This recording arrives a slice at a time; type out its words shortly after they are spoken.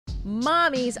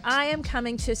Mommies, I am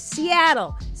coming to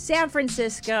Seattle, San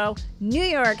Francisco, New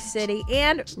York City,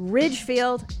 and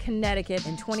Ridgefield, Connecticut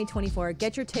in 2024.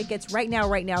 Get your tickets right now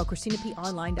at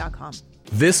ChristinaPOnline.com.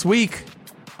 This week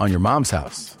on Your Mom's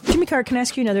House. Jimmy Carr, can I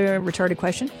ask you another retarded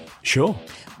question? Sure.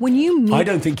 When you meet... I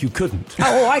don't think you couldn't.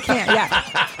 Oh, I can't,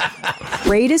 yeah.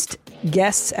 Greatest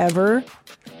guests ever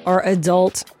are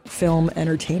adult film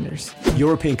entertainers.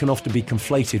 European can often be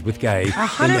conflated with gay.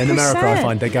 100%. In America, I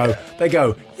find they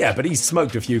go, yeah, but he's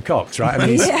smoked a few cocks, right? I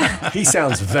mean, he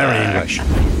sounds very English.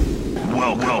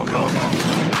 Welcome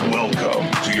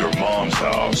to Your Mom's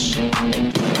House.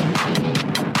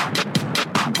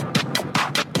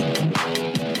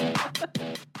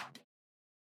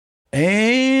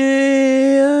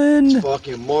 And It's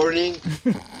fucking morning.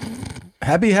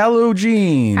 happy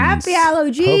HallowJeans. Happy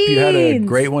HallowJeans. Hope you had a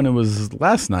great one. It was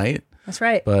last night. That's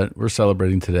right. But we're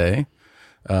celebrating today.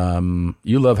 You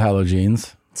love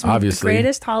HallowJeans, It's obviously. the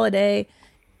greatest holiday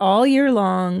all year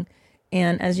long.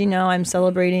 And as you know, I'm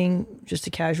celebrating just a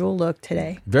casual look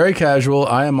today. Very casual.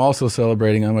 I am also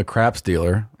celebrating. I'm a craps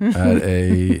dealer at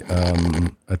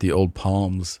the Old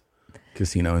Palms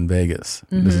Casino in Vegas.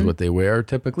 Mm-hmm. This is what they wear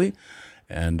typically.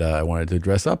 And I wanted to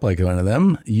dress up like one of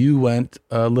them. You went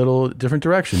a little different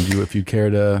direction. If you care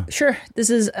to... Sure. This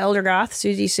is Elder Goth,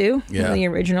 Susie Sue, one of the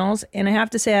originals. And I have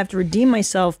to say I have to redeem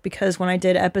myself because when I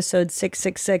did episode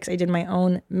 666, I did my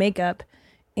own makeup.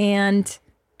 And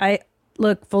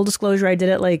look, full disclosure, I did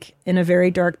it like in a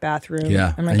very dark bathroom.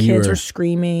 Yeah. And my kids were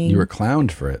screaming. You were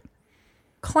clowned for it.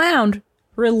 Clowned,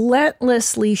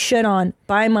 relentlessly shit on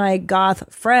by my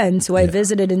goth friends who I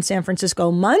visited in San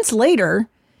Francisco months later.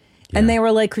 And they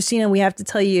were like, Christina, we have to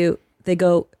tell you, they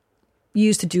go, you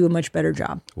used to do a much better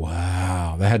job.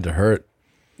 Wow. That had to hurt.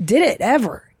 Did it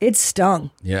ever? It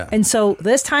stung. Yeah. And so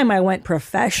this time I went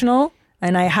professional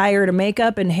and I hired a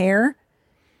makeup and hair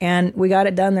and we got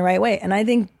it done the right way. And I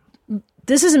think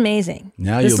this is amazing.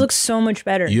 Now this looks so much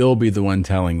better. You'll be the one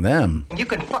telling them. You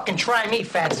can fucking try me,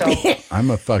 fatso. I'm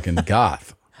a fucking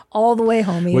goth. All the way,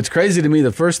 homie. What's crazy to me,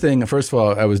 first of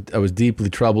all, I was deeply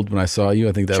troubled when I saw you.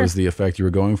 I think that was the effect you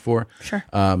were going for. Sure.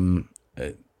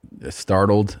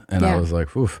 Startled, and I was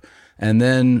like, oof. And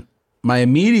then my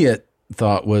immediate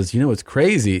thought was, what's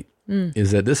crazy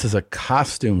is that this is a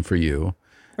costume for you,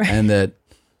 and that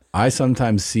I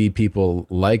sometimes see people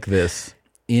like this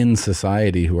in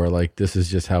society who are like, this is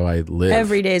just how I live.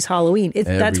 Every day is Halloween.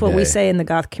 That's what we say in the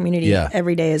goth community. Yeah.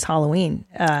 Every day is Halloween.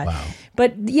 Wow.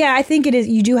 But yeah, I think it is.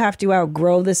 You do have to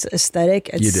outgrow this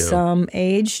aesthetic at some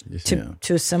age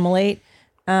to assimilate.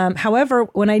 However,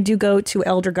 when I do go to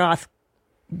elder goth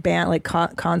band like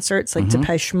concerts, like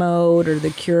Depeche Mode or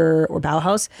The Cure or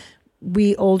Bauhaus,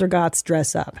 we older goths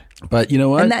dress up. But you know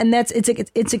what? And that's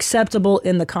it's acceptable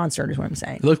in the concert is what I'm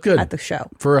saying. It looked good at the show.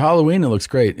 For Halloween, it looks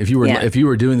great. If you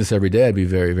were doing this every day, I'd be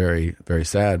very, very, very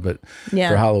sad. But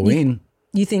for Halloween,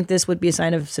 you think this would be a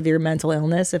sign of severe mental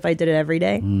illness if I did it every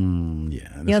day? Yeah.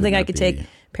 You don't think I could take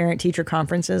parent-teacher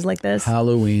conferences like this?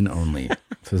 Halloween only.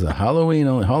 This is a Halloween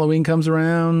only. Halloween comes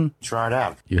around. Try it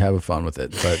out. You have fun with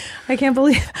it. But I can't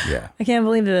believe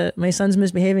that my son's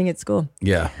misbehaving at school.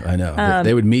 Yeah, I know.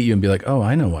 They would meet you and be like, oh,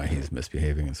 I know why he's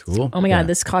misbehaving in school. Oh my God,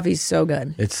 this coffee's so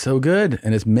good. It's so good.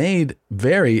 And it's made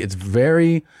it's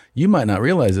very, you might not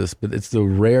realize this, but it's the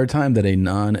rare time that a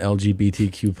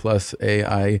non-LGBTQ plus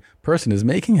AI person is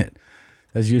making it.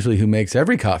 That's usually who makes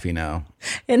every coffee now.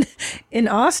 In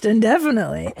Austin,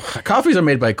 definitely. Coffees are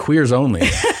made by queers only,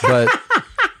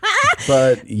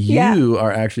 but you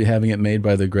are actually having it made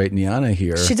by the great Niana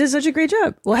here. She did such a great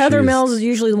job. Well, Heather Mills is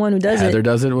usually the one who does it. Heather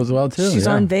does it as well too. She's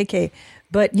on vacay.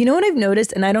 But you know what I've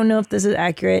noticed, and I don't know if this is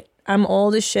accurate. I'm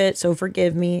old as shit, so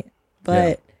forgive me.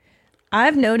 But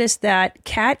I've noticed that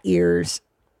cat ears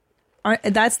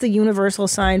that's the universal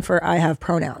sign for I have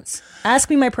pronouns. Ask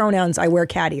me my pronouns. I wear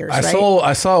cat ears.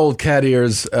 I saw old cat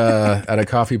ears at a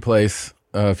coffee place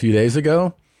a few days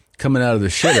ago, coming out of the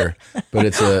shitter. But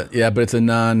it's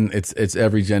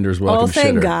every gender's welcome. Oh,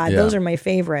 thank shitter. God, Yeah. those are my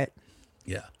favorite.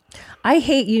 Yeah, I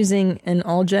hate using an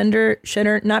all gender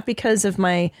shitter, not because of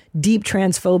my deep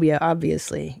transphobia,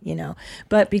 obviously,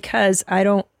 but because I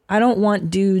don't want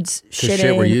dudes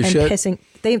shitting and pissing.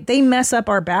 They mess up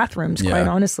our bathrooms, quite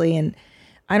honestly, and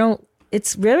I don't.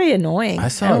 It's very annoying. I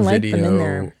saw a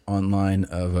video online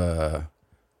of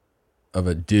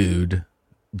a dude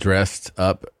dressed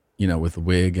up, with a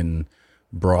wig and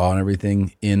bra and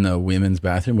everything in a women's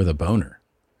bathroom with a boner.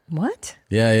 What?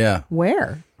 Yeah.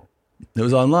 Where? It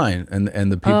was online, and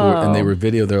the people and they were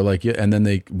video. They're like, yeah, and then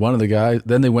they went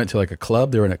to like a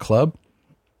club. They were in a club,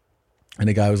 and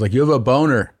the guy was like, "You have a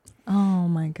boner." Oh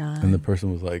my God. And the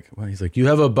person was like, well, he's like, "You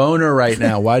have a boner right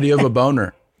now. Why do you have a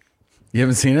boner?" You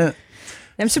haven't seen it?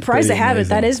 I'm surprised I haven't.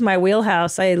 That is my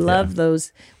wheelhouse. I love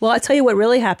those. Well, I'll tell you what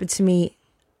really happened to me.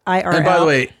 IRL. And by the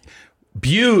way,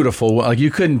 beautiful. Like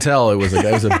you couldn't tell it was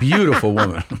a beautiful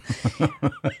woman.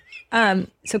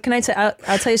 So can I tell?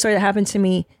 I'll tell you a story that happened to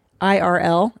me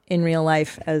IRL in real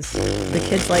life, as the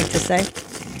kids like to say.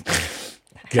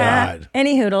 God.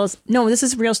 Any hoodles. No, this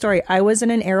is a real story. I was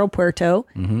in an aeropuerto.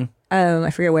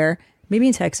 I forget where, maybe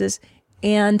in Texas,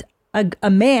 and a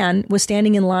man was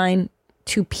standing in line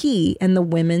to pee in the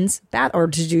women's bath, or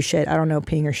to do shit. I don't know,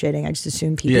 peeing or shitting. I just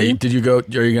assumed pee. Yeah, did you go?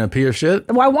 Are you going to pee or shit?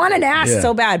 Well, I wanted to ask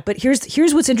so bad, but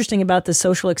here's what's interesting about this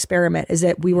social experiment is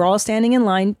that we were all standing in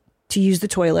line to use the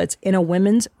toilets in a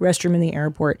women's restroom in the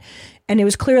airport, and it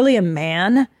was clearly a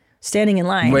man standing in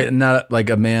line. Wait, not like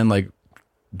a man like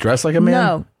dressed like a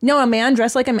man? No, a man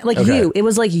dressed like a man, like you. It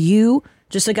was like you,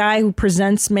 just a guy who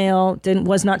presents male,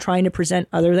 was not trying to present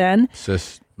other than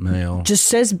cis male. Just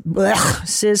says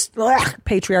cis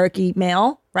patriarchy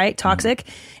male, right? Toxic.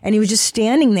 And he was just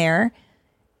standing there,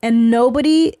 and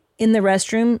nobody in the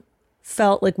restroom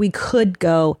felt like we could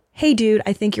go, hey dude,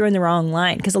 I think you're in the wrong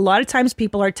line. Because a lot of times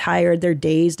people are tired, they're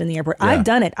dazed in the airport. I've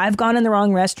done it. I've gone in the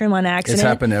wrong restroom on accident. It's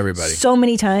happened to everybody. So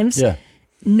many times. Yeah.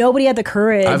 Nobody had the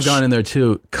courage. I've gone in there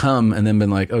too, and then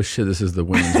been like, oh shit, this is the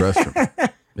women's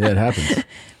restroom. Yeah, it happens.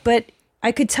 But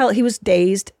I could tell he was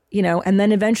dazed, and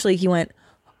then eventually he went,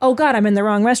 oh God, I'm in the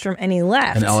wrong restroom. And he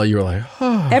left. And all you were like,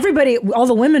 oh. Everybody, all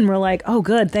the women were like, oh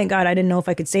good, thank God. I didn't know if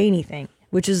I could say anything,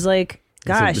 which is like,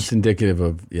 gosh. It's indicative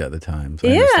of, the times.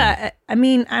 I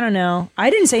mean, I don't know. I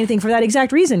didn't say anything for that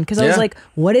exact reason, because I was like,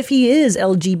 what if he is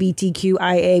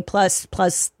LGBTQIA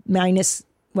plus minus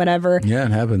whatever? Yeah,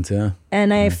 it happens,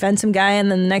 And I offend some guy,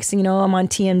 and then the next thing you know, I'm on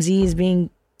TMZ as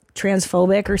being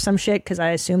transphobic or some shit because I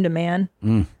assumed a man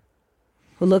who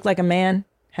looked like a man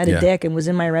had a dick and was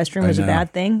in my restroom was a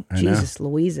bad thing. Jesus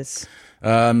Louises.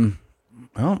 Well,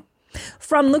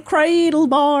 from the cradle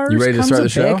bars, you ready to start the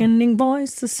show? Beckoning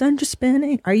voice, the center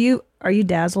spinning. Are you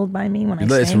dazzled by me when I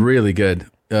sing? It's really good.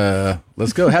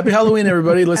 Let's go. Happy Halloween,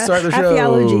 everybody. Let's start the show. Happy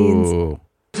HallowJeans.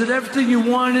 Is it everything you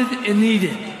wanted and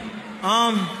needed?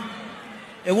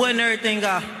 It wasn't everything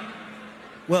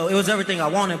well, it was everything I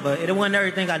wanted, but it wasn't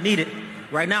everything I needed.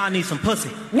 Right now, I need some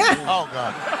pussy. Oh,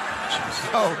 God.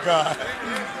 Oh, God.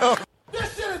 Oh.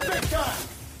 This shit is big time.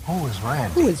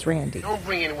 Who is Randy? Don't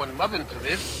bring anyone mother into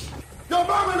this. Your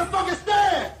mom in the fucking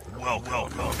stand.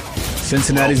 Welcome.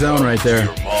 Cincinnati's own right there.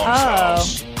 To your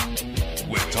mom's house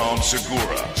with Tom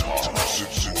Segura.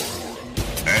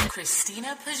 And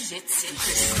Christina Pajitsin.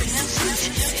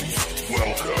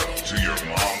 welcome to your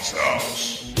mom's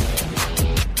house.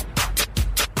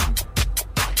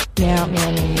 Meow,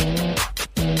 meow, meow, meow.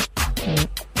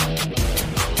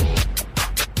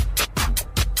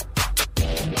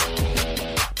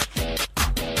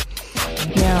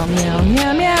 Meow, meow,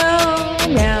 meow, meow,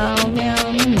 meow, meow,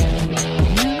 meow,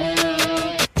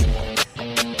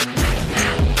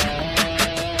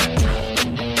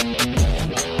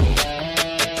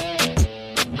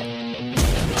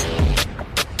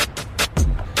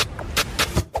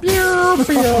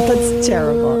 That's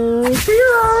terrible.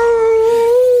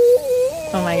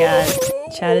 Oh my God.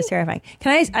 Chad is terrifying.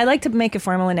 I'd like to make a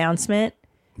formal announcement.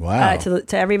 Wow. To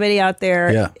everybody out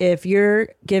there, Yeah. if you're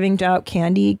giving out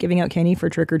candy for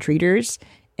trick-or-treaters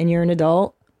and you're an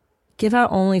adult, give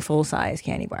out only full-size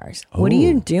candy bars. What are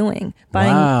you doing?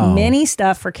 Buying mini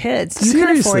stuff for kids. You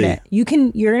can afford it.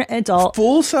 You're an adult.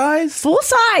 Full size? Full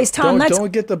size, Tom.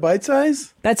 Don't get the bite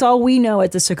size? That's all we know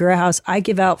at the Segura house. I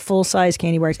give out full-size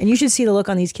candy bars. And you should see the look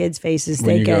on these kids' faces.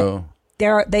 They're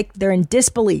in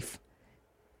disbelief.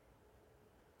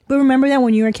 But remember that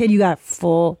when you were a kid, you got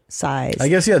full size. I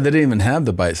guess, they didn't even have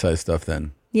the bite size stuff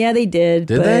then. Yeah, they did.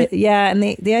 Did they? Yeah, and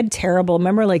they had terrible.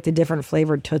 Remember, like the different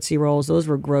flavored Tootsie Rolls? Those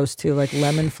were gross too, like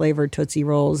lemon flavored Tootsie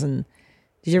Rolls. And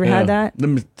did you ever have that? Let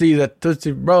me see that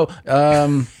Tootsie Roll. I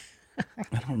don't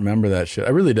remember that shit. I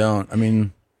really don't. I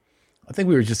mean, I think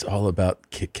we were just all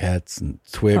about Kit Kats and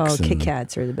Twix. Oh, and Kit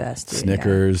Kats are the best. Dude.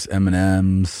 Snickers,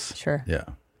 M&Ms. Sure. Yeah.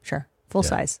 Sure. Full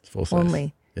size. Full size.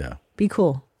 Only. Yeah. Be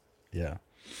cool. Yeah.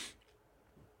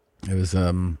 It was,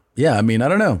 I mean, I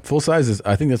don't know. Full size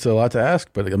I think that's a lot to ask,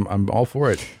 but I'm all for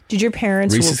it. Did your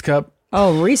parents... Reese's Cup?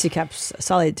 Oh, Reese's Cups.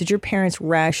 Solid. Did your parents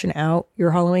ration out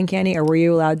your Halloween candy, or were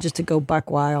you allowed just to go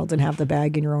buck wild and have the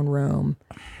bag in your own room?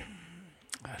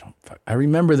 I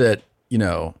remember that,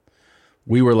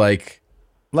 we were like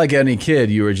any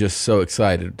kid, you were just so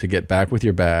excited to get back with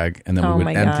your bag, and then we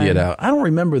would empty it out. I don't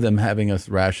remember them having us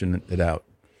ration it out.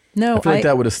 No, I feel like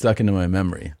that would have stuck into my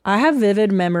memory. I have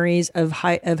vivid memories of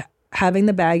having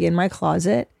the bag in my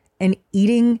closet and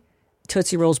eating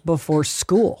Tootsie Rolls before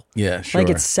school. Yeah, sure. Like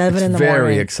it's 7 in the morning.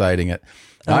 Very exciting.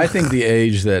 I think the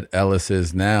age that Ellis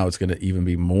is now, it's going to even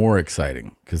be more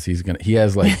exciting because he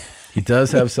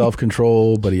does have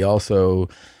self-control, but he also,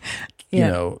 you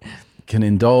know, can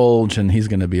indulge, and he's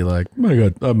going to be like, oh my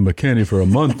God, I'm a candy for a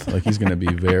month. Like he's going to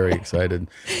be very excited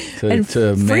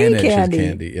to manage his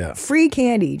candy. Yeah. Free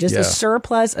candy, just a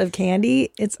surplus of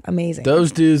candy. It's amazing.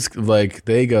 Those dudes, like,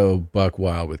 they go buck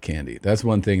wild with candy. That's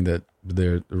one thing that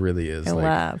there really is. I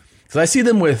love. Because I see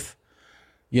them with,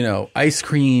 you know, ice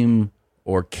cream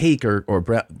or cake or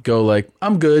go like,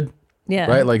 I'm good. Yeah.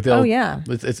 Right? Like they'll,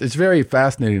 it's very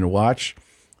fascinating to watch.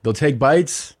 They'll take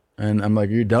bites and I'm like,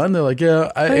 are you done? They're like,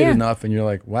 yeah, I ate enough. And you're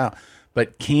like, wow.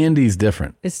 But candy's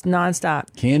different. It's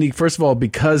nonstop. Candy, first of all,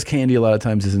 because candy a lot of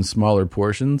times is in smaller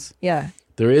portions. Yeah.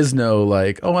 There is no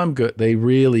like, oh, I'm good. They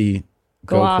really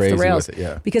go off crazy the rails. with it.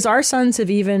 Yeah. Because our sons have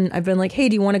I've been like, hey,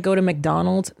 do you want to go to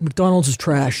McDonald's? McDonald's is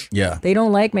trash. Yeah. They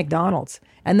don't like McDonald's.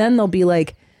 And then they'll be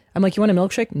like, I'm like, you want a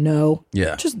milkshake? No.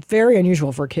 Yeah. Just very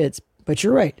unusual for kids. But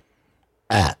you're right.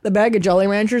 The bag of Jolly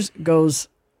Ranchers goes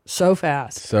so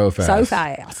fast. So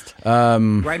fast.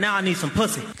 Right now, I need some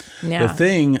pussy. Yeah. The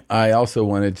thing I also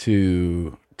wanted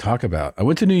to talk about, I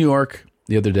went to New York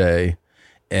the other day,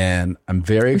 and I'm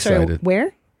very excited. Sorry,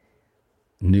 where?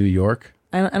 New York.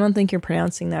 I don't think you're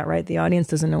pronouncing that right. The audience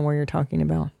doesn't know where you're talking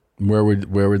about. Where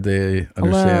would they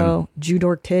understand? Hello,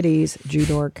 Judork titties,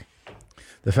 Judork.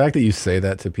 The fact that you say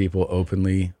that to people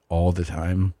openly all the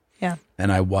time. Yeah.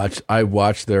 And I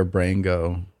watch their brain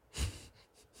go,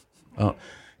 oh,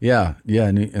 yeah.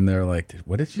 And they're like,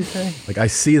 what did you say? Like, I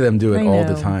see them do it all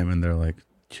the time, and they're like,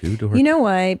 Judork. You know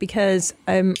why? Because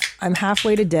I'm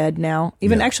halfway to dead now.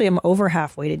 Actually, I'm over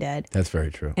halfway to dead. That's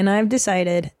very true. And I've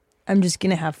decided I'm just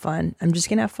going to have fun.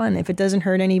 If it doesn't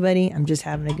hurt anybody, I'm just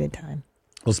having a good time.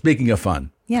 Well, speaking of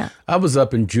fun. Yeah. I was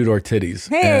up in Judork titties.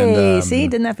 Hey, and, see?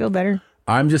 Didn't that feel better?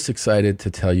 I'm just excited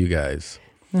to tell you guys.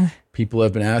 People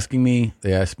have been asking me.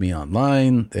 They asked me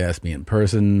online. They asked me in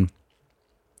person.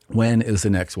 When is the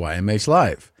next YMH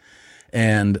Live?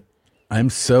 And I'm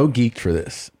so geeked for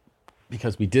this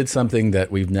because we did something that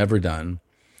we've never done,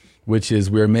 which is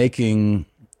we're making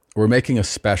a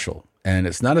special. And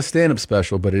it's not a stand-up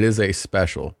special, but it is a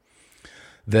special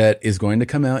that is going to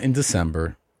come out in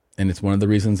December. And it's one of the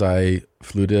reasons I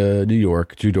flew to New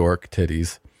York, Judork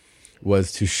titties,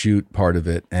 was to shoot part of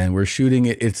it. And we're shooting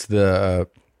it. It's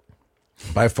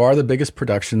by far the biggest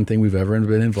production thing we've ever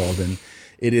been involved in.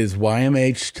 It is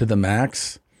YMH to the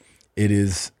max.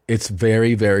 It's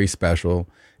very, very special.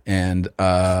 And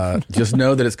just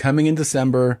know that it's coming in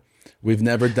December. We've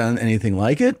never done anything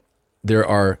like it. There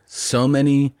are so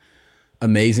many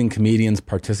amazing comedians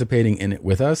participating in it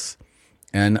with us.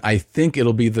 And I think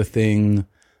it'll be the thing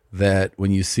that when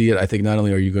you see it, I think not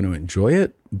only are you going to enjoy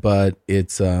it, but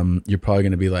it's you're probably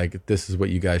going to be like, this is what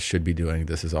you guys should be doing.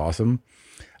 This is awesome.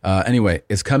 Anyway,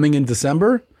 it's coming in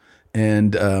December,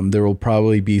 and there will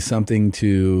probably be something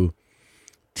to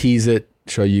tease it,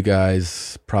 show you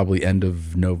guys probably end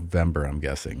of November, I'm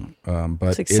guessing.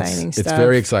 But it's exciting stuff. It's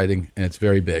very exciting, and it's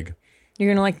very big. You're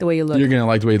going to like the way you look. You're going to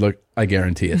like the way you look. I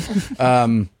guarantee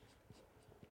it.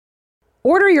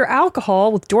 Order your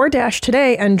alcohol with DoorDash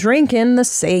today and drink in the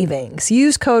savings.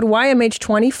 Use code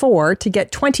YMH24 to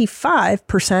get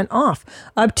 25% off,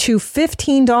 up to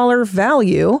 $15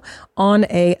 value on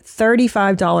a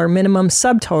 $35 minimum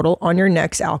subtotal on your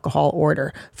next alcohol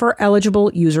order for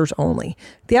eligible users only.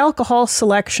 The alcohol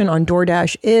selection on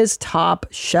DoorDash is top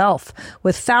shelf.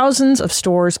 With thousands of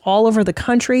stores all over the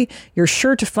country, you're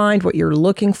sure to find what you're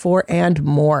looking for and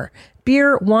more.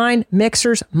 Beer, wine,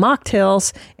 mixers,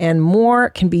 mocktails, and more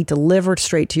can be delivered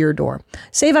straight to your door.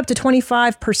 Save up to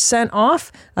 25%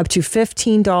 off, up to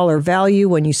 $15 value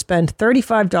when you spend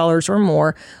 $35 or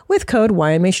more with code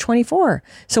YMH24.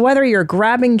 So whether you're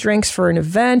grabbing drinks for an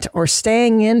event or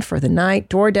staying in for the night,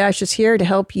 DoorDash is here to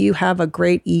help you have a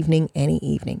great evening any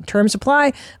evening. Terms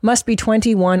apply. Must be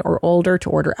 21 or older to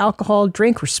order alcohol.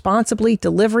 Drink responsibly.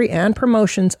 Delivery and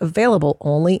promotions available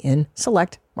only in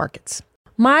select markets.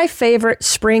 My favorite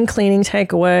spring cleaning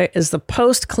takeaway is the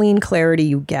post-clean clarity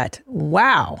you get.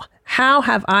 Wow. How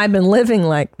have I been living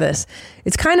like this?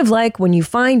 It's kind of like when you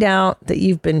find out that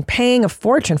you've been paying a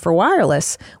fortune for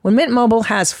wireless when Mint Mobile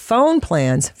has phone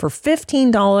plans for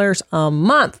 $15 a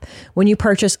month when you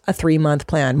purchase a 3-month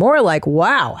plan. More like,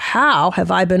 wow, how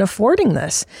have I been affording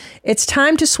this? It's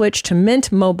time to switch to Mint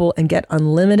Mobile and get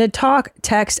unlimited talk,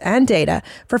 text, and data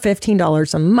for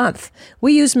 $15 a month.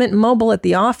 We use Mint Mobile at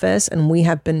the office, and we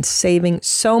have been saving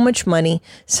so much money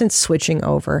since switching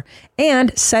over.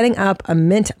 And setting up a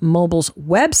Mint Mobile Mobile's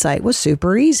website was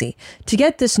super easy. To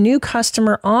get this new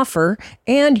customer offer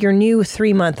and your new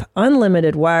 3-month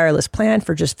unlimited wireless plan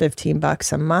for just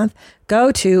 $15 a month,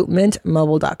 go to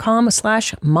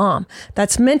mintmobile.com/mom.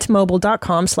 That's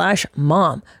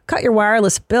mintmobile.com/mom. Cut your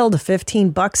wireless bill to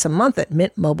 $15 a month at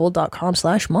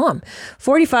mintmobile.com/mom.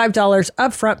 $45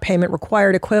 upfront payment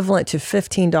required, equivalent to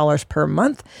 $15 per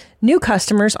month. New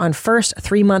customers on first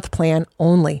 3-month plan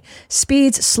only.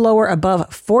 Speeds slower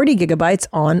above 40 gigabytes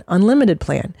on unlimited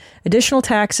plan. Additional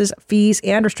taxes, fees,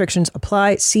 and restrictions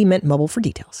apply. See Mint Mobile for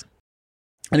details.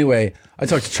 Anyway, I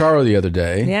talked to Charo the other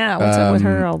day. Yeah, what's up with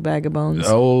her old bag of bones?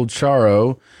 Old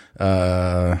Charo.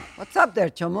 What's up there,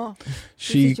 Chomo?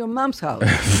 This is your mom's house.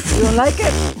 You don't like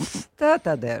it?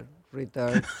 Tata there,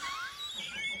 retard.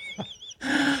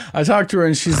 I talked to her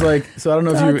and she's like, so I don't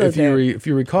know if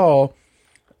you recall,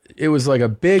 it was like a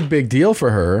big deal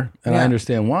for her, and I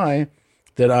understand why,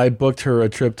 that I booked her a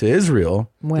trip to Israel.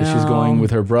 That she's going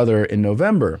with her brother in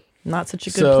November. Not such a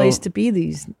good place to be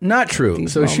these. Not true.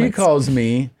 So moments. she calls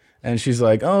me and she's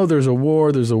like, oh, there's a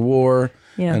war.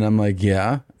 Yeah. And I'm like,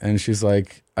 yeah. And she's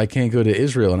like, I can't go to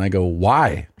Israel. And I go,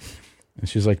 why? And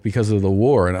she's like, because of the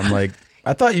war. And I'm like,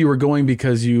 I thought you were going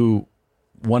because you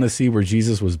want to see where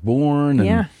Jesus was born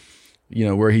and,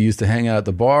 where he used to hang out at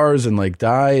the bars and like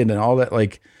die and all that.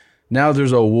 Like, now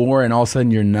there's a war and all of a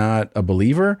sudden you're not a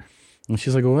believer. And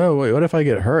she's like, well, wait, what if I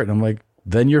get hurt? And I'm like,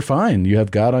 then you're fine. You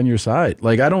have God on your side.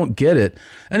 Like, I don't get it.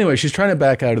 Anyway, she's trying to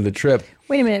back out of the trip.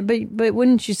 Wait a minute, but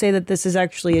wouldn't you say that this is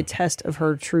actually a test of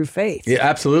her true faith? Yeah,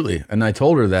 absolutely. And I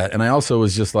told her that. And I also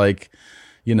was just like,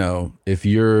 if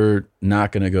you're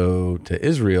not going to go to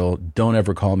Israel, don't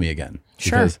ever call me again.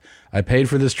 Sure. Because I paid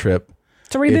for this trip.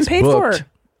 It's already been paid for.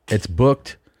 It's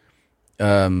booked.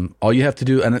 All you have to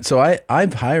do, and so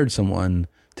I've hired someone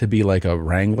to be like a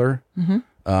wrangler. Mm-hmm.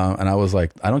 And I was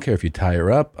like, I don't care if you tie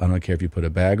her up. I don't care if you put a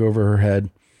bag over her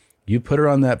head. You put her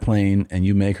on that plane and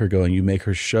you make her go and you make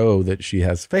her show that she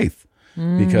has faith.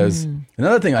 Because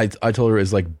another thing I told her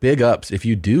is like big ups. If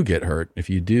you do get hurt, if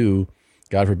you do,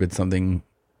 God forbid, something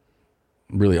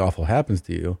really awful happens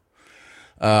to you,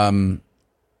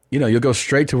 you'll go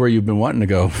straight to where you've been wanting to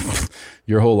go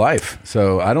your whole life.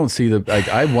 So I don't see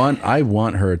I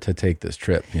want her to take this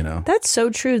trip, That's so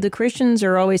true. The Christians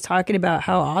are always talking about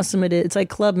how awesome it is. It's like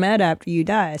Club Med after you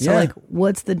die. So like,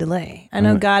 what's the delay? I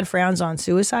know God frowns on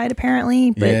suicide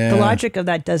apparently, but the logic of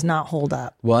that does not hold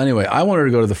up. Well, anyway, I want her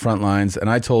to go to the front lines and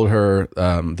I told her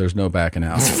there's no backing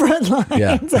out. Front lines.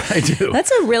 Yeah, I do.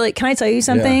 That's can I tell you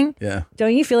something? Yeah.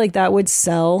 Don't you feel like that would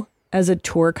sell as a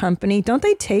tour company? Don't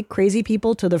they take crazy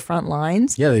people to the front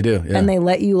lines? Yeah, they do. Yeah. And they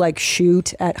let you like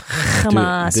shoot at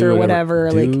Hamas do or whatever.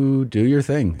 Do your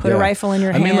thing. Put a rifle in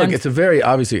your hand. I mean, look, it's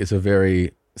a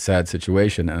very sad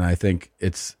situation, and I think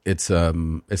it's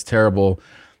terrible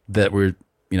that we're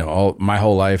my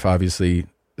whole life obviously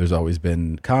there's always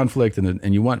been conflict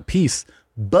and you want peace.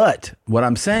 But what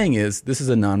I'm saying is this is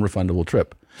a non-refundable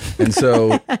trip, and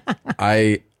so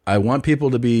I want people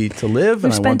to live.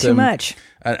 We've spent too much.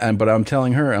 But I'm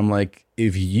telling her, I'm like,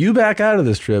 if you back out of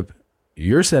this trip,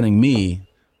 you're sending me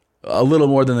a little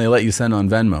more than they let you send on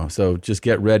Venmo. So just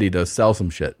get ready to sell some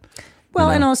shit.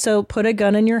 Well, and also put a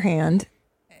gun in your hand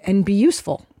and be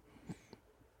useful.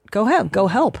 Go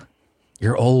help.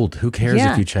 You're old. Who cares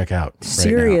if you check out? Right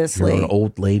Seriously. now? You're an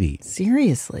old lady.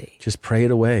 Seriously. Just pray it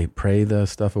away. Pray the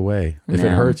stuff away. If it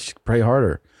hurts, pray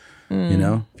harder.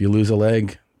 If you lose a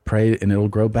leg, pray and it'll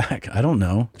grow back. I don't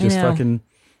know. I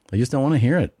just don't want to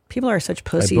hear it. People are such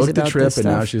pussies about this stuff. I booked the trip and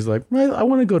now she's like, well, I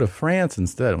want to go to France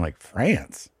instead. I'm like,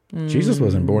 France? Jesus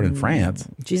wasn't born in France.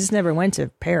 Jesus never went to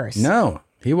Paris. No.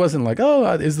 He wasn't like, oh,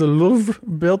 is the Louvre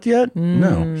built yet?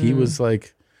 No. He was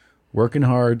like working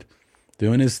hard,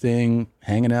 doing his thing,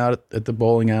 hanging out at the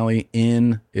bowling alley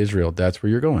in Israel. That's where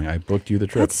you're going. I booked you the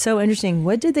trip. That's so interesting.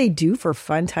 What did they do for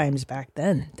fun times back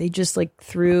then? They just like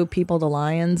threw people to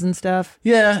lions and stuff?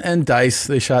 Yeah, and dice.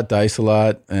 They shot dice a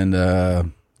lot, and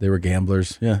they were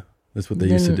gamblers. Yeah, that's what they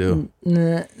used to do.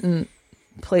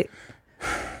 Play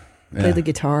the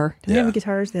guitar. Did they have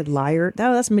guitars? They had lyre.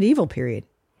 That's medieval period.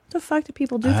 What the fuck did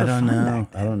people do for fun?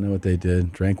 I don't know what they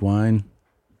did. Drank wine.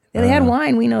 Yeah, they had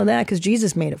wine. We know that because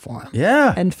Jesus made it for them.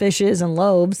 Yeah. And fishes and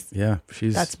loaves. Yeah.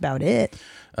 That's about it.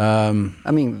 Very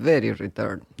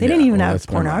retarded. They didn't even have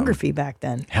pornography back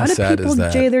then. How did people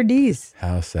J their D's?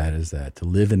 How sad is that? To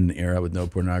live in an era with no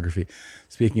pornography.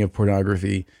 Speaking of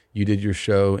pornography, you did your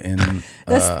show in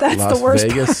that's Las the worst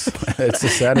Vegas. It's the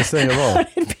saddest thing of all.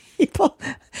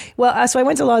 Well, so I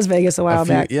went to Las Vegas a while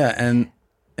back. Yeah, and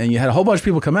you had a whole bunch of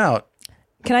people come out.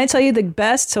 Can I tell you the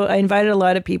best? So I invited a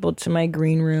lot of people to my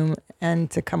green room and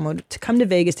to come to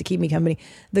Vegas to keep me company.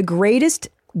 The greatest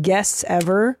guests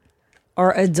ever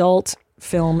are adult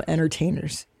film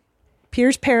entertainers.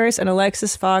 Pierce Paris and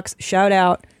Alexis Fox, shout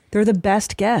out. They're the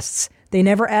best guests. They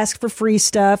never ask for free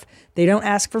stuff. They don't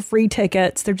ask for free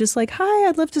tickets. They're just like, hi,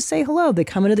 I'd love to say hello. They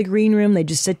come into the green room. They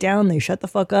just sit down. They shut the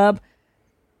fuck up.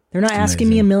 They're not asking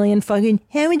me a million fucking,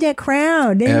 how was that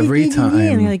crowd? Every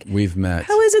time like, we've met.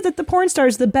 How is it that the porn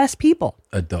stars are the best people?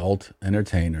 Adult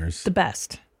entertainers. The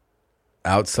best.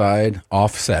 Outside,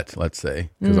 offset, let's say.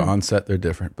 Because on set, they're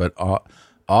different. But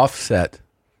offset,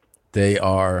 they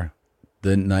are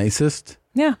the nicest.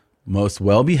 Yeah. Most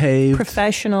well-behaved.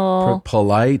 Professional.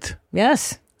 Polite.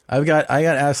 Yes. I got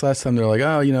asked last time, they're like,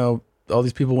 oh, you know, all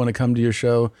these people want to come to your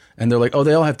show. And they're like, oh,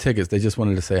 they all have tickets. They just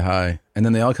wanted to say hi. And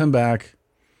then they all come back.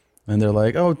 And they're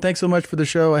like, oh, thanks so much for the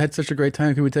show. I had such a great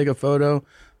time. Can we take a photo?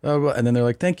 And then they're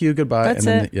like, thank you. Goodbye. That's and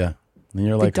then it. Yeah. And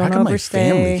you're like, how come my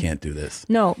family can't do this?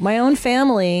 No, my own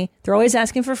family, they're always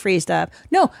asking for free stuff.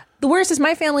 No, the worst is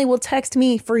my family will text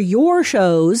me for your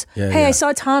shows. Hey, I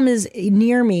saw Tom is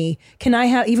near me. Can I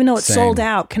have, even though it's sold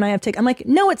out, can I have tickets? I'm like,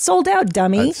 no, it's sold out,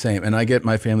 dummy. Same. And I get,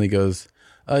 my family goes,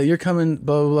 you're coming,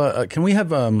 blah, blah, blah. Can we have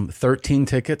 13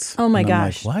 tickets? Oh my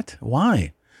gosh. I'm like, what?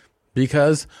 Why?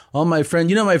 Because all my friend,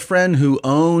 you know, my friend who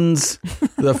owns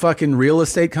the fucking real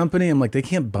estate company, I'm like, they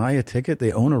can't buy a ticket.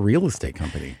 They own a real estate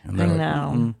company. And they're I like,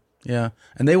 know. Yeah.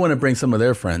 And they want to bring some of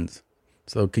their friends.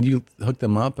 So can you hook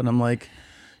them up? And I'm like,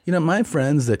 you know, my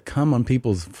friends that come on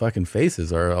people's fucking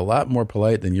faces are a lot more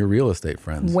polite than your real estate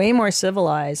friends. Way more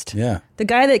civilized. Yeah. The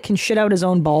guy that can shit out his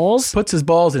own balls. Puts his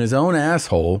balls in his own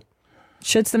asshole.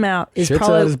 Shits them out. Shits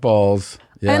out his balls.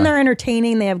 Yeah. And they're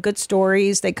entertaining. They have good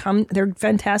stories. They're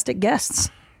fantastic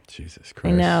guests. Jesus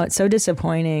Christ. I know. It's so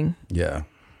disappointing. Yeah.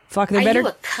 Fuck, they're better. You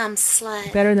a cum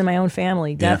slut? Better than my own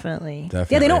family, definitely.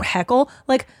 Definitely. Yeah, they don't heckle.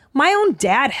 Like, my own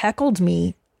dad heckled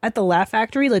me at the Laugh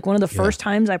Factory, like one of the first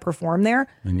times I performed there.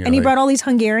 And he brought all these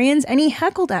Hungarians, and he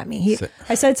heckled at me.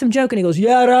 I said some joke, and he goes,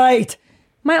 yeah, right.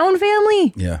 My own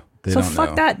family. Yeah. They So don't fuck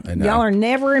know. that. Y'all are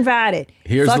never invited.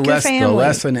 Here's fuck the your lesson. The family.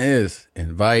 lesson is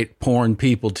invite porn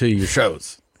people to your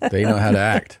shows. They know how to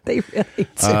act. They really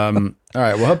do. All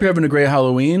right. Well, hope you're having a great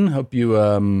Halloween. Hope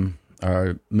you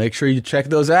make sure you check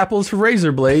those apples for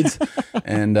razor blades.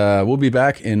 And we'll be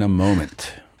back in a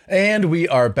moment. And we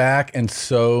are back and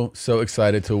so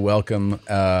excited to welcome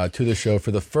to the show for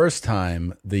the first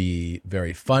time the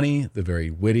very funny, the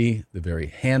very witty, the very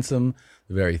handsome,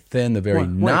 the very thin, the very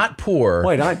not poor.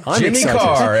 I'm Jimmy excited.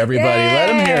 Carr, everybody. Yay! Let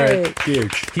him hear it.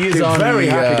 Huge. He is on very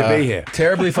the, happy to be here.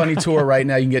 Terribly Funny tour right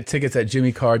now. You can get tickets at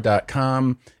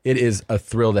jimmycarr.com. It is a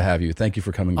thrill to have you. Thank you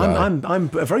for coming by. I'm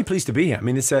very pleased to be here. I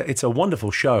mean, it's a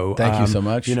wonderful show. Thank you so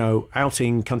much. You know,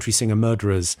 outing country singer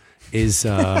murderers is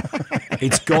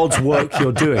it's God's work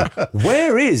you're doing.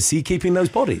 Where is he keeping those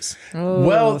bodies?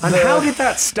 Well, and how did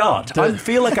that start? I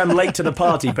feel like I'm late to the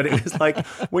party, but it was like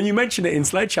when you mentioned it in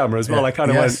Sledgehammer as well. I kind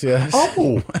of went,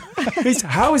 "Oh,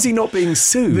 how is he not being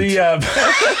sued?"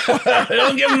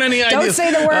 Don't give him any ideas. Don't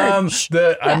say the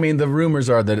word. I mean, the rumors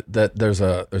are that there's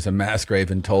a mass grave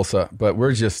in Tulsa, but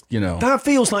we're just, you know. That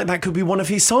feels like that could be one of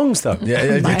his songs, though.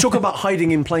 Yeah. You talk about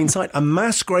hiding in plain sight. A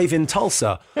mass grave in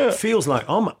Tulsa feels like,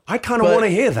 I kind of want to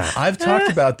hear that. I've talked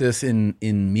about this in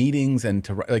meetings and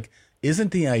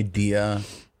isn't the idea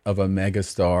of a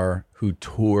megastar who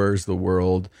tours the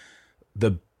world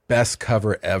the best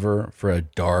cover ever for a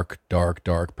dark,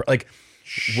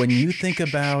 when you think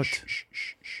about...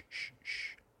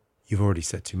 You've already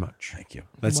said too much. Thank you.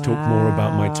 Let's talk more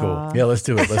about my tour. Yeah, let's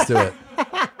do it.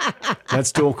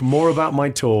 Let's talk more about my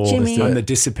tour Jimmy. and the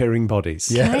disappearing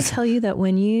bodies. Yeah. Can I tell you that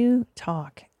when you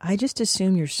talk, I just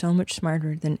assume you're so much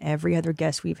smarter than every other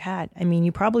guest we've had. I mean,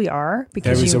 you probably are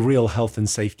because There is a real health and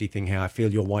safety thing here. I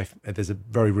feel your wife, there's a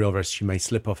very real risk she may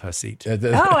slip off her seat. Oh,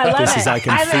 I love This it. is,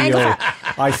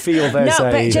 I feel there's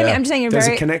No, but Jimmy, I'm just saying you're there's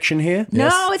very- a connection here.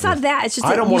 No, it's not that. It's just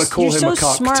I don't want to call him a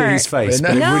cock to his face,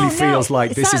 but it really feels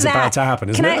like it's this not is that. about to happen,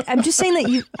 isn't it? I'm just saying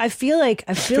that I feel like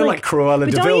Cruella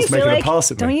but de don't you Vil's feel making a like- pass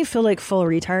at me. Don't you feel like full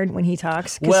retard when he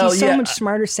talks? Because Well, he's so yeah. much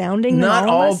smarter sounding than Not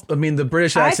all of us. I mean, the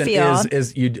British I accent feel-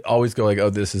 is you'd always go like, oh,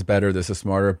 this is better, this is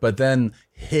smarter. But then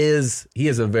he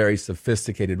has a very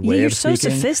sophisticated way You're of so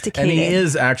speaking. sophisticated. And he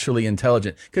is actually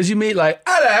intelligent. Because you meet like,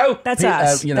 hello. That's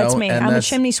us. You know, That's me. and I'm a that's-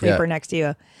 chimney sweeper yeah. next to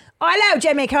you. Oh, hello,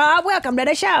 Jimmy Carr. Welcome to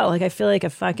the show. Like, I feel like a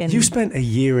fucking... You spent a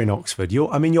year in Oxford. You're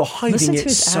hiding Listen to it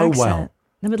his so accent. well.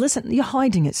 No, but listen, you're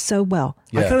hiding it so well.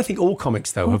 I kind of think all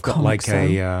comics though All have got comics,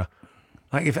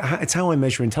 like it's how I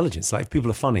measure intelligence. Like if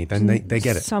people are funny, then they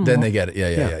get it. Somewhat. Then they get it.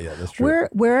 Yeah. That's true.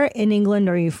 Where in England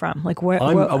are you from? Like where?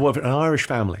 I'm an Irish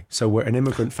family, so we're an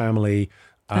immigrant family.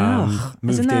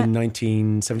 Moved in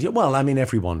 1970. Well, I mean,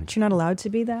 everyone. But you're not allowed to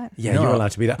be that? Yeah, you're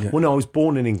allowed to be that. Yeah. Well, no, I was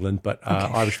born in England, but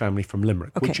Irish family from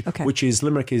Limerick,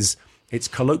 Limerick is it's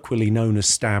colloquially known as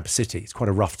Stab City. It's quite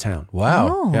a rough town. Wow.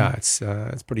 Oh. Yeah, it's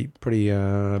pretty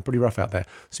rough out there.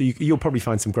 So you'll probably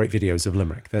find some great videos of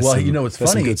Limerick. What's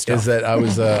funny is that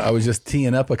I was just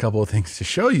teeing up a couple of things to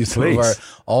show you some of our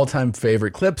all-time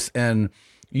favorite clips. And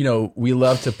we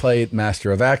love to play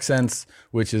Master of Accents,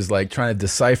 which is like trying to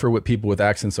decipher what people with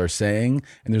accents are saying.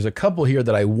 And there's a couple here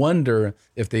that I wonder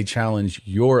if they challenge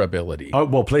your ability. Oh,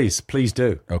 well, please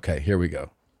do. Okay, here we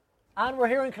go. And we're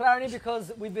here in Killarney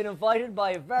because we've been invited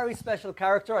by a very special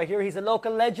character. I hear he's a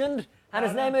local legend, and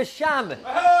his name is Sham. Sham, look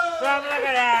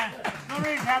at that. Sham, look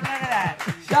at that.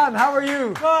 Sham, how are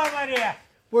you? Good, my dear.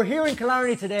 We're here in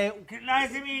Killarney today.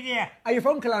 Nice to meet you. Are you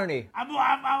from Killarney? I'm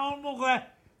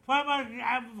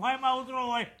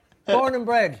Born and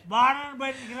bred. Born and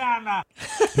bred in Killarney.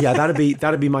 Yeah,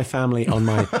 that'd be my family on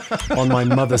my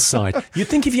mother's side. You'd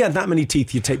think if you had that many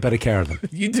teeth, you'd take better care of them.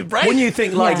 You do, right? When you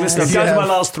think, listen, I've got my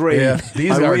last three. Yeah,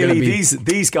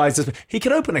 these guys. He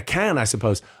could open a can, I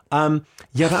suppose.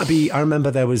 That'd be. I remember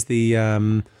there was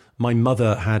my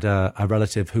mother had a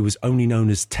relative who was only known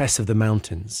as Tess of the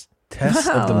Mountains. Tess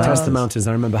of the Mountains.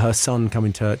 I remember her son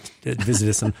coming to visit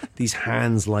us, and these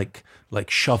hands like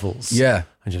shovels. Yeah.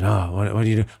 And what do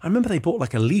you do? I remember they bought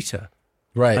like a litre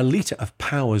of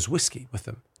Powers whiskey with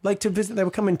them. Like to visit, they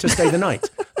were coming to stay the night.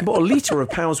 They bought a litre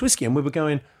of Powers whiskey, and we were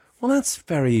going, well, that's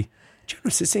very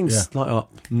generous. It seems like,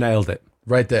 nailed it.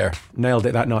 Right there. Nailed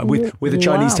it that night with a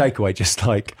Chinese takeaway, just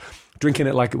like drinking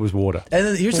it like it was water. And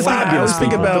then here's the thing, I was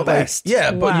thinking about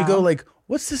but you go like,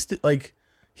 what's this, like,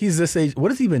 he's this age, what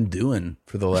has he been doing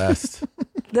for the last...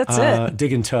 That's it.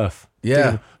 Digging turf.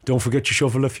 Yeah. Don't forget your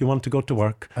shovel if you want to go to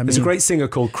work. There's a great singer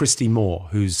called Christy Moore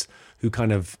he's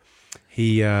quite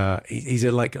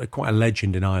a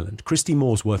legend in Ireland. Christy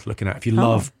Moore's worth looking at if you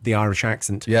love the Irish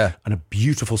accent. Yeah. And a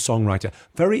beautiful songwriter,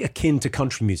 very akin to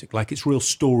country music, like it's real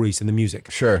stories in the music.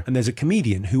 Sure. And there's a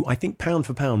comedian who I think pound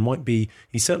for pound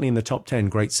he's certainly in the top 10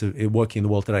 greats working in the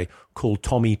world today, called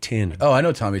Tommy Tiernan. Oh, I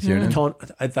know Tommy Tiernan.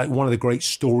 One of the great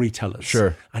storytellers.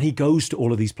 Sure. And he goes to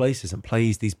all of these places and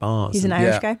plays these bars. He's an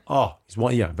Irish guy? Oh, he's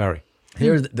one, very.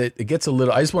 It gets a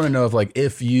little. I just want to know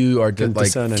if you are do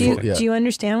you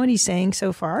understand what he's saying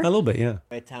so far? A little bit, yeah.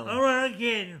 All right,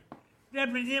 again. I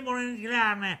mean,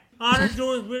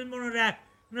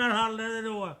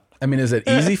 is it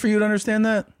easy for you to understand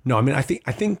that? No, I mean, I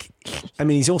think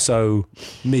he's also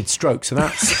mid-stroke, so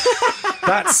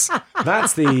that's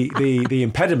the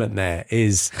impediment. There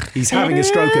is he's having a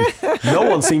stroke, and no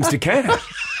one seems to care.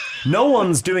 No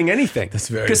one's doing anything. That's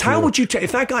very because how would you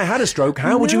if that guy had a stroke?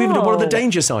 How would you even know what are the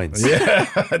danger signs? Yeah,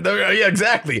 yeah,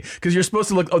 exactly. Because you're supposed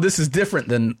to look. Oh, this is different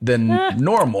than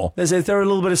normal. Is there a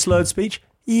little bit of slurred speech?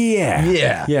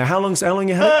 Yeah. How long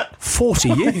you had it? 40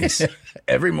 years.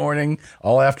 Every morning,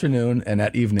 all afternoon, and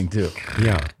at evening too.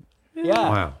 Yeah. Yeah.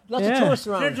 Wow. Lots of tourists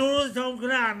around.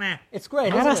 It's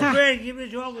great, isn't it? Great. Give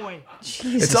it your boy.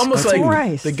 It's almost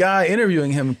like the guy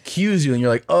interviewing him cues you, and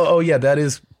you're like, oh yeah, that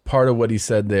is part of what he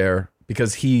said there,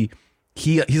 because he's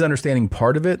understanding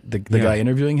part of it, the guy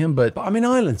interviewing him, but I mean,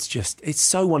 Ireland's it's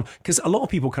so because a lot of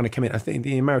people kind of come in. I think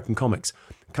the American comics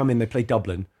come in, they play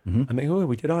Dublin, and they go,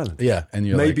 we did Ireland, and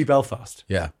you're maybe Belfast,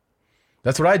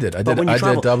 that's what I did. I did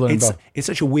Dublin. It's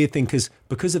such a weird thing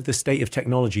because of the state of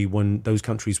technology when those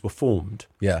countries were formed.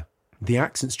 The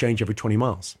accents change every 20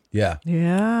 miles. Yeah.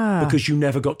 Because you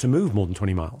never got to move more than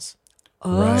 20 miles.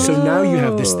 Right. So now you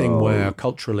have this thing where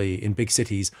culturally in big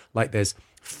cities, like there's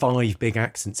 5 big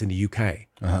accents in the UK,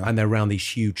 and they're around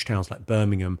these huge towns like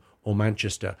Birmingham or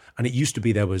Manchester. And it used to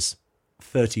be there was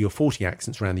 30 or 40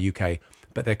 accents around the UK,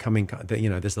 but they're coming,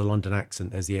 there's the London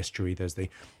accent, there's the estuary,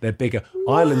 they're bigger.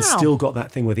 Wow. Ireland's still got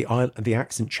that thing where the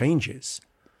accent changes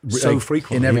so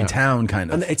frequently. In every town, kind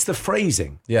of. And it's the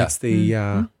phrasing. Yeah. It's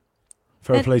the...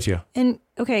 Fair play to you. And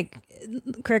okay,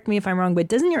 correct me if I'm wrong, but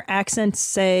doesn't your accent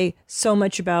say so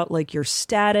much about like your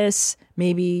status,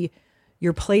 maybe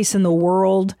your place in the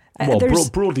world? Well,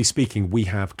 broadly speaking, we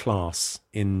have class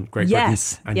in Great Britain,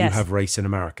 and you have race in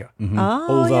America. Mm-hmm. Oh,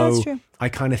 although that's true. I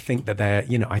kind of think that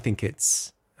I think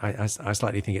it's, I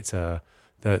slightly think it's the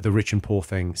rich and poor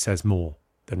thing says more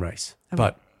than race. Okay.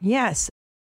 But yes.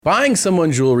 Buying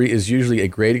someone jewelry is usually a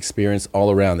great experience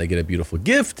all around. They get a beautiful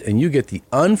gift, and you get the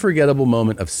unforgettable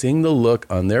moment of seeing the look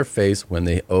on their face when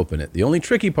they open it. The only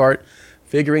tricky part,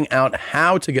 figuring out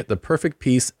how to get the perfect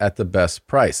piece at the best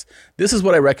price. This is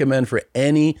what I recommend for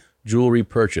any jewelry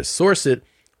purchase. Source it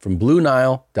from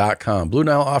BlueNile.com. Blue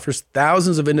Nile offers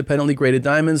thousands of independently graded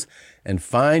diamonds and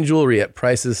fine jewelry at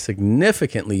prices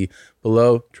significantly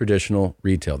below traditional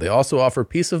retail. They also offer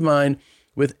peace of mind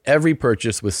with every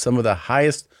purchase with some of the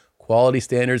highest quality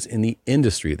standards in the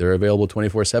industry. They're available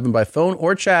 24/7 by phone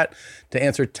or chat to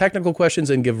answer technical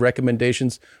questions and give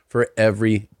recommendations for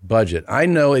every budget. I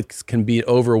know it can be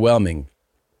overwhelming.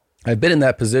 I've been in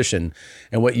that position,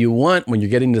 and what you want when you're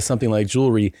getting into something like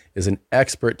jewelry is an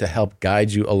expert to help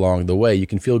guide you along the way. You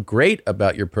can feel great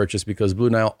about your purchase because Blue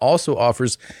Nile also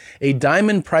offers a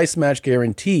diamond price match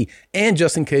guarantee. And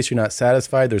just in case you're not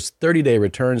satisfied, there's 30-day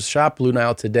returns. Shop Blue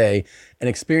Nile today and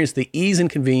experience the ease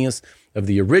and convenience of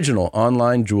the original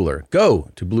online jeweler. Go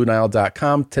to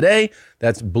BlueNile.com today.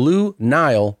 That's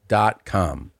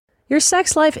BlueNile.com. Your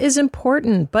sex life is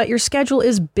important, but your schedule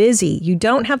is busy. You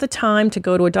don't have the time to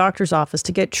go to a doctor's office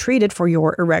to get treated for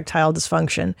your erectile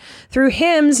dysfunction. Through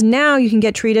HIMS, now you can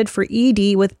get treated for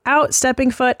ED without stepping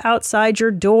foot outside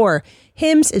your door.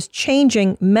 HIMS is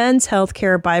changing men's health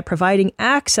care by providing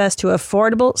access to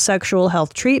affordable sexual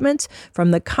health treatments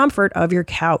from the comfort of your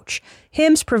couch.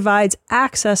 HIMS provides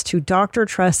access to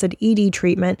doctor-trusted ED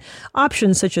treatment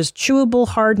options such as chewable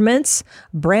hard mints,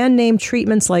 brand name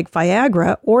treatments like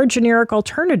Viagra, or generic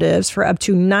alternatives for up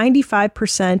to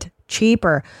 95%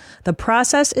 cheaper. The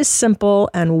process is simple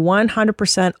and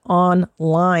 100%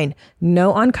 online.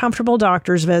 No uncomfortable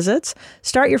doctor's visits.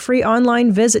 Start your free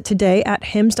online visit today at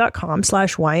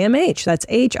hims.com/YMH. That's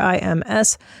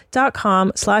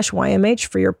HIMS.com/YMH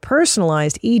for your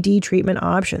personalized ED treatment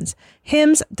options.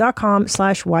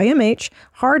 hims.com/YMH.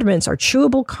 Hard mints are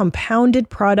chewable compounded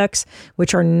products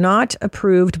which are not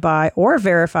approved by or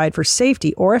verified for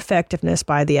safety or effectiveness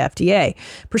by the FDA.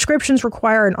 Prescriptions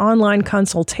require an online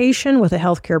consultation with a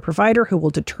healthcare provider who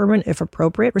will determine if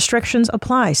appropriate. Restrictions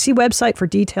apply. See website for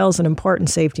details and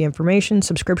important safety information.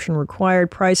 Subscription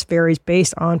required. Price varies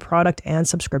based on product and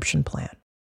subscription plan.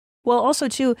 Well, also,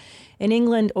 too, in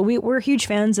England, we're huge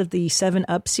fans of the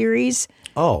 7-Up series.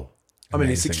 Oh, I mean,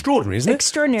 it's extraordinary, isn't it?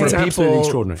 Extraordinary. It's absolutely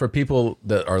extraordinary. For people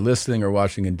that are listening or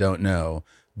watching and don't know,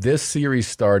 this series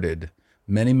started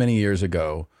many, many years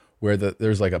ago where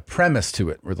there's like a premise to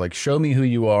it. Where it's like, show me who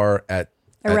you are at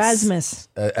Erasmus.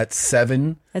 At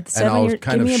 7. At 7, and I'll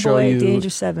kind of show you at the age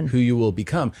of 7. who you will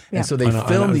become. Yeah. And so they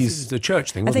film these. The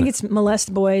church thing, I think it's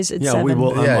molest boys at 7. We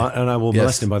will, and I will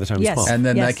molest him by the time he's 12. And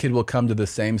then that kid will come to the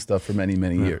same stuff for many,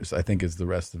 many years, I think is the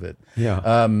rest of it.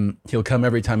 Yeah. He'll come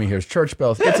every time he hears church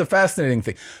bells. It's a fascinating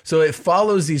thing. So it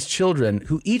follows these children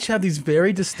who each have these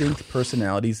very distinct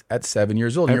personalities at 7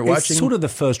 years old. And you're watching. It's sort of the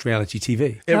first reality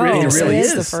TV. It really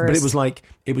is. The first. But it was like,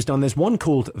 it was done. There's one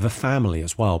called The Family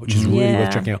as well, which is really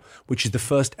worth checking out, which is the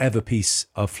first ever piece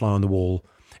of Fly on the Wall.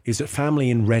 Is a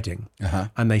family in Reading,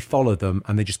 and they follow them,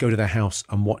 and they just go to their house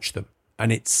and watch them,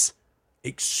 and it's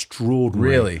extraordinary.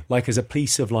 Really, like as a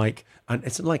piece of and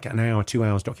it's like an hour, 2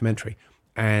 hours documentary,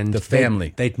 and the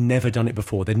family they'd never done it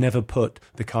before. They'd never put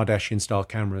the Kardashian style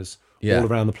cameras all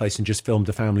around the place and just filmed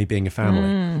a family being a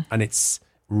family, and it's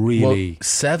really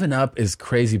 7-Up is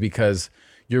crazy because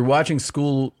you're watching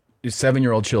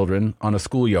 7-year-old children on a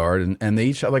schoolyard, and they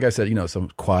each, like I said,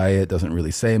 some quiet, doesn't really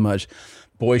say much.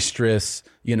 Boisterous,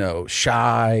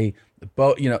 shy,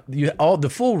 all the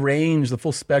full range, the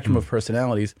full spectrum of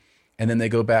personalities. And then they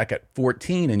go back at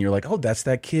 14 and you're like, oh, that's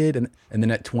that kid. And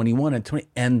then at 21 and 20.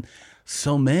 And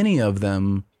so many of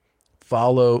them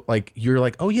follow, like, you're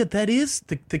like, oh, yeah, that is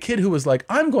the kid who was like,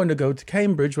 I'm going to go to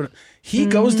Cambridge. When he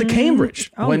goes to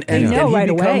Cambridge and he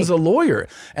becomes a lawyer.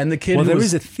 And the kid there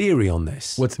is a theory on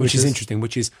this, which is interesting,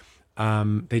 which is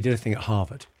they did a thing at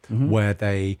Harvard where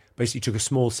they basically took a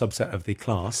small subset of the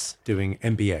class doing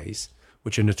MBAs,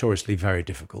 which are notoriously very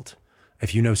difficult.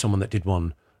 If you know someone that did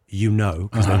one,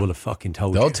 because they will have fucking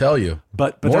told you. They'll tell you.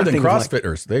 But more than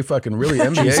CrossFitters. They fucking really,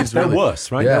 MBAs They're really.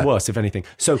 worse, right? Yeah. They're worse, if anything.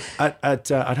 So at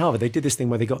Harvard, they did this thing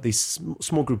where they got these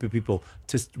small group of people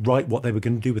to write what they were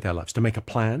going to do with their lives, to make a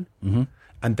plan.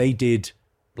 And they did,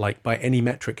 like, by any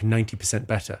metric, 90%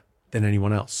 better than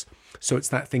anyone else. So it's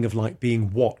that thing of, like,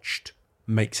 being watched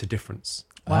makes a difference.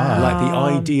 Wow. Like the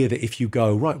idea that if you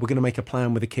go, right, we're going to make a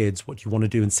plan with the kids, what you want to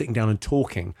do, and sitting down and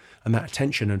talking, and that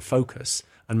attention and focus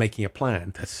and making a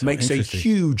plan makes a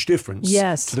huge difference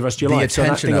to the rest of your life. So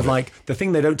that thing of like, the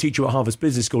thing they don't teach you at Harvard's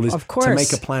Business School is to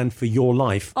make a plan for your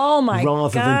life rather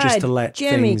than just to let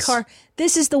Jimmy, things... Carr,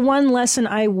 this is the one lesson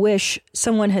I wish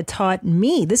someone had taught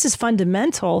me. This is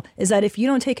fundamental, is that if you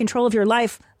don't take control of your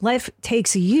life, life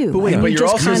takes you. But wait, but you're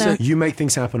also you make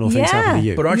things happen or things happen to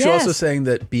you. But aren't you also saying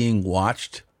that being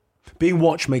watched... Being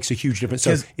watched makes a huge difference.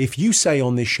 So if you say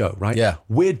on this show, right,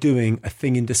 we're doing a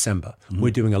thing in December,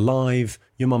 we're doing a live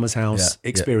Your Mama's House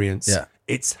experience,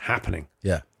 it's happening.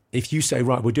 Yeah. if you say,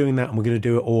 right, we're doing that and we're going to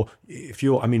do it, or if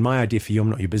you're, I mean, my idea for you, I'm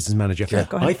not your business manager. Yeah,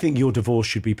 I think your divorce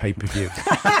should be pay-per-view.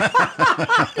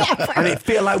 And it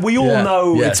feel like we all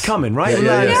know it's coming, right? You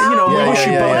know, we wish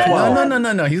you both well.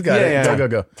 No. He's got it.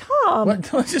 Go. Tom.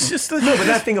 Just no, but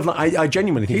that thing of like, I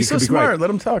genuinely think he's it could so be great. smart. Let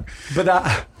him talk. But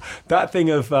that thing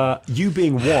of you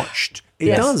being watched,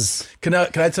 it does. Can I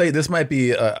tell you, this might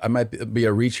be I might be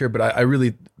a reach here, but I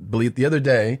really believe the other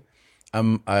day.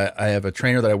 I have a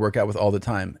trainer that I work out with all the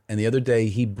time, and the other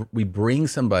day we bring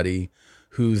somebody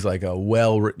who's like a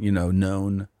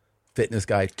known fitness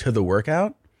guy to the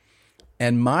workout,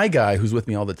 and my guy who's with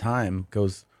me all the time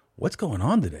goes, "What's going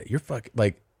on today? You're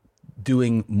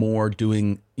doing more,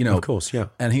 Of course, yeah."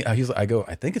 And I go,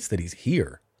 "I think it's that he's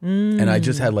here," and I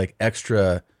just had like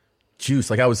extra juice,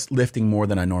 like I was lifting more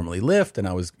than I normally lift, and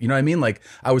I was, you know what I mean, like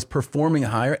I was performing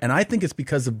higher, and I think it's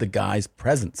because of the guy's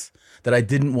presence that I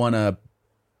didn't want to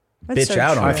bitch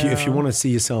out on. If you want to see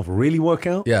yourself really work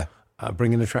out,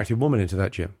 bring an attractive woman into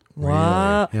that gym.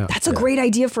 Wow. Really? Yeah. That's a great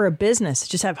idea for a business.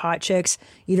 Just have hot chicks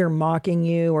either mocking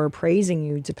you or praising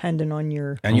you, depending on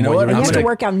your. And you know what? You have to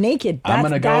work out naked. I'm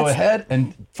going to go ahead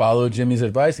and follow Jimmy's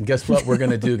advice. And guess what we're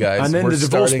going to do, guys? And then we're the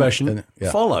divorce session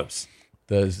follows.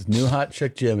 The new hot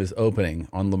chick gym is opening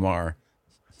on Lamar.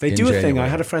 They do a thing. I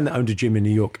had a friend that owned a gym in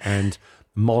New York, and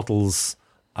models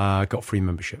got free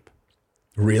membership.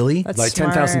 Really? That's like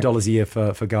 $10,000 a year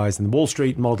for guys in Wall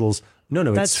Street models.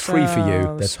 No, it's free for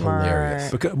you. That's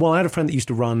hilarious. Because, I had a friend that used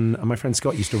to run, my friend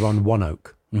Scott used to run One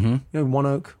Oak. Mm-hmm. You know, One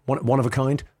Oak, one of a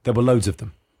kind. There were loads of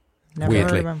them. Never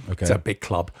weirdly. heard of him. Okay. It's a big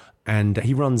club. And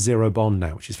he runs Zero Bond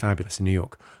now, which is fabulous in New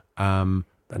York. And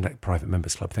that private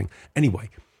members club thing. Anyway,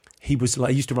 he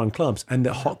used to run clubs, and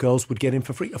the hot girls would get in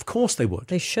for free. Of course they would.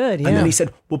 They should, yeah. And then he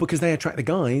said, well, because they attract the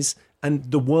guys,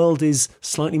 and the world is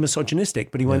slightly misogynistic.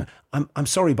 But he went, I'm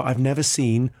sorry, but I've never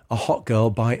seen a hot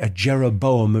girl buy a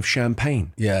Jeroboam of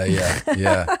champagne.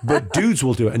 Yeah. But dudes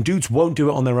will do it, and dudes won't do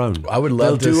it on their own. I would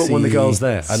love They'll to do see, it when the girl's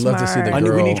there. I'd love to see the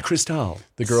girl. We need Cristal.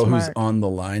 The girl who's on the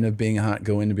line of being hot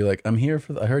go in and be like, I'm here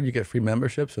I heard you get free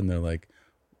memberships. And they're like,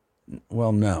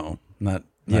 well, no, not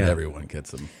everyone gets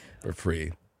them for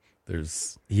free.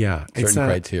 There's certain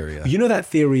criteria. You know that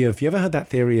theory of, you ever heard that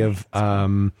theory of,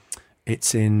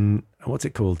 it's in, what's it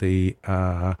called? The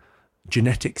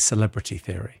genetic celebrity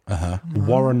theory.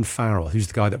 Warren Farrell, who's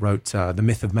the guy that wrote The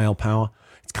Myth of Male Power.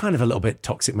 It's kind of a little bit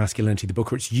Toxic Masculinity, the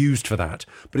book, where it's used for that.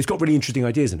 But it's got really interesting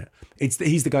ideas in it.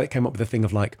 He's the guy that came up with the thing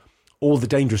of like, all the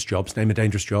dangerous jobs, name a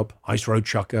dangerous job, ice road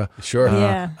chucker. Sure.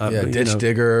 Ditch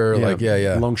digger,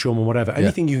 longshoreman, whatever.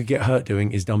 Anything you could get hurt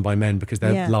doing is done by men because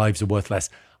their lives are worth less.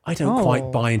 I don't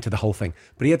quite buy into the whole thing.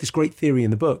 But he had this great theory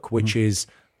in the book, which is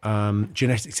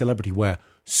genetic celebrity, where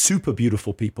super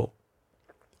beautiful people,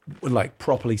 like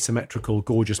properly symmetrical,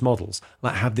 gorgeous models,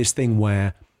 like have this thing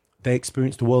where they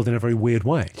experience the world in a very weird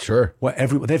way. Sure. Where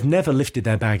they've never lifted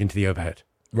their bag into the overhead.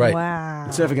 Right. Wow.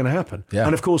 It's never going to happen. Yeah.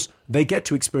 And of course, they get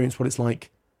to experience what it's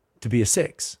like to be a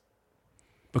 6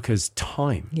 because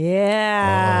time.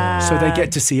 Yeah. So they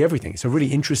get to see everything. It's a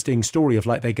really interesting story of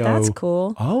like they go, that's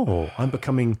cool. Oh,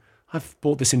 I've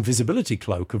bought this invisibility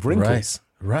cloak of wrinkles.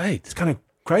 Right. It's kind of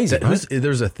crazy.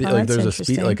 There's a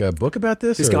book about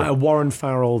this? This guy, Warren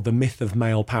Farrell, The Myth of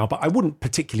Male Power. But I wouldn't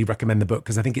particularly recommend the book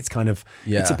because I think it's kind of,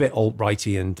 it's a bit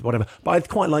alt-righty and whatever. But I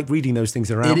quite like reading those things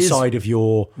that are outside of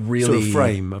your sort of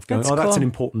frame of going, that's an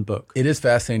important book. It is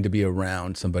fascinating to be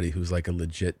around somebody who's like a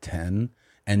legit 10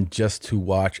 and just to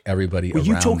watch everybody around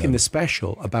you talk in them. the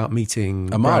special about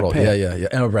meeting a model. Brad Pitt. Yeah.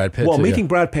 And Brad Pitt. Well, too, meeting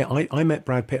Brad Pitt, I met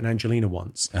Brad Pitt and Angelina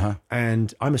once.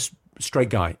 And I'm a straight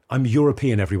guy. I'm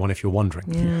European, everyone, if you're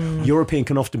wondering. European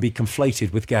can often be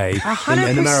conflated with gay. 100%.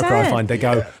 In America, I find they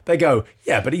go,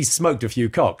 yeah, but he's smoked a few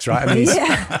cocks, right? I mean,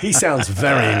 he sounds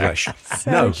very English.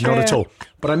 No, not at all.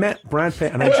 But I met Brad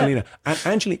Pitt and Angelina. And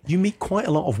Angelina, you meet quite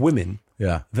a lot of women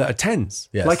that are 10s.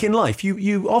 Yes. Like in life,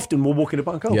 you often will walk in a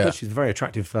bar and go, she's a very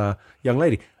attractive young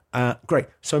lady. Great.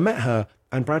 So I met her.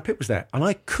 And Brad Pitt was there. And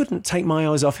I couldn't take my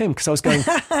eyes off him because I was going,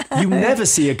 you never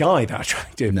see a guy that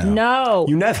attractive. No.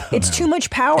 You never. It's too much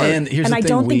power. And I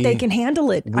don't think they can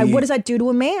handle it. What does that do to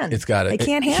a man? It's got it. They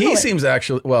can't handle it. He seems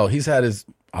he's had his,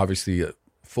 obviously,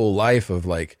 full life of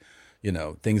like,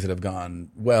 things that have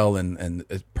gone well and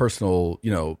personal,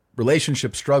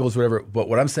 relationship struggles, whatever. But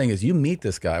what I'm saying is you meet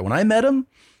this guy. When I met him,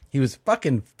 he was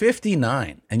fucking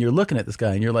 59. And you're looking at this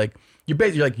guy and you're like,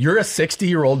 you're a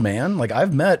 60-year-old man. Like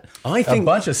I've met a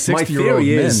bunch of 60-year-old men. My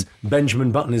theory is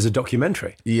Benjamin Button is a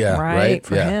documentary. Yeah, right.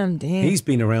 For him, damn. He's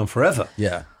been around forever.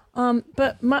 Yeah.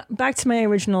 But back to my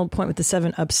original point with the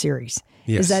 7 Up series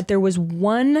is that there was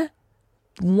one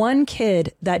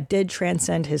kid that did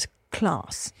transcend his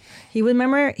class. He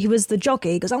was the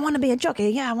jockey. He goes, I want to be a jockey.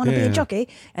 Yeah, I want to be a jockey.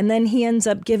 And then he ends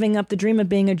up giving up the dream of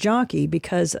being a jockey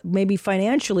because maybe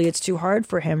financially it's too hard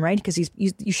for him, right? Because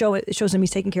it shows him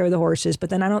he's taking care of the horses, but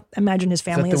then I don't imagine his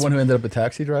family is that the one who ended up a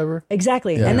taxi driver?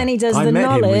 Exactly. Yeah. And then he does the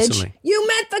knowledge. You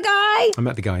met the guy? I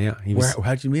met the guy, yeah.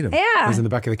 How'd you meet him? Yeah. I was in the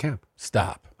back of the cab.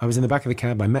 Stop. I was in the back of the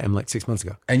cab. I met him like 6 months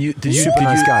ago. And did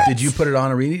you put it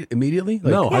on immediately?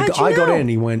 Like, no, I got in.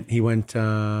 He went,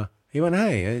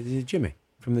 hey, Jimmy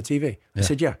from the TV. I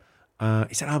said, yeah.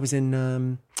 He said, I was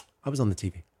on the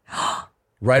TV.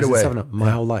 Right away.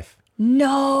 My whole life.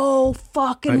 No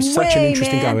fucking way, such an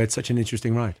interesting man. guy. We had such an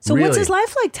interesting ride. So what's his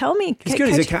life like? Tell me. He's good.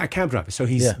 He's a cab driver. So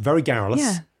he's very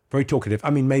garrulous, very talkative.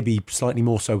 I mean, maybe slightly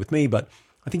more so with me, but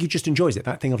I think he just enjoys it.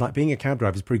 That thing of like being a cab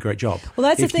driver is a pretty great job. Well,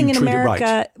 that's the thing in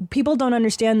America. People don't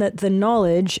understand that the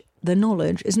knowledge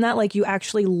is not like you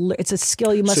actually, it's a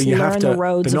skill you must learn the roads of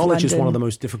London. The knowledge is one of the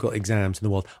most difficult exams in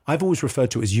the world. I've always referred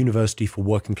to it as university for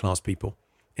working class people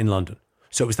in London.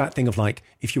 So it was that thing of like,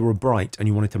 if you were bright and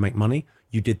you wanted to make money,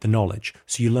 you did the knowledge.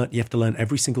 So you have to learn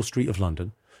every single street of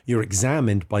London. You're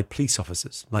examined by police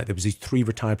officers. Like there was these 3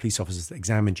 retired police officers that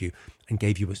examined you and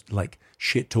gave you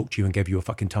shit talked to you and gave you a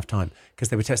fucking tough time because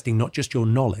they were testing not just your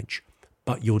knowledge,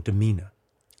 but your demeanor.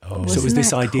 Oh, so it was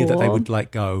this idea that they would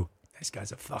like go, this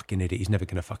guy's a fucking idiot. He's never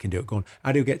going to fucking do it. Go on.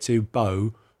 How do you get to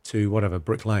Bow to whatever,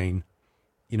 Brick Lane?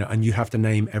 You know, and you have to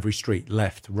name every street,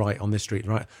 left, right on this street,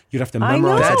 right? You'd have to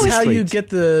memorize That's every how street. you get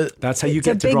the. That's how you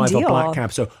get to drive a black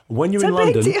cab. So when you're in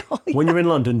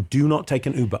London, do not take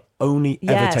an Uber. Only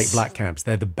ever take black cabs.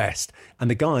 They're the best. And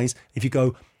the guys, if you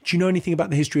go, do you know anything about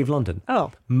the history of London?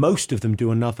 Oh, most of them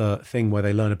do another thing where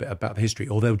they learn a bit about the history,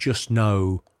 or they'll just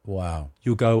know. Wow.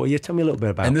 You'll go, well, yeah, tell me a little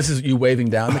bit about. And this is you waving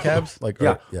down the cabs,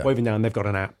 waving down. They've got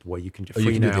an app where you can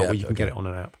free now, where you can get it on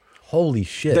an app. Holy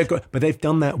shit! But they've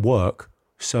done that work.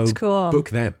 So cool. Book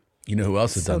them. You know who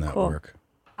else has done that work?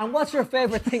 And what's your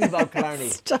favourite thing about Killarney?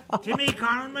 Jimmy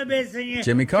Carr, my best singer.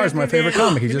 Jimmy Carr's my favorite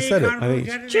comic. He just said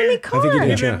it. Jimmy Carr. I think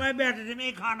he did, My better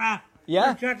Jimmy Carr.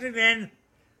 Yeah.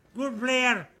 Good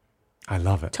player. I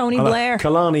love it. Tony Blair.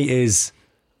 Killarney is.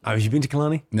 Have you been to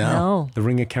Killarney? No. The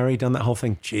Ring of Kerry, done that whole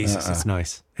thing. Jesus, it's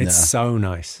nice. It's so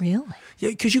nice. Really? Yeah,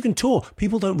 because you can tour.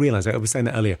 People don't realise. I was saying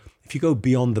that earlier. If you go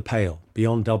beyond the Pale,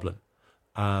 beyond Dublin,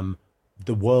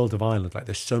 the world of Ireland, like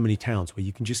there's so many towns where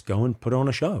you can just go and put on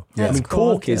a show. Yeah, I mean,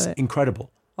 Cork is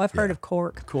incredible. Well, I've heard of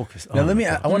Cork. Cork is. Now I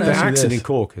want to ask you accent this. in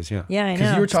Cork is Yeah, I know.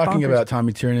 Because you were talking about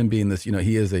Tommy Tiernan being this. You know,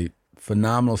 he is a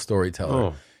phenomenal storyteller.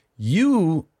 Oh.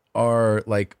 You are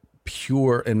like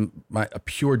a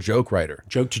pure joke writer.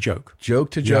 Joke to joke.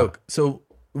 Joke to joke. So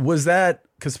was that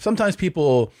because sometimes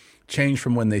people change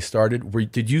from when they started?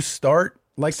 Did you start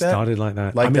like that? Started like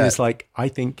that. It's like I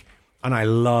think, and I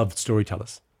loved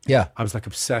storytellers. Yeah, I was like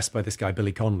obsessed by this guy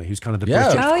Billy Connolly, who's kind of the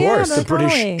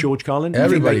British George Carlin.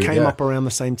 Everybody they came up around the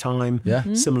same time. Yeah,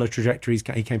 similar trajectories.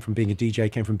 He came from being a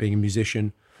DJ, came from being a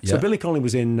musician. So Billy Connolly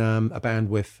was in a band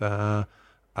with Rafferty.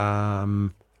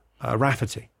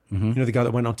 Mm-hmm. You know the guy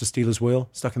that went on to Steelers Wheel,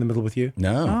 Stuck in the Middle with You?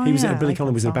 No. He was Billy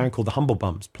Connolly was in a band called the Humble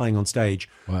Bums, playing on stage.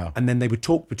 Wow. And then they would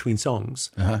talk between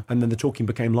songs, and then the talking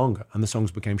became longer, and the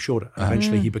songs became shorter. And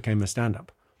eventually he became a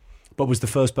stand-up. But was the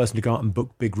first person to go out and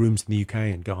book big rooms in the UK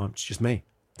and go, it's just me.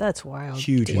 That's wild.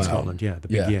 Huge in Scotland, the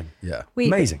big yin. Yeah. Wait,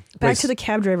 amazing. Back to the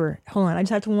cab driver. Hold on, I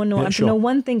just have to know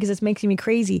one thing because it's making me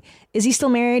crazy. Is he still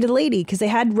married to the lady? Because they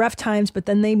had rough times, but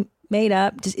then they made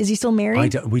up. Is he still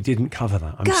married? We didn't cover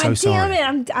that. I'm God so sorry.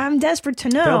 damn it! I'm desperate to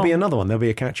know. There'll be another one. There'll be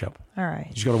a catch up. All right.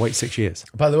 You just got to wait 6 years.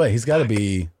 By the way, he's got to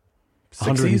be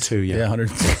 102. Yeah,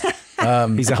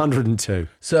 102. He's 102.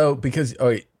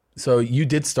 So you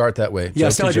did start that way. Yeah,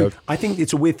 I think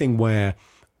it's a weird thing where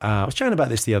I was chatting about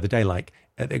this the other day. Like,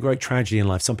 the great tragedy in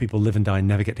life, some people live and die and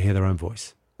never get to hear their own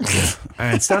voice.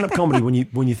 And stand-up comedy,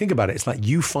 when you think about it, it's like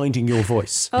you finding your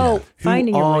voice.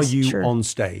 Finding your voice. Who are you on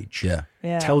stage?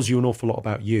 Yeah. Tells you an awful lot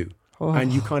about you. Oh.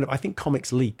 And you I think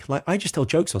comics leak. Like, I just tell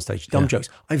jokes on stage, dumb jokes.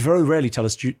 I very rarely tell a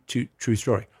true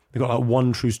story. We've got like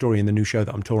one true story in the new show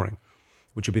that I'm touring,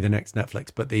 which will be the next Netflix.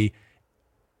 But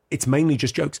it's mainly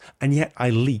just jokes, and yet I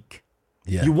leak.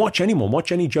 Yeah. You watch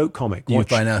any joke comic, you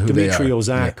find out who Dimitri they are. or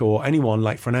Zach or anyone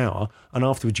like for an hour, and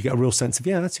afterwards you get a real sense of,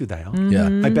 that's who they are.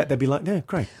 Mm-hmm. I bet they'd be like, yeah,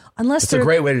 great. It's a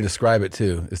great way to describe it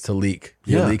too, is to leak.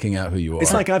 You're leaking out who you are.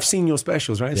 It's like I've seen your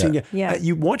specials, right? I've seen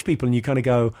you watch people and you kind of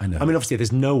go, I mean, obviously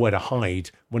there's nowhere to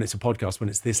hide when it's a podcast, when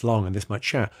it's this long and this much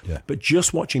chat. Yeah. But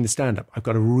just watching the stand-up, I've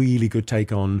got a really good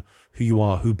take on who you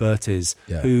are, who Bert is,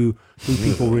 who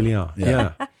people really are.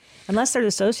 Yeah. Unless they're the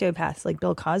sociopaths like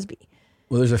Bill Cosby.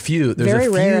 Well, there's a few. Very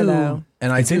rare, though.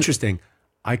 And it's interesting.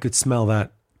 I could smell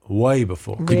that way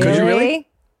before. Really? Could you really?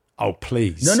 Oh,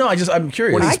 please. No, I'm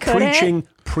curious. When he's couldn't.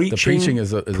 preaching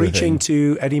is a preaching thing.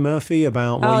 to Eddie Murphy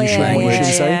about what you should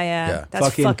say. Yeah.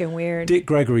 That's fucking weird. Dick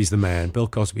Gregory's the man. Bill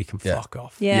Cosby can fuck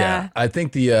off. Yeah. I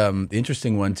think the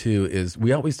interesting one too is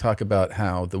we always talk about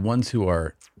how the ones who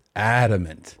are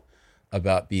adamant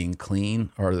about being clean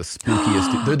are the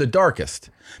spookiest. They're the darkest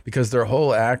because their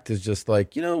whole act is just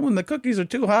like, when the cookies are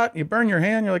too hot, you burn your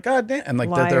hand. You're like, God damn, and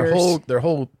like their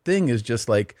whole thing is just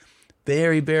like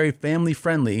very, very family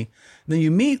friendly. And then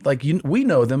you meet we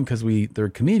know them because they're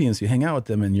comedians. You hang out with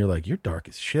them, and you're like, you're dark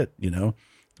as shit.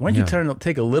 Why don't you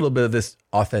take a little bit of this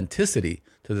authenticity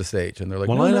to the stage? And they're like,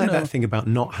 well, I like that thing about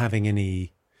not having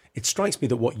any. It strikes me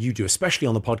that what you do, especially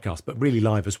on the podcast, but really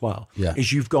live as well,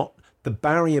 is you've got the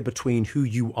barrier between who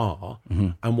you are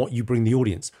and what you bring the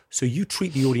audience. So you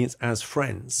treat the audience as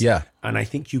friends. Yeah. And I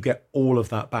think you get all of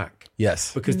that back.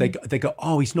 Yes. Because they go,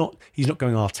 oh, he's not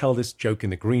going, I'll tell this joke in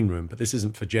the green room, but this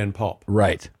isn't for Gen Pop.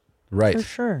 Right. For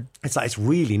sure. It's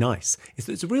really nice.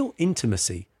 It's a real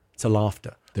intimacy to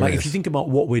laughter. If you think about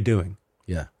what we're doing.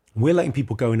 Yeah. We're letting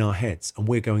people go in our heads and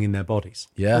we're going in their bodies.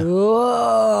 Yeah.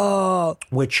 Whoa.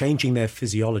 We're changing their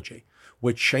physiology.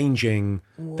 We're changing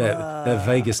their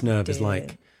vagus nerve is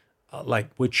like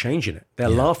we're changing it. They're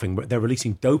laughing, but they're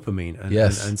releasing dopamine and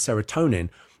serotonin,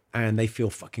 and they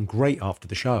feel fucking great after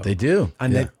the show. They do.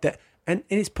 And and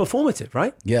it's performative,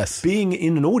 right? Yes. Being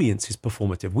in an audience is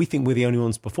performative. We think we're the only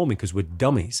ones performing because we're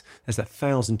dummies. There's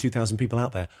 1,000, 2,000 people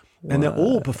out there, and they're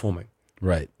all performing.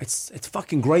 Right. It's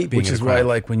fucking great being Which in a is crowd. why,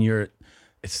 like, when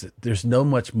there's no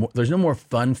more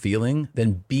fun feeling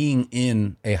than being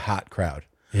in a hot crowd.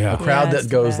 Yeah. A crowd that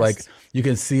goes best. like, you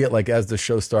can see it like as the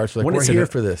show starts, like, When we're it's here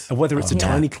for this. And whether it's a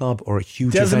tiny club or a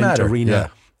huge Doesn't event matter.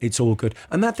 arena, it's all good.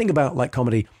 And that thing about like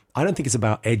comedy, I don't think it's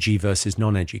about edgy versus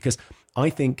non-edgy, because I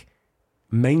think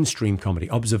mainstream comedy,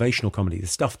 observational comedy, the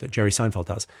stuff that Jerry Seinfeld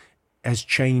does, has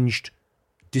changed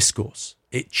discourse.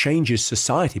 It changes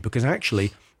society because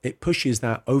actually it pushes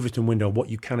that Overton window of what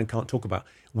you can and can't talk about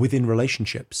within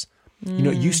relationships.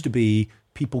 It used to be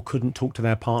people couldn't talk to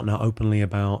their partner openly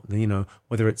about,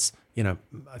 whether it's, I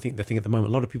think the thing at the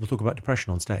moment, a lot of people talk about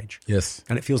depression on stage. Yes.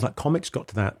 And it feels like comics got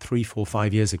to that 3, 4,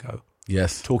 5 years ago.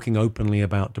 Yes. Talking openly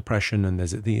about depression, and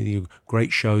there's the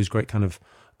great shows, great kind of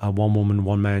one-woman,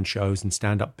 one-man shows and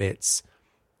stand-up bits.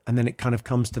 And then it kind of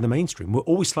comes to the mainstream. We're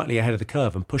always slightly ahead of the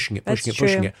curve and pushing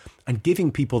it, and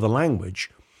giving people the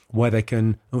language where they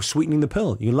can, sweetening the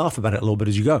pill. You can laugh about it a little bit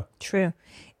as you go. True.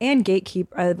 And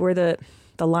we're the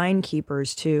line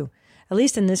keepers too. At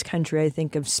least in this country, I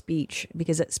think of speech,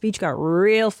 because speech got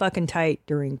real fucking tight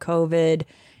during COVID.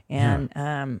 And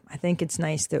I think it's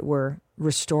nice that we're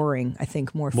restoring,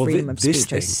 more freedom of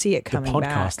speech. I see it coming back. The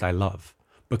podcast I love,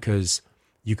 because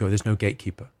you go, there's no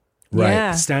gatekeeper. Right.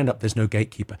 Yeah. Stand up, there's no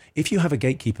gatekeeper. If you have a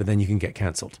gatekeeper, then you can get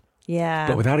cancelled. Yeah.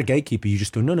 But without a gatekeeper, you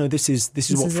just go, no, this is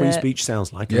what is free it. speech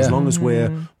sounds like. Yeah. As long as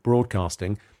we're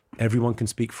broadcasting, everyone can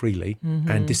speak freely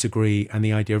and disagree. And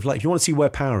the idea of, like, if you want to see where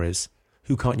power is,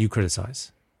 who can't you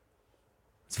criticize?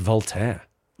 It's Voltaire.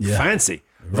 Yeah. Fancy.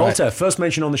 Right. Voltaire, first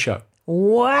mention on the show.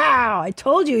 Wow. I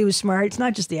told you he was smart. It's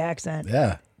not just the accent.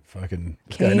 Yeah. Fucking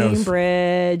this guy knows.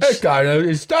 Cambridge. This guy knows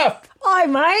his stuff. I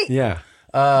might. Yeah.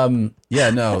 Yeah,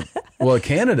 no. Well,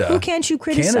 Canada. Who can't you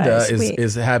criticize? Canada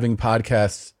is having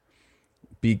podcasts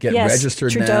get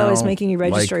registered Trudeau now. is making you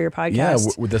register your podcast. Yeah,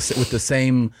 with the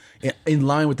same, in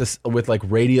line with this, with like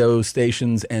radio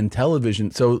stations and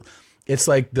television. So it's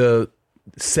like the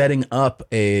setting up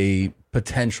a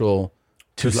potential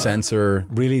to censor.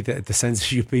 Really, the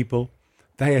censorship people,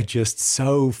 they are just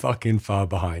so fucking far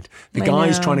behind. The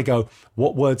guy's trying to go,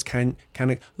 what words can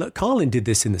I... Look, Carlin did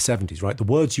this in the 70s, right? The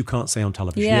words you can't say on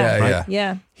television.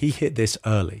 Yeah. He hit this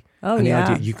early. Oh, and yeah.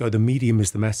 the idea, you go, the medium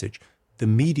is the message. The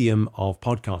medium of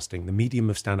podcasting, the medium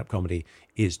of stand-up comedy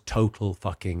is total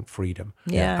fucking freedom.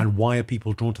 Yeah. And why are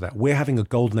people drawn to that? We're having a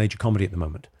golden age of comedy at the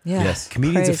moment. Yeah. Yes.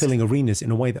 Comedians are Crazy. filling arenas in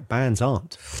a way that bands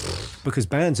aren't, because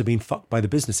bands are being fucked by the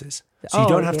businesses. So you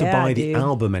don't have to buy the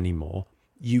album anymore.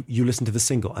 You listen to the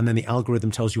single, and then the algorithm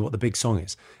tells you what the big song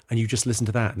is, and you just listen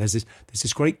to that. And there's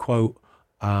this great quote.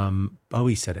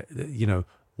 Bowie said it.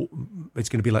 It's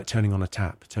going to be like turning on a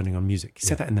tap, turning on music. He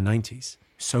said that in the 90s.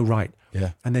 So right.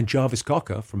 Yeah. And then Jarvis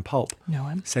Cocker from Pulp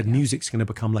said music's going to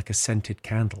become like a scented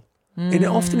candle. And it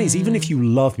often is, even if you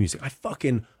love music. I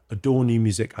fucking adore new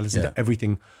music. I listen to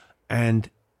everything. And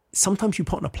sometimes you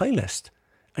put on a playlist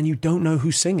and you don't know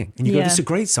who's singing. And you go, this is a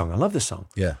great song. I love this song.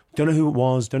 Yeah. Don't know who it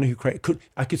was. Don't know who created.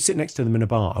 I could sit next to them in a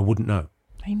bar. I wouldn't know.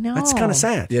 I know. That's kind of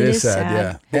sad. Yeah, it is sad.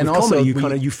 Yeah. But And with also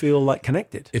comedy, you feel like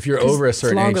connected. if you're over a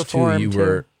certain longer age too, form, you too.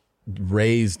 were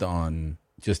raised on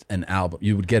just an album.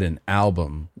 You would get an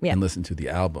album and listen to the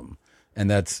album. And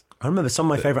that's I remember some of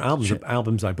my favorite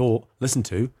albums I bought, listened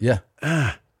to. Yeah.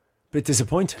 Bit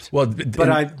disappointed. Well, but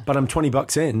I'm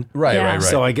 $20 in. Right.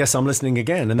 So I guess I'm listening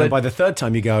again. And then by the third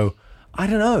time you go, I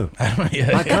don't know.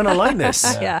 I kind of like this.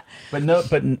 Yeah.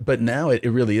 But now it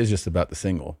really is just about the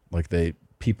single. Like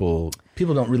people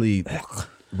don't really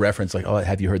reference like, oh,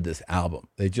 have you heard this album?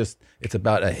 It's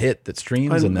about a hit that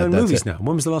streams and that's movies it. now.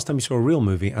 When was the last time you saw a real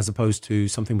movie as opposed to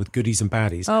something with goodies and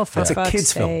baddies? Oh, for that's a fuck's kid's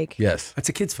sake. film. Yes. That's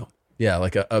a kid's film. Yeah,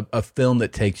 like a film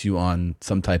that takes you on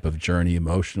some type of journey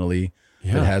emotionally.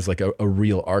 Yeah. That has like a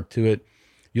real arc to it.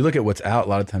 You look at what's out, a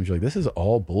lot of times you're like, this is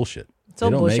all bullshit. It's all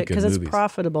bullshit because it's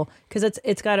profitable. Because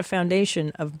it's got a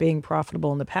foundation of being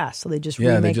profitable in the past. So they just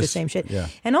remake the same shit. Yeah.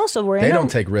 And also, they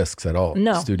don't take risks at all.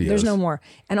 No, studios. there's no more.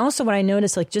 And also, what I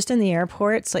noticed, like just in the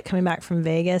airports, like coming back from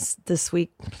Vegas this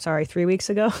week, 3 weeks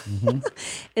ago,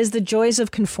 is the joys of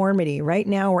conformity. Right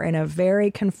now, we're in a very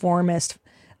conformist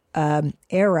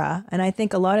era, and I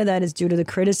think a lot of that is due to the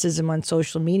criticism on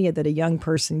social media that a young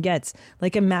person gets.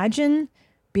 Like, imagine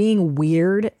being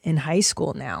weird in high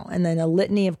school now, and then a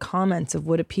litany of comments of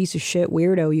what a piece of shit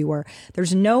weirdo you were.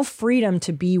 There's no freedom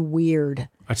to be weird.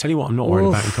 I tell you what I'm not worried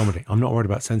about in comedy. I'm not worried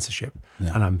about censorship,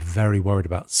 and I'm very worried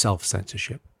about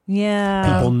self-censorship.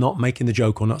 Yeah. People not making the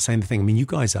joke or not saying the thing. I mean, you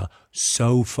guys are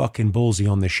so fucking ballsy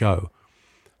on this show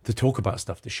to talk about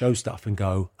stuff, to show stuff and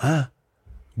go,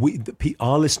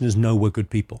 our listeners know we're good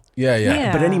people.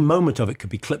 Yeah. But any moment of it could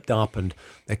be clipped up and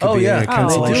there could be a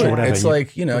cancellation or whatever. It's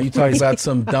like, you talk about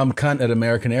some dumb cunt at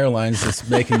American Airlines that's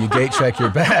making you gate check your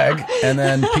bag, and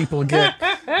then people get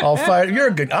all fired.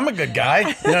 I'm a good guy.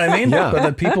 You know what I mean? Yeah. But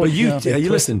then people, you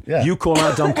listen, you call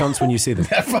out dumb cunts when you see them.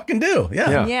 I fucking do.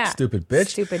 Yeah. Stupid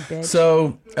bitch.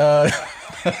 So,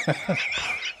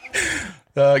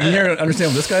 you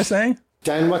understand what this guy's saying?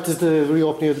 Dan, what is the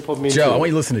reopening of the pub mean? Joe, I want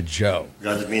you to listen to Joe.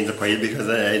 Because it means a pile because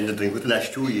I ended drink with the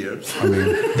last 2 years. I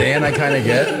mean, Dan, I kind of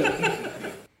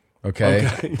get.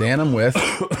 Okay. Dan, I'm with.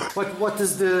 What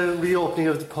does the reopening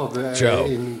of the pub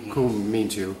in Coombe mean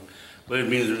to you? Well, it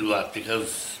means a lot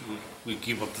because we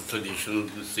keep up the tradition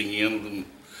of the singing and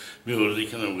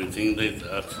music and everything like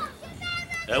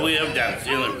that. We have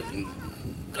dancing and everything.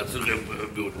 That's a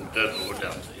beautiful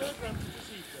dancing.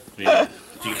 We have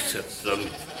jig sets and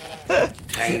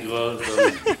tangos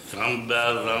and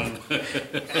sambas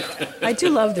and I do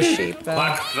love the sheep, though.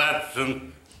 Hot flats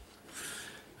and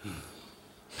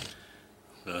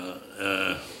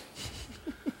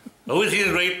everything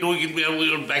is right now.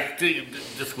 We're back to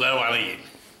the square one again.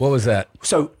 What was that?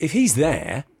 So if he's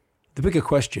there, the bigger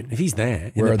question, if he's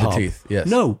there in Where the are pub, the teeth? Yes.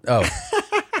 No. Oh.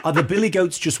 Are the billy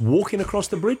goats just walking across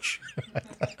the bridge?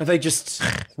 Are they just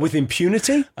with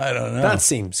impunity? I don't know. That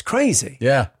seems crazy.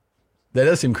 Yeah. That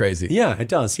does seem crazy. Yeah, it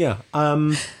does. Yeah. I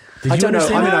you don't know. I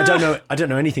understand mean, that? I don't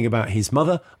know anything about his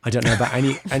mother. I don't know about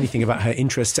anything about her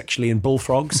interest sexually in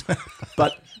bullfrogs.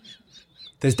 But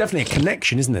there's definitely a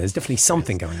connection, isn't there? There's definitely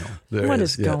something going on. What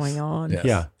is going on? Yes.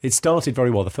 Yeah, it started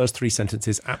very well. The first 3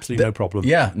 sentences, absolutely no problem.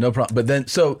 Yeah, no problem. But then,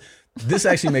 so this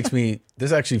actually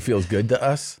this actually feels good to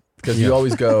us. Because you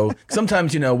always go,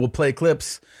 sometimes, we'll play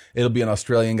clips, it'll be an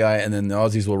Australian guy, and then the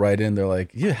Aussies will write in, they're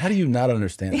like, yeah, how do you not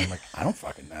understand? I'm like, I don't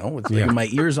fucking know. It's like my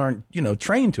ears aren't,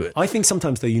 trained to it. I think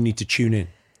sometimes, though, you need to tune in.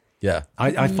 Yeah.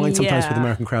 I find sometimes with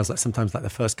American crowds, like sometimes like the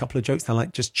first couple of jokes, they're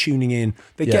like just tuning in.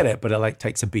 They get it, but it like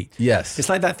takes a beat. Yes. It's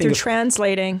like that thing. They're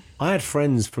translating. I had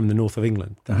friends from the north of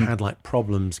England that had like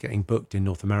problems getting booked in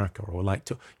North America or like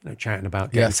chatting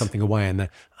about getting something away. And they're,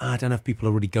 I don't know if people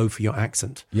already go for your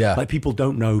accent. Yeah. Like people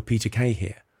don't know Peter Kay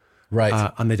here.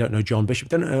 Right. And they don't know John Bishop.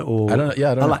 Don't know, I don't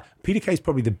know. Peter Kay is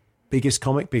probably the biggest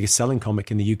selling comic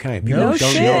in the UK. People No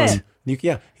don't shit. know him.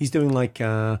 Yeah. He's doing like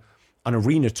an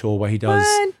arena tour where he does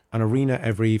an arena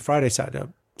every Friday, Saturday,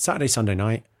 Sunday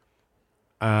night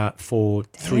for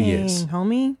 3 years.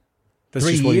 Homie. That's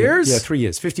 3 just what years? Yeah, 3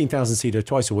 years. 15,000 seater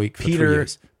twice a week for 3 Peter-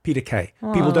 years. Peter Kay.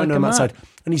 Oh, People don't know him look him outside.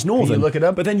 And he's northern. Can you look it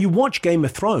up? But then you watch Game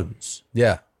of Thrones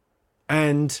Yeah.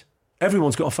 and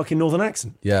everyone's got a fucking northern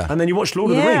accent. Yeah. And then you watch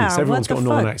Lord of the Yeah, Rings. Everyone's what got a the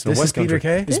northern fuck? accent. This is West Country. Peter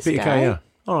Kay? This is This Peter guy? Kay, yeah.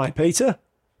 All right, Peter.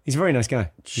 He's a very nice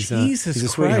guy. Jesus he's a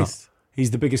sweetheart. Christ.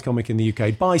 He's the biggest comic in the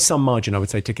UK by some margin, I would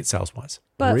say, ticket sales wise.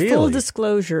 But full Really?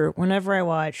 disclosure, whenever I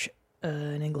watch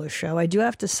an English show, I do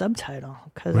have to subtitle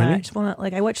because Really? I just want to,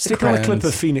 like, I watch the Stick on a Crown. clip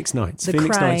of Phoenix Nights. The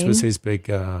Phoenix Nights was Crown. his big...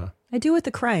 I do with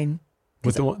the Crown.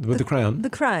 with the crown. The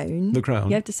Crown. The Crown.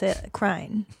 You have to say it,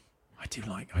 Crown. I do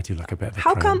like a bit of a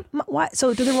How crown. come? Why?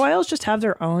 So do the royals just have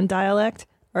their own dialect?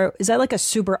 Or is that like a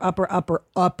super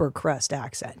upper crust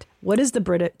accent? What is the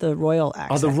royal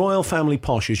accent? Are the royal family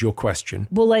posh is your question?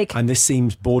 Well, like... And this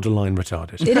seems borderline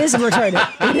retarded. It is retarded.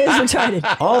 It is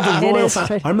retarded. Oh, the royal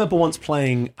family. I remember once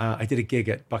playing, I did a gig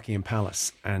at Buckingham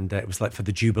Palace, and it was like for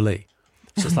the Jubilee.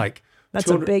 So it's like... That's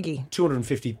a biggie.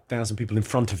 250,000 people in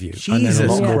front of you. Jesus and then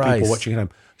a lot more Christ. people watching at home.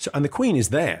 So, and the Queen is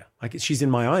there. Like she's in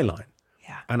my eye line.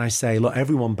 Yeah. And I say, look,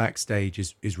 everyone backstage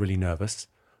is really nervous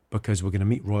because we're going to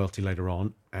meet royalty later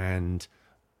on. And,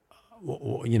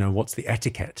 what's the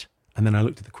etiquette? And then I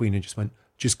looked at the Queen and just went,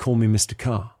 just call me Mr.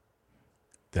 Carr.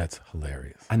 That's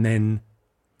hilarious. And then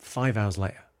 5 hours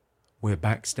later, we're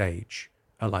backstage.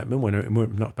 We're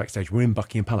not backstage. We're in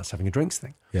Buckingham Palace having a drinks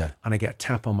thing. Yeah. And I get a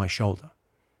tap on my shoulder.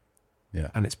 Yeah.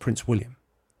 And it's Prince William.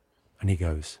 And he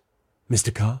goes,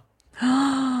 Mr. Carr?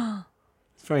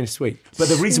 It's very sweet. But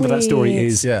the reason for that story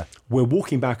is we're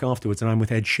walking back afterwards and I'm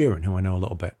with Ed Sheeran, who I know a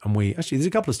little bit. And there's a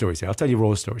couple of stories here. I'll tell you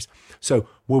royal stories. So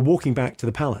we're walking back to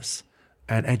the palace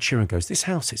and Ed Sheeran goes, this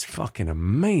house is fucking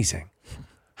amazing.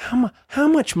 How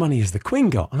much money has the Queen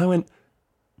got? And I went,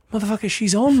 motherfucker,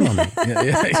 she's on money.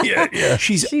 Yeah.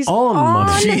 She's on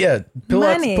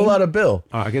money. Pull out a bill.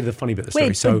 All right, I'll get to the funny bit of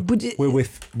the story. So we're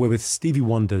with Stevie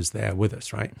Wonder's there with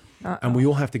us, right? And we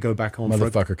all have to go back on.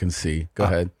 Motherfucker can see. Go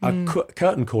ahead. A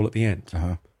curtain call at the end.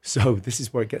 So this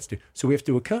is where it gets to. So we have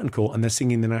to do a curtain call and they're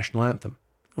singing the national anthem.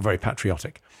 Very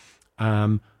patriotic.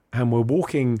 And we're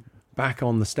walking back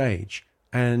on the stage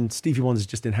and Stevie Wonder's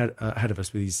just ahead of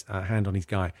us with his hand on his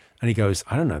guy. And he goes,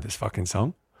 I don't know this fucking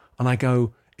song. And I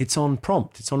go, it's on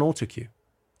prompt. It's on auto cue.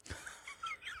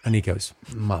 And he goes,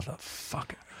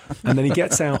 motherfucker. And then he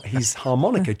gets out his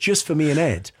harmonica just for me and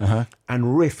Ed and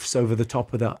riffs over the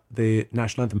top of the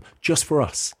national anthem just for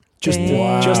us. Just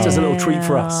as a little treat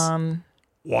for us.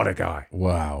 What a guy.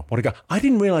 Wow. What a guy. I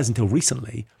didn't realize until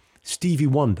recently Stevie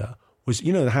Wonder was,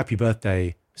 the Happy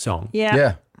Birthday song.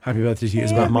 Yeah. Happy Birthday to You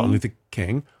is about Martin Luther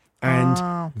King.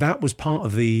 And that was part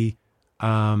of the,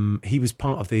 he was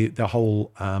part of the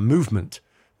whole movement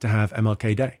to have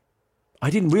MLK Day. I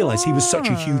didn't realize he was such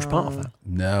a huge part of that.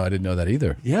 No, I didn't know that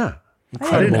either. Yeah.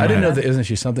 I didn't know that Isn't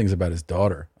She Something's about his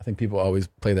daughter. I think people always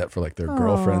play that for like their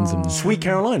girlfriends. And Sweet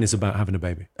Caroline is about having a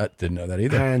baby. I didn't know that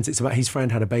either. And it's about his friend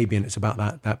had a baby and it's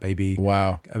about that baby.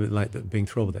 Wow. Like being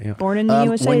thrilled with it. Yeah. Born in the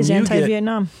USA is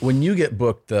anti-Vietnam. When you get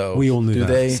booked though, we all knew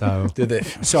that. Do they?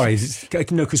 Sorry,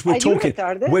 no, because we're talking.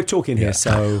 We're talking here.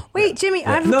 So wait, Jimmy,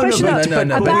 I have a question.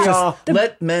 No.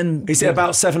 Let men. Is it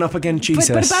about 7-Up again, Jesus?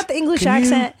 But about the English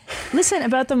accent. Listen,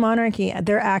 about the monarchy,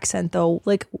 their accent though,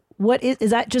 like. What is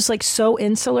that just like so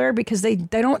insular because they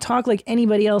don't talk like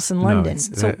anybody else in London.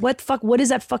 So what is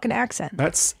that fucking accent?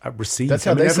 That's received. That's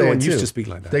how everyone used to speak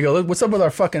like that. They go, what's up with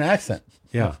our fucking accent?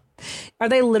 Yeah. Are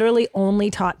they literally only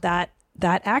taught that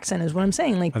accent is what I'm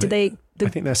saying. Like I think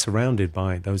they're surrounded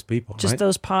by those people. Just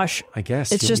those posh. I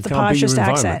guess. It's just the poshest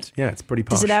accent. Yeah, it's pretty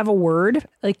posh. Does it have a word?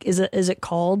 Like is it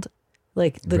called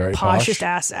like the poshest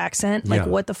ass accent? Like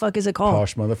what the fuck is it called?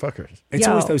 Posh motherfuckers. It's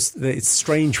always it's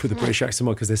strange with the British accent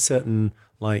because there's certain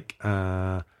like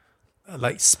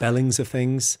spellings of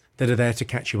things that are there to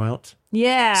catch you out.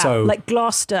 Yeah. So like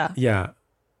Gloucester. Yeah.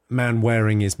 Man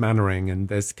wearing is Mannering and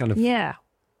there's kind of Yeah,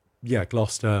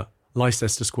 Gloucester,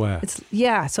 Leicester Square.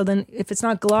 So then if it's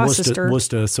not Gloucester,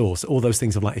 Worcester sauce, all those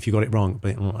things of like if you got it wrong,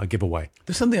 but a giveaway.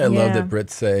 There's something I love that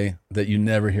Brits say that you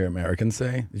never hear Americans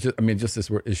say. Just this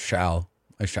word is shall.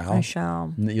 I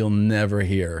shall. You'll never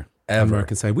hear ever.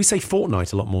 Americans say. We say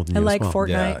fortnight a lot more than you. I like as well.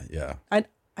 fortnight. Yeah.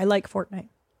 I like fortnight.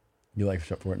 You like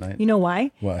fortnight? You know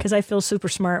why? Why? Because I feel super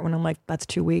smart when I'm like, that's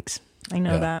 2 weeks. I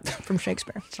know that from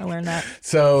Shakespeare. I learned that.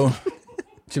 So,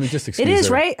 Jimmy, just excuse her. It is,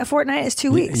 right? A fortnight is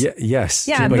 2 weeks. Yes.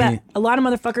 Yeah, but a lot of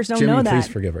motherfuckers don't know that. Jimmy,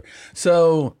 please forgive her.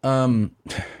 So,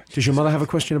 does your mother have a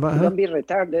question about her? Don't be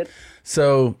retarded.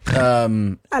 So,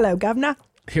 hello, governor.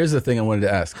 Here's the thing I wanted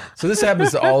to ask. So this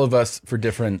happens to all of us for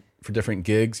different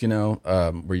gigs,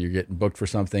 where you're getting booked for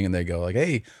something and they go like,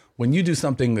 hey, when you do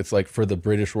something that's like for the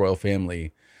British royal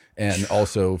family and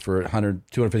also for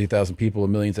 250,000 people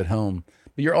and millions at home,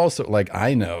 but you're also like,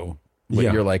 I know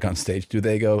what you're like on stage. Do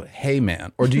they go, hey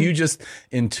man? Or do you just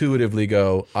intuitively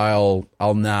go,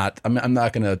 I'm not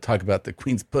going to talk about the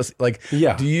Queen's pussy. Like,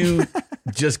 do you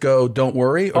just go, don't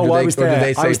worry? Or do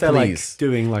they say, I was there please? Like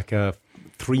doing like a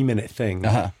 3-minute thing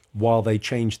while they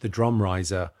changed the drum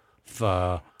riser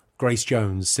for Grace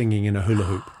Jones singing in a hula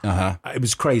hoop. It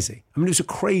was crazy. I mean, it was a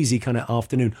crazy kind of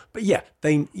afternoon. But yeah,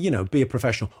 they, be a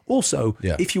professional. Also,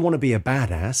 if you want to be a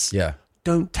badass,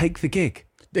 don't take the gig.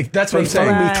 That's what I'm saying.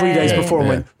 They phoned me 3 days before and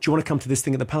went, do you want to come to this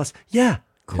thing at the Palace? Yeah.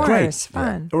 Of course,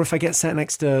 fun. Or if I get sat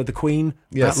next to the Queen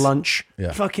at lunch,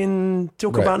 fucking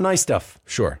talk about nice stuff.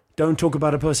 Sure. Don't talk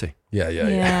about a pussy.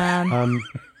 Yeah.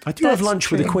 I do have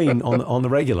lunch with the Queen on the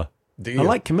regular. Do you? I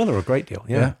like Camilla a great deal.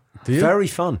 Yeah. Do you? Very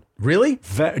fun. Really?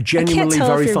 Genuinely tell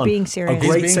very if you're fun. being serious. A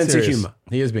great sense of humor.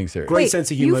 He is being serious. Great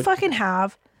sense of humor. You fucking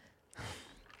have.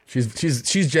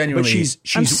 She's genuinely. But she's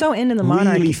I'm so into the really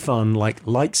monarchy. fun.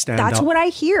 Likes stand up. That's what I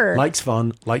hear. Likes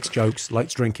fun. Likes jokes.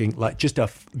 Likes drinking. Like just a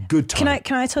good time.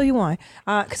 Can I tell you why?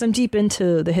 Because I'm deep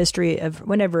into the history of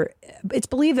whenever it's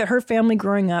believed that her family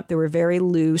growing up, they were very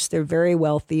loose, they're very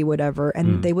wealthy, whatever,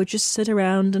 and they would just sit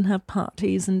around and have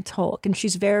parties and talk. And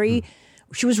she's very,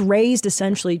 she was raised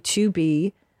essentially to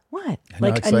be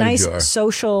like a nice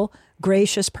social,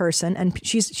 gracious person, and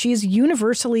she's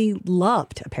universally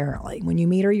loved. Apparently, when you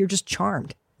meet her, you're just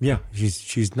charmed. Yeah,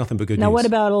 she's nothing but good Now, news. what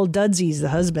about old Dudsies, the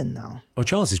husband, though? Oh,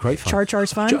 Charles is great fun.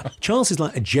 Char's fun? Charles is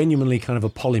like a genuinely kind of a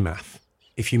polymath,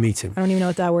 if you meet him. I don't even know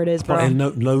what that word is, bro. He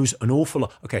knows an awful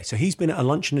lot. Okay, so he's been at a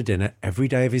lunch and a dinner every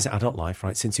day of his adult life,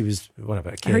 right, since he was, a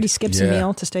kid. I heard he skips a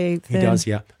meal to stay thin. He does,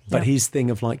 yeah. But his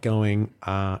thing of like going,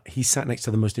 he sat next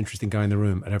to the most interesting guy in the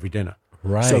room at every dinner.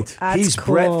 Right. So That's his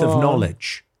cool. breadth of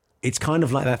knowledge, it's kind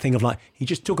of like that thing of like, he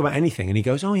just talk about anything and he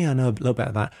goes, oh yeah, I know a little bit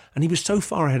of that. And he was so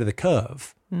far ahead of the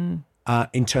curve.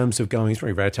 In terms of going, it's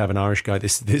very rare to have an Irish guy,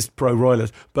 this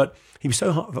pro-royalist, but he was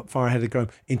so far ahead of the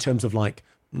curve in terms of like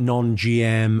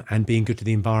non-GM and being good to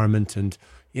the environment and,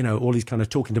 all these kind of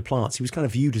talking to plants. He was kind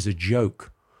of viewed as a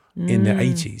joke in the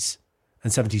 80s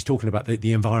and 70s, talking about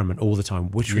the environment all the time,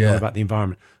 whittering on about the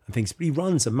environment and things. But he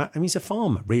runs he's a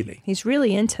farmer, really. He's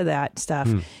really into that stuff.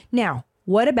 Now,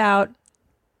 what about,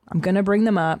 I'm going to bring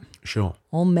them up. Sure.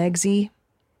 Old Meggie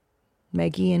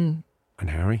and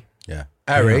Harry. Yeah.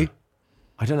 Harry. Yeah.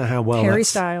 I don't know how well Harry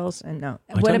Styles and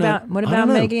what about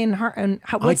Meggie and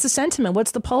what's the sentiment?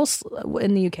 What's the pulse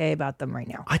in the UK about them right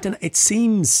now? I don't know. It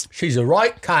seems she's a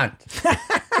right cunt.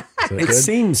 It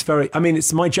seems very. I mean,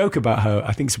 it's my joke about her.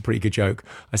 I think it's a pretty good joke.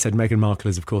 I said Meghan Markle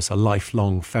is, of course, a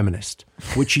lifelong feminist,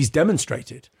 which she's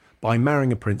demonstrated by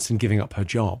marrying a prince and giving up her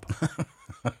job.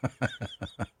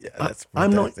 That's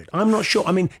I'm not sure.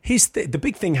 I mean, the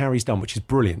big thing Harry's done, which is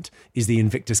brilliant, is the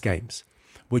Invictus Games,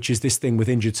 which is this thing with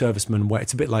injured servicemen where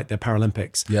it's a bit like the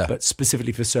Paralympics, but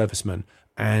specifically for servicemen,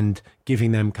 and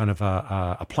giving them kind of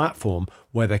a platform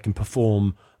where they can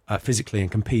perform physically and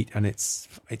compete, and it's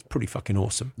pretty fucking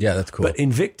awesome. Yeah, that's cool. But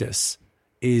Invictus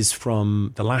is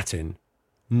from the Latin,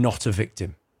 not a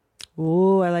victim.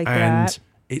 Ooh, I like that. And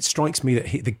it strikes me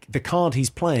that the card he's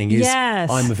playing is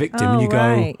I'm a victim, and you go,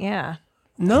 right, yeah.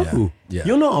 No,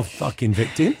 you're not a fucking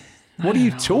victim. What are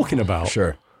you talking about?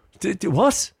 Sure.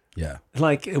 What? Yeah.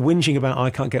 Like whinging about, I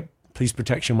can't get police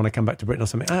protection when I come back to Britain or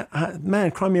something.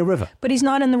 Man, cry me a river. But he's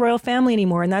not in the royal family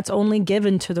anymore, and that's only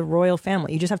given to the royal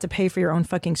family. You just have to pay for your own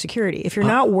fucking security. If you're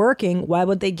not working, why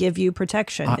would they give you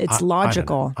protection? It's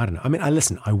logical. I don't know. I mean,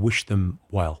 I wish them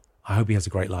well. I hope he has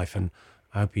a great life, and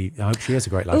I hope she has a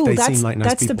great life. Ooh, they seem like nice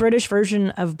that's people. the British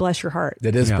version of bless your heart.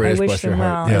 It is British, I wish bless them your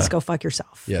heart. well. Let's go fuck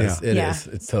yourself. Yes, it is.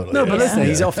 It's totally. No, but listen,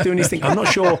 he's off doing his thing. I'm not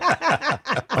sure.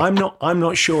 I'm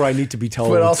not sure I need to be told.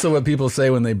 But also what people say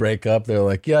when they break up, they're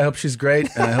like, yeah, I hope she's great,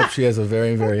 and I hope she has a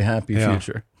very, very happy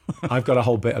future. I've got a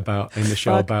whole bit in the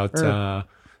show about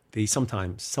the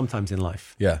sometimes in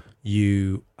life. Yeah.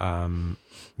 You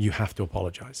have to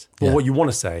apologize. But what you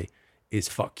want to say is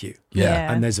fuck you.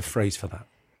 Yeah. And there's a phrase for that.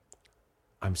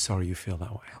 I'm sorry you feel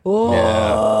that way. Oh.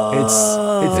 Yeah.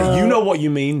 It's you know what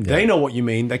you mean. They know what you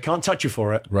mean. They can't touch you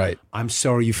for it. Right. I'm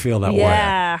sorry you feel that way.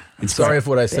 Yeah. I'm sorry if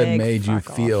what I said Big made you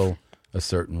fuck feel a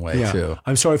certain way too.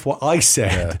 I'm sorry if what I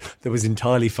said that was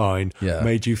entirely fine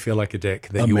made you feel like a dick.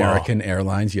 That American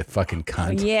Airlines, you fucking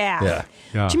cunt. Yeah.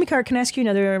 Jimmy Carr, can I ask you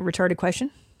another retarded question?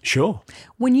 Sure.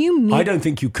 When you meet... I don't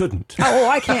think you couldn't. Oh,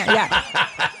 I can't,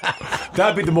 yeah.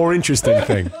 That'd be the more interesting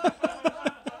thing.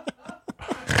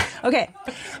 Okay,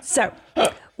 so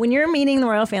when you're meeting the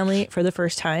royal family for the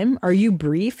first time, are you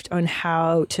briefed on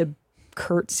how to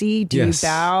curtsy? Do you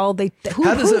bow? Who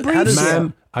briefs you?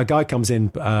 Ma'am, a guy comes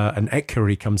in, an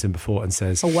equerry comes in before and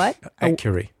says... A what?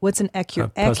 Equerry. What's an equerry?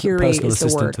 Personal is the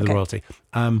assistant word. to the royalty.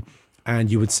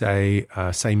 And you would say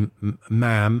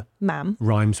ma'am. Ma'am.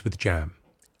 Rhymes with jam.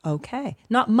 Okay.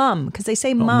 Not mum, because they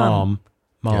say Not mum.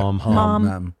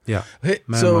 Mom. Yeah.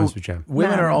 So rhymes with jam.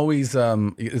 women are always,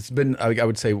 it's been, I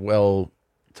would say, well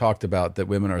talked about that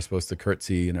women are supposed to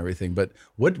curtsy and everything. But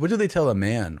what do they tell a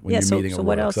man when you're meeting a royal?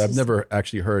 What else? I've never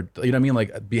actually heard, you know what I mean?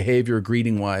 Like behavior,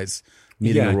 greeting wise,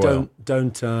 meeting a royal.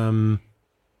 Don't,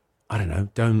 I don't know,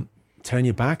 don't turn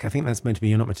your back. I think that's meant to be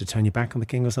you're not meant to turn your back on the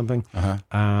king or something.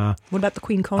 What about the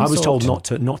queen consort? I was told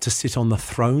not to sit on the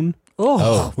throne. We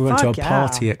went to a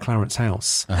party at Clarence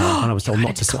House, and I was told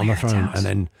not to sit on the throne. And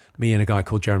then me and a guy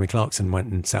called Jeremy Clarkson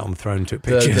went and sat on the throne and took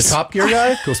pictures. The Top Gear guy?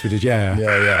 Of course we did,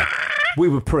 yeah. We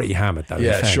were pretty hammered, though.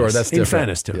 Yeah, sure, that's different. In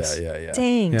fairness to us. Yeah.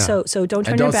 Dang. So don't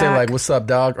turn and your back. don't say like, "What's up,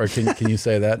 dog?" Or can you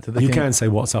say that to the king? You can say,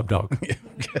 "What's up, dog?"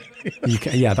 You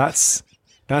can,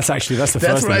 that's the first thing.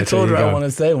 That's what I told her I want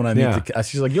to say when I meet the.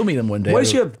 She's like, "You'll meet him one day."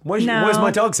 Where's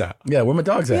my dogs at? Yeah, where my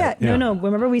dogs at? Yeah, no.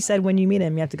 Remember we said when you meet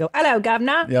him, you have to go, "Hello,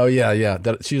 governor." Oh yeah.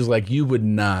 She was like, "You would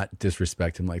not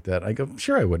disrespect him like that." I go,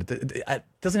 "Sure, I would." It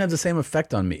doesn't have the same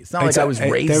effect on me. It's not like I was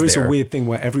raised there. There is a weird thing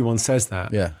where everyone says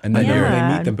that. Yeah, and then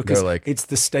they meet them because it's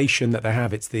the station that they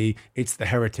have. It's the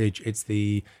heritage. It's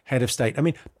the head of state. I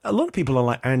mean, a lot of people are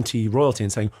like anti-royalty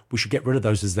and saying we should get rid of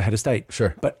those as the head of state.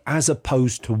 Sure, but as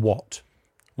opposed to what?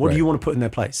 What do you want to put in their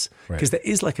place? Because there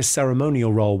is like a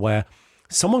ceremonial role where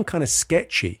someone kind of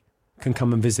sketchy can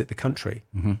come and visit the country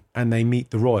and they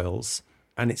meet the royals,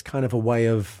 and it's kind of a way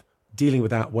of dealing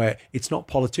with that where it's not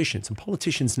politicians. And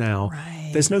politicians now,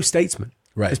 there's no statesman.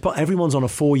 Right. Everyone's on a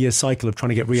 4-year cycle of trying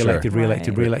to get re-elected,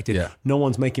 re-elected. Yeah. No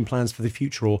one's making plans for the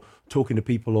future or talking to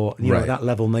people or, at that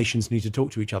level, nations need to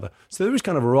talk to each other. So there is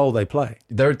kind of a role they play.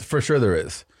 For sure there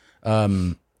is.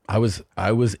 I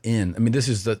was in. I mean, this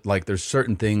is like there's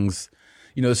certain things,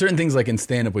 certain things like in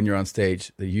stand-up when you're on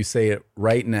stage that you say it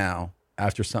right now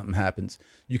after something happens.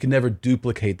 You can never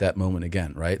duplicate that moment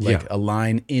again, right? Like a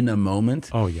line in a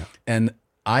moment. Oh, yeah. And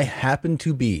I happened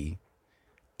to be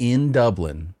in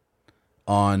Dublin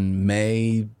on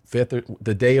May 5th,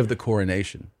 the day of the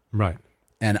coronation. Right.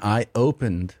 And I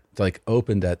opened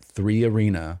at 3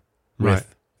 Arena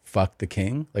with Fuck the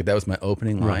King. Like that was my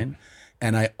opening line. Right.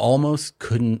 And I almost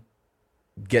couldn't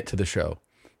get to the show.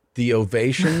 The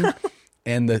ovation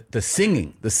and the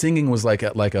singing was like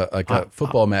a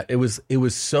football match. It was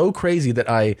so crazy that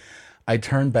I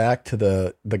turned back to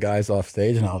the guys off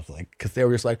stage and I was like, because they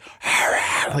were just like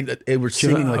they were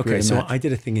singing like we were in a so match. I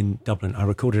did a thing in Dublin. I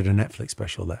recorded a Netflix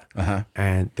special there,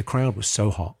 and the crowd was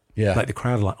so hot. Yeah, like the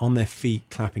crowd are like on their feet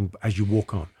clapping as you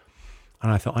walk on.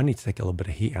 And I thought, I need to take a little bit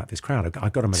of heat out of this crowd. I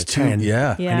got them at a 10.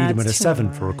 Yeah. I need them at a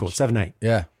 7 for a record. 7, 8.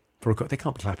 Yeah. For a record. They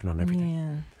can't be clapping on everything.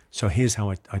 Yeah. So here's how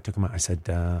I took them out. I said,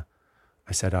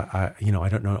 I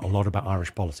don't know a lot about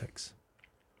Irish politics,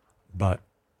 but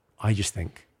I just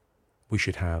think we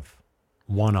should have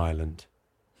one island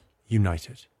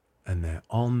united. And they're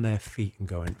on their feet and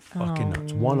going fucking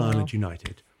nuts. One island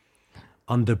united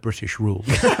under British rule.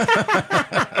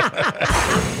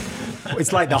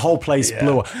 It's like the whole place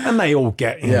blew up. And they all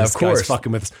get, of course, guys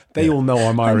fucking with us. They all know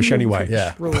I'm Irish anyway.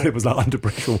 Yeah. But it was like under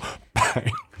British rule.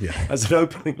 Bang. Yeah. As an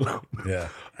opening line. Yeah.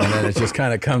 And then it just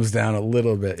kind of comes down a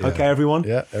little bit. Yeah. Okay, everyone?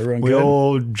 Yeah, everyone we good?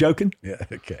 all joking? Yeah,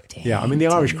 okay. Yeah, I mean, the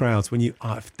Irish crowds,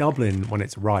 Dublin, when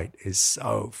it's right, is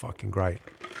so fucking great.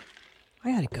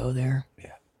 I gotta go there.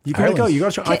 Yeah. You gotta go. You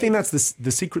gotta try. I think that's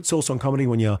the secret sauce on comedy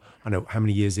when I know how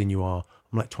many years in you are.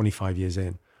 I'm like 25 years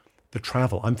in. The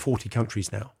travel. I'm 40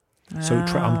 countries now. So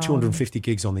I'm 250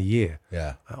 gigs on the year.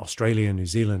 Yeah. Australia, New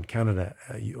Zealand, Canada,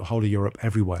 whole of Europe,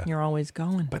 everywhere. You're always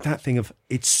going. But that thing of,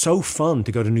 it's so fun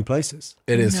to go to new places.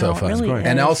 It is so fun. Really great.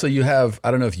 And also you have,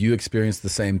 I don't know if you experienced the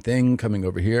same thing coming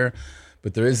over here,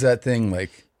 but there is that thing,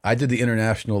 like I did the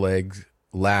international legs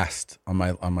last on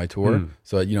my tour.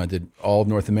 So, I did all of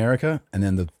North America. And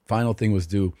then the final thing was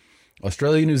do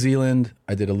Australia, New Zealand.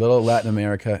 I did a little Latin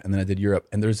America, and then I did Europe.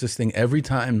 And there's this thing every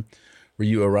time where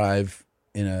you arrive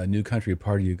in a new country, a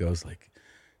part of you goes like,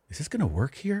 is this going to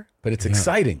work here? But it's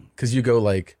exciting because you go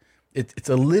like, it's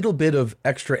a little bit of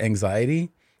extra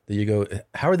anxiety that you go,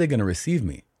 how are they going to receive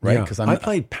me? Right? Because I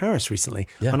played Paris recently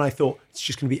and I thought it's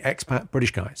just going to be expat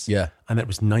British guys. Yeah. And that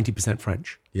was 90%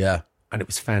 French. Yeah. And it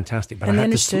was fantastic. But and I they had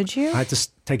understood you? I had to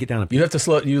take it down a bit. You have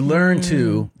to you learn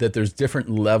too that there's different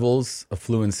levels of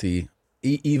fluency.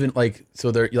 Even like, so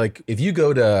there, like if you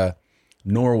go to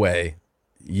Norway,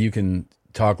 you can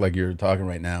talk like you're talking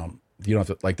right now. You don't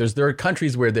have to, like, there are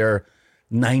countries where they're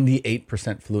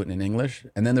 98% fluent in English.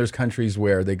 And then there's countries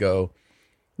where they go,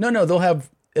 no,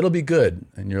 it'll be good.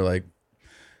 And you're like,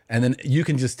 and then you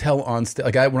can just tell on stage.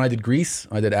 Like when I did Greece,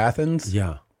 I did Athens.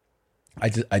 Yeah. I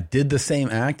did the same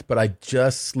act, but I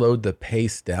just slowed the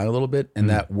pace down a little bit, and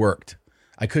that worked.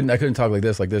 I couldn't talk like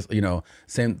this,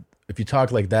 same. If you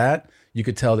talk like that, you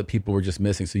could tell that people were just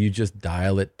missing. So you just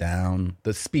dial it down,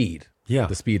 the speed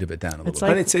of it down a little bit.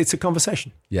 But it's a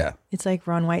conversation. Yeah. It's like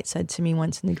Ron White said to me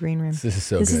once in the green room. This is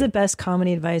so This good. is the best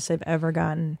comedy advice I've ever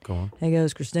gotten. Go on. He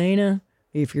goes, Christina,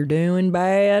 if you're doing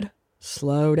bad,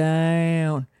 slow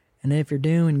down. And if you're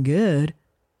doing good,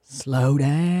 slow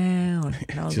down.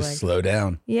 And I was Just like, slow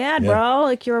down. Yeah, bro.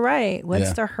 Like, you're right. What's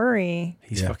Yeah. the hurry?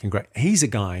 He's fucking great. He's a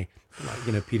guy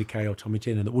like, Peter Kay or Tommy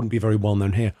Tiernan that wouldn't be very well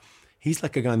known here. He's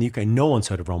like a guy in the UK. No one's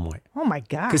heard of Ron White. Oh my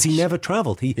gosh. Because he never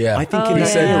traveled. I think in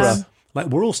this era, like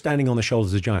we're all standing on the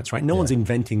shoulders of giants, right? No one's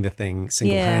inventing the thing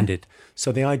single-handed.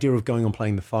 So the idea of going and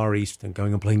playing the Far East and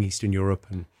going and playing Eastern Europe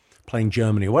and playing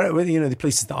Germany, or whatever, the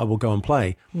places that I will go and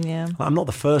play. Yeah. Like, I'm not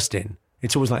the first in.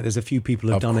 It's always like there's a few people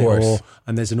who've done it,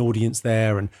 and there's an audience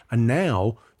there, and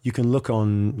now you can look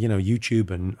on YouTube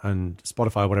and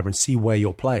Spotify or whatever and see where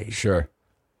you're played. Sure.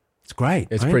 It's great.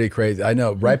 It's right? pretty crazy. I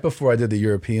know. Right before I did the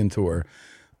European tour,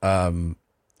 Ron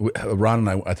and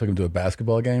I took him to a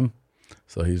basketball game.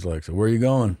 So he's like, "So where are you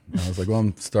going?" And I was like, "Well,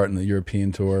 I'm starting the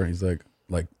European tour." He's like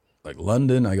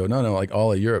London. I go, "No, like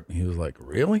all of Europe." And he was like,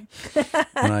 "Really?"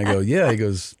 And I go, "Yeah." He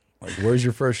goes, "Like, where's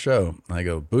your first show?" And I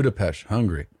go, "Budapest,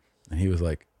 Hungary." And he was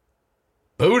like,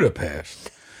 "Budapest?"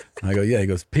 And I go, "Yeah." He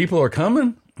goes, "People are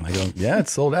coming?" And I go, "Yeah,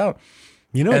 it's sold out."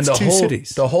 It's the two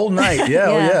cities. The whole night,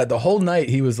 the whole night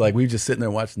he was like, we were just sitting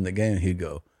there watching the game, and he'd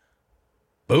go,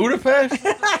 "Budapest?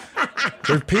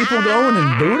 There's people going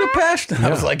in Budapest?" And I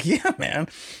was like, "Yeah, man."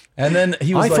 And then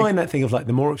he was I find that thing of like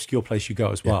the more obscure place you go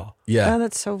as well. Yeah. Oh,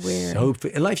 that's so weird. So,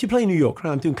 like if you play in New York,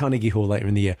 I'm doing Carnegie Hall later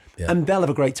in the year, and they'll have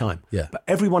a great time. Yeah. But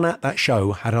everyone at that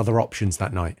show had other options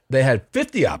that night. They had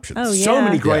 50 options. Oh, yeah. So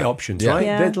many great options, right?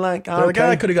 Yeah. They're like, okay.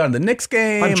 I could have gone to the Knicks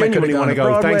game. I genuinely want to go,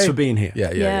 Broadway. "Thanks for being here."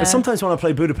 Yeah. But sometimes when I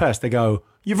play Budapest, they go,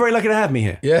 "You're very lucky to have me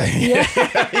here." Yeah.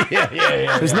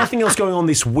 There's nothing else going on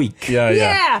this week.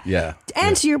 Yeah.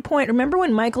 And to your point, remember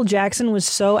when Michael Jackson was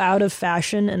so out of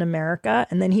fashion in America,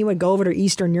 and then he would go over to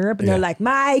Eastern Europe, and they're like,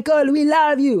 "Michael, we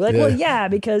love you." Like, well,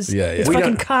 because it's We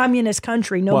fucking don't- communist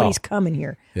country. Nobody's coming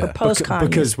here. Or post-communist.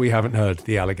 Because we haven't heard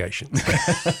the allegations.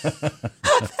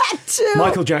 that too.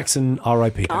 Michael Jackson,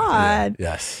 R.I.P. God.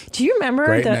 Yes. Do you remember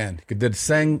Great man. Did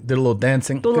a little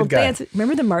dancing. The little Good guy. dance.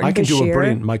 Remember the Martin I can do a Bashir?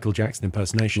 brilliant Michael Jackson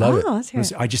impersonation. Love it. Let's hear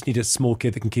it. I just need a small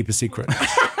kid that can keep a secret.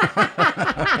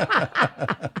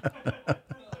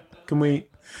 Can we?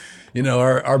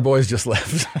 Our boys just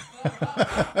left.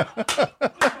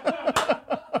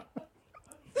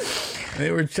 They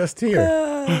were just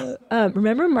here.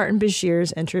 Remember Martin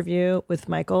Bashir's interview with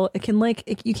Michael? It can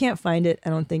you can't find it, I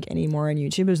don't think, anymore on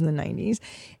YouTube. It was in the 90s.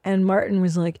 And Martin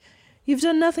was like, "You've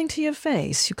done nothing to your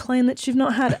face. You claim that you've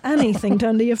not had anything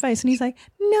done to your face." And he's like,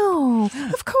 "No,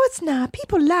 of course not.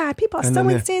 People lie. People are so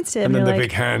insensitive." And then the you're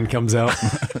big hand comes out.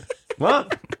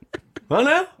 What? What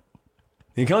now?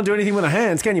 You can't do anything with the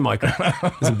hands, can you, Michael?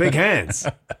 There's some big hands.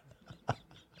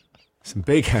 Some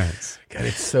big hands. God,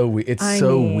 it's so weird. It's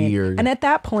so weird. And at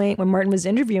that point, when Martin was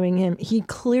interviewing him, he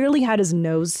clearly had his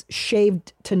nose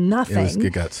shaved to nothing.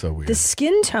 It got so weird. The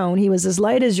skin tone, he was as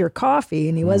light as your coffee,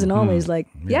 and he wasn't always like,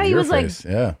 he was face.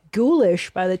 like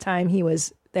ghoulish by the time he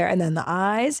was there. And then the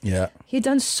eyes. Yeah. He'd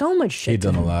done so much shit. He'd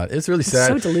done a lot. It's really sad.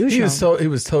 So delusional. He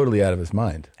was totally out of his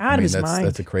mind. Out of his mind.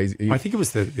 That's a crazy. I think it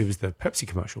was the Pepsi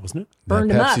commercial, wasn't it? Burned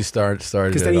him up. Pepsi started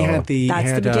because then he had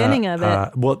That's the beginning of it.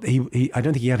 I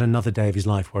don't think he had another day of his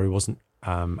life where he wasn't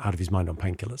out of his mind on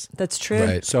painkillers. That's true.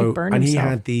 Right. So he burned and himself. he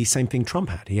had the same thing Trump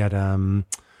had. He had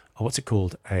what's it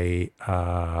called? A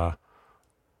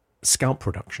scalp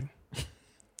production.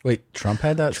 Wait, Trump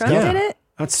had that? Trump did it?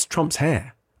 That's Trump's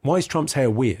hair. Why is Trump's hair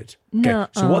weird? No,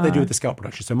 Okay, so what they do with the scalp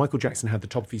production. So Michael Jackson had the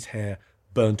top of his hair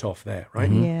burnt off there, right?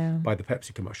 Yeah. By the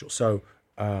Pepsi commercial. So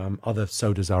other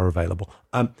sodas are available.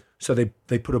 So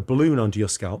they put a balloon under your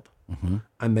scalp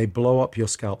and they blow up your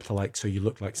scalp to so you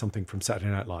look like something from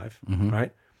Saturday Night Live,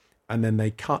 right? And then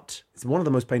they cut. It's one of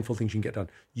the most painful things you can get done.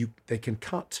 They can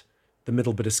cut the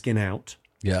middle bit of skin out.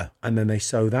 Yeah. And then they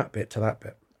sew that bit to that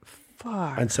bit.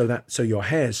 Fuck. And so your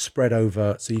hair's spread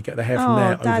over, so you get the hair from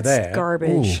there over there. That's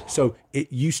garbage. Ooh. So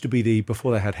it used to be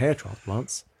before they had hair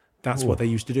transplants, that's what they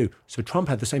used to do. So Trump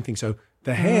had the same thing. So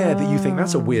the hair that you think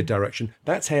that's a weird direction,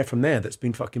 that's hair from there that's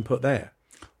been fucking put there.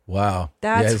 Wow.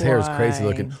 That's his hair is why. crazy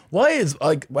looking. Why is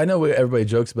I know everybody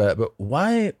jokes about it, but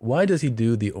why does he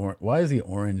do why is the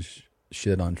orange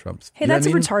shit on Trump's? Hey, that's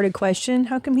a retarded question.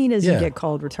 How come he doesn't get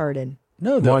called retarded?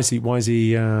 No, why is he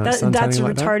that's a like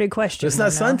retarded question. It's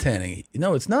not suntanning.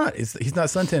 No, it's not. He's not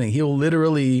suntanning. He'll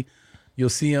literally, you'll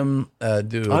see him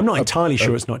do. I'm not entirely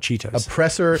sure it's not Cheetos. A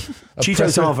presser.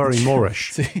 Cheetos are very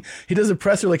Moorish. See, he does a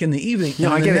presser like in the evening.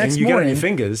 No, I get it. Next And you get it on morning, your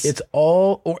fingers. It's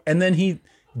all, and then he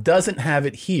doesn't have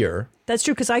it here. That's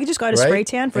true, because I just got a Right? spray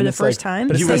tan for And the it's first like- time.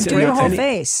 but It's it's like like- doing your whole any,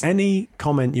 face. Any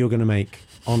comment you're going to make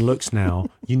on looks now,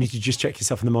 you need to just check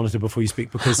yourself in the monitor before you speak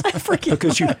because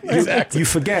you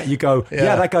forget. You go,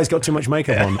 yeah, that guy's got too much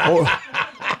makeup on. Or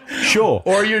Sure.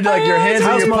 Or you're like, your hands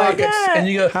in your pockets, and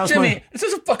you go, Jimmy, is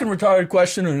this a fucking retarded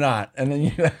question or not? And then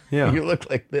you look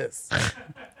like this.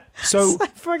 So,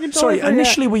 sorry,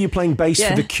 initially were you playing bass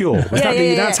for The Cure?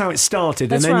 That's how it started,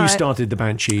 That's and then right. you started the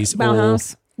Banshees.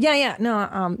 Bauhaus. Yeah. No,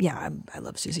 I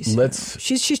love Susie.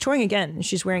 She's touring again.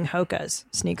 She's wearing Hoka's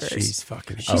sneakers. She's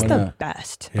fucking. She's the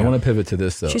best. I want to pivot to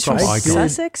this though. She's from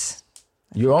Sussex.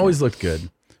 You always look good,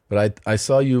 but I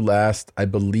saw you last. I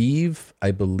believe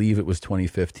it was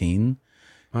 2015.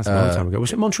 That's a long time ago.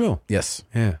 Was it Montreal? Yes.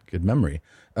 Yeah. Good memory.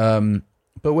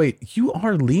 But wait, you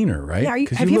are leaner, right? Yeah.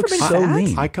 Because Have you you look ever been so fat?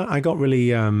 lean. I got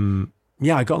really.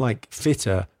 I got like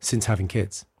fitter since having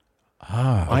kids.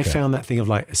 I found that thing of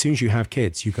like, as soon as you have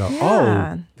kids, you go,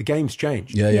 oh, the game's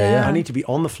changed. Yeah. I need to be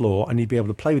on the floor. I need to be able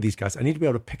to play with these guys. I need to be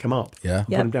able to pick them up. Yeah. And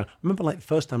put them down. I remember like the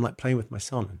first time like playing with my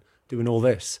son and doing all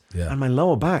this. Yeah. And my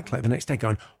lower back, like the next day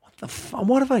going,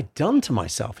 what have I done to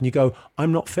myself? And you go,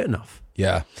 I'm not fit enough.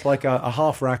 Yeah. It's like a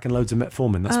half rack and loads of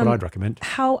metformin. That's what I'd recommend.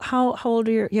 How old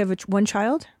are you have one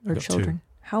child or got children? 2.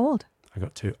 How old? I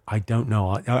got 2. I don't know.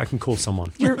 I can call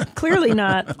someone. You're clearly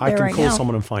not there I can right call now.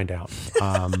 someone and find out.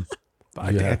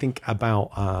 But I think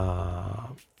about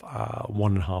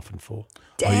 1.5 and 4.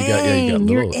 Dang,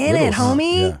 you're in it,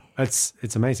 homie. Yeah.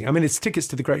 It's amazing. I mean, it's tickets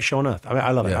to the greatest show on earth. I mean,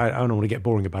 I love it. I don't want to get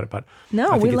boring about it, but No,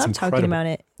 I think we it's love talking incredible. about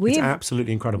it. It's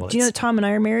absolutely incredible. Do you know that Tom and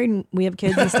I are married and we have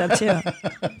kids and stuff too?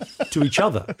 To each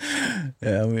other.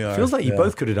 Yeah, we are. Feels like you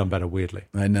both could have done better. Weirdly,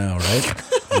 I know, right?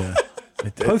 Yeah.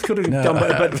 Both could have done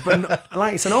better, but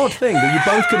like it's an odd thing that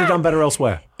you both could have done better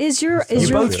elsewhere. You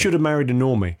both should have married a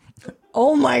normie.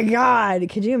 Oh my God!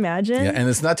 Could you imagine? Yeah, and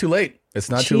it's not too late. It's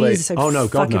not too late. Jesus, Oh no,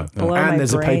 God no! blow my And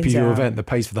there's a brains pay-per-view out. event that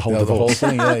pays for the whole The whole divorce.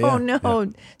 thing. Yeah. Oh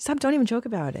no! Stop! Don't even joke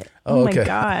about it. Oh, Oh, okay. my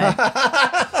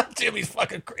God! Jimmy's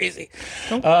fucking crazy.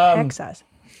 Don't hex us.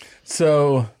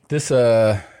 So this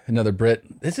another Brit.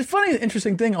 It's a funny,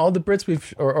 interesting thing. All the Brits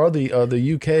or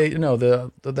the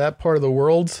UK, that part of the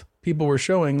world people were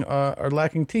showing are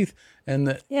lacking teeth, and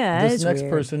this next weird.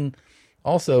 person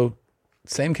also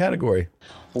same category.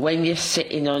 When you're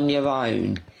sitting on your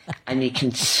own and you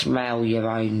can smell your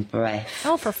own breath.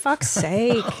 Oh, for fuck's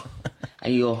sake!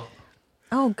 And you're,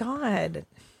 Oh God!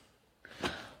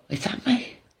 is that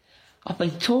me? I've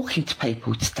been talking to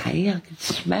people today. I can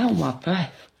smell my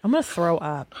breath. I'm gonna throw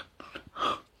up.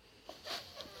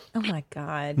 Oh my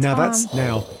God! Now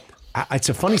Tom. it's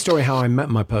a funny story how I met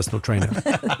my personal trainer.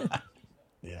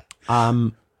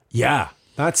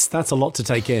 That's a lot to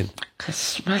take in. I can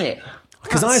smell it.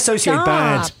 Because I associate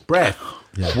bad breath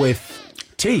with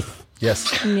teeth.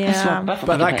 Yes. Yeah.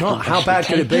 But that can't. How bad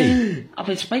could it be? I've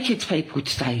been speaking to people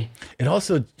today. It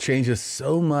also changes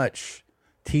so much.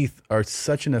 Teeth are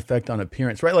such an effect on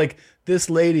appearance, right? Like this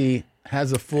lady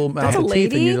has a full mouth of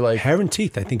teeth, and you're like hair and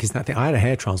teeth. I think is that thing. I had a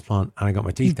hair transplant and I got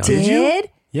my teeth done. Did you?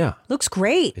 Yeah. Looks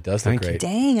great. it does look great.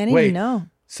 Dang, I didn't even know.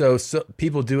 So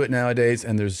people do it nowadays,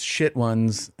 and there's shit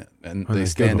ones, and they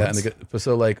stand out. And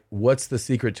so, like, what's the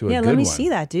secret to a good one? Yeah, let me see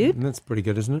that, dude. That's pretty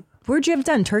good, isn't it? Where'd you have it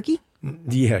done? Turkey?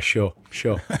 Yeah, sure.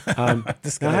 I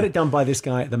had it done by this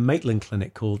guy at the Maitland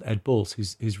Clinic called Ed Bulls,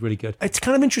 who's really good. It's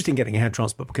kind of interesting getting a hair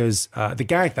transplant because the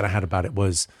gag that I had about it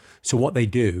was, so what they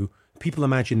do, people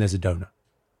imagine there's a donor.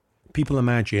 People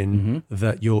imagine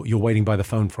that you're waiting by the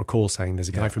phone for a call saying there's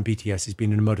a guy from BTS who's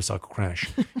been in a motorcycle crash.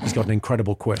 He's got an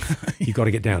incredible quiff. You've got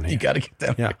to get down here. You got to get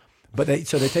down Yeah. here. But they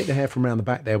take the hair from around the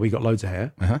back there. We got loads of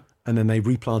hair. And then they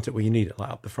replant it where you need it,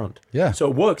 like up the front. Yeah. So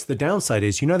it works. The downside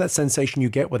is, that sensation you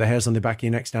get where the hairs on the back of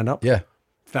your neck stand up? Yeah.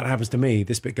 If that happens to me,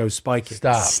 this bit goes spiky.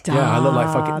 Stop. Yeah, I look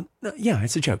like fucking... Yeah,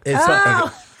 it's a joke. It's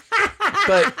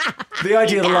but the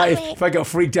idea of the life, if I got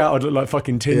freaked out, I'd look like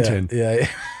fucking Tintin. Yeah.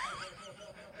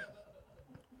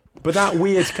 But that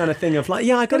weird kind of thing of like,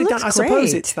 I got it done. I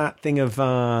suppose great. it's that thing of...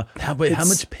 how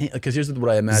much pain? Because here's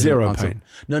what I imagine. Zero pain.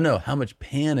 No. How much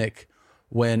panic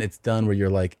when it's done where you're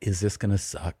like, is this going to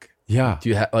suck? Yeah. Do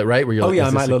you have, like, right? Where you're Oh, like, yeah, I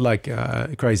is might this look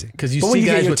like crazy. Because you but see when you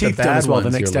guys get your with the teeth done bad as well, the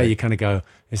ones, next you're day like- you kind of go,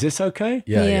 is this okay?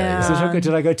 Yeah. Is this okay?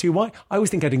 Did I go too white? I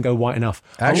always think I didn't go white enough.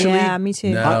 Actually, Yeah, me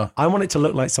too. No. I want it to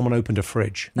look like someone opened a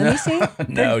fridge. Let me see.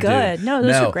 They're good. Dude. No,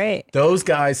 those are great. Those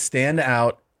guys stand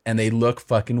out and they look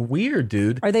fucking weird,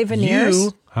 dude. Are they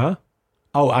veneers? Huh?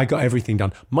 Oh, I got everything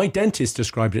done. My dentist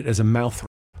described it as a mouth.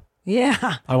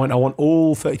 Yeah. I want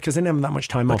all 30, because they didn't have that much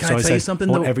time But off. can So I I tell you said, something?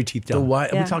 I want every teeth done.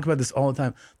 We talk about this all the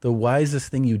time. The wisest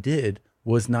thing you did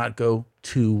was not go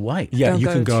too white. Yeah, Don't you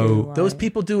go can too go. white. Those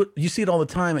people do it. You see it all the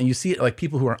time, and you see it like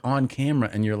people who are on camera,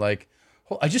 and you're like,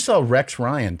 I just saw Rex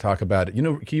Ryan talk about it.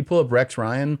 Can you pull up Rex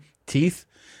Ryan teeth?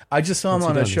 I just saw him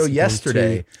on a show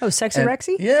yesterday. Oh, Sexy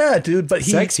Rexy? Yeah, dude. But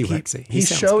Sexy Rexy. He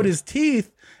sounds showed good. his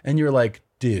teeth, and you're like,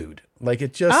 dude, Like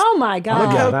it just. Oh my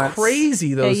God! Look how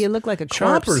crazy those. You look like a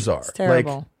choppers are. It's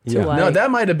terrible. Like, no,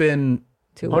 that might have been.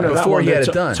 Before he had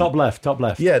it done. Top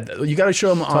left. Yeah, you got to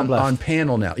show him on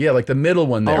panel now. Yeah, like the middle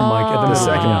one there. Oh my God, the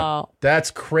second one.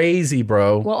 That's crazy,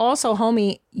 bro. Well, also,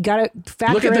 homie, you got to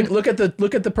factor in. Look at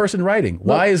the person writing.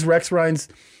 Why is Rex Ryan's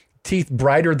teeth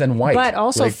brighter than white? But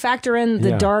also factor in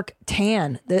the dark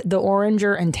tan. The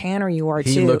oranger and tanner you are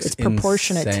too. It's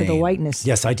proportionate to the whiteness.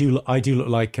 Yes, I do look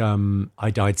like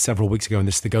I died several weeks ago, and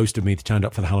this is the ghost of me that turned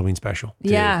up for the Halloween special.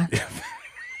 Yeah.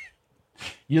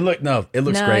 It looks great. No,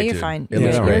 you're fine.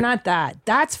 You're not that.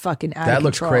 That's fucking out of control. That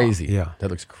looks crazy. Yeah, that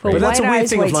looks crazy. But that's a weird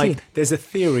thing of like, there's a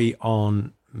theory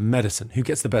on medicine. Who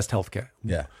gets the best healthcare?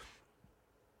 Yeah.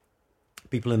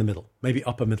 People in the middle, maybe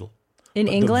upper middle. In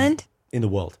England? In the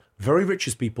world. Very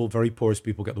richest people, very poorest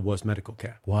people get the worst medical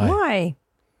care. Why?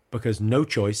 Because no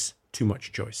choice, too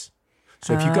much choice.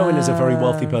 So if you go in as a very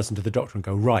wealthy person to the doctor and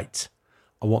go, right,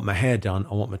 I want my hair done,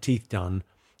 I want my teeth done,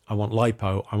 I want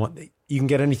lipo, you can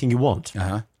get anything you want,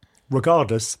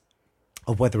 regardless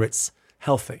of whether it's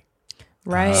healthy.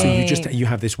 Right. So you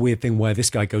have this weird thing where this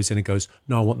guy goes in and goes,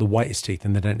 no, I want the whitest teeth.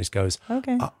 And the dentist goes,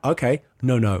 okay,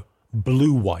 no,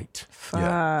 blue white. Fuck.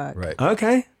 Yeah, right.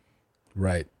 Okay.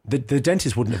 Right. The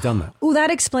dentist wouldn't have done that. Oh,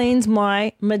 that explains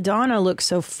why Madonna looks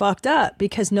so fucked up,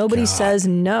 because nobody says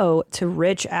no to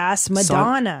rich ass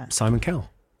Madonna. Simon Cowell.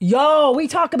 Yo, we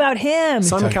talk about him.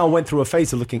 Simon Cowell went through a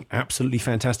phase of looking absolutely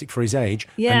fantastic for his age,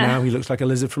 and now he looks like a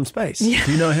lizard from space. Yeah.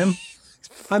 Do you know him?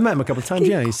 I met him a couple of times.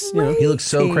 Yeah, he looks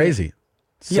so crazy.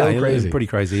 So crazy, pretty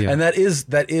crazy. Yeah. And that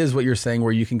is what you're saying,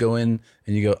 where you can go in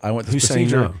and you go, I want this procedure.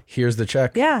 Saying no? Here's the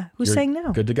check. Yeah, who's saying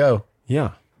no? Good to go.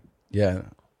 Yeah.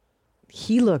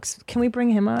 He looks. Can we bring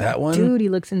him up? That one, dude. He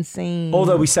looks insane.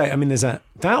 Although we say, I mean, there's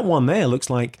that one there looks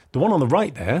like the one on the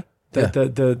right there.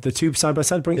 The two side by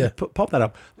side. Pop that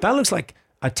up. That looks like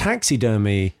a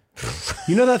taxidermy.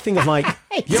 You know that thing of like,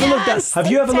 have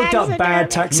you ever looked up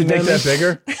bad taxidermy? Make that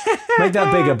bigger. Make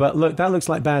that bigger. But look, that looks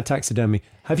like bad taxidermy.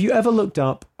 Have you ever looked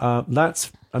up? The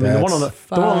one on the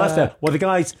left there. Well, the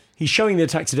guy's he's showing the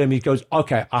taxidermy. He goes,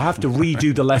 okay, I have to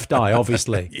redo the left eye.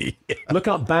 Obviously, look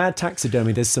up bad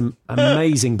taxidermy. There's some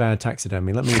amazing bad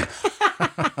taxidermy. Let me.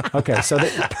 Okay, so look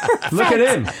at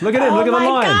him. Look at him. Look at the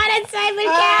line. God, it's Simon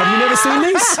Cowell. Have you never seen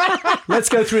these? Let's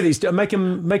go through these. Make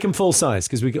them full size,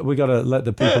 because we got to let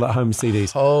the people at home see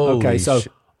these.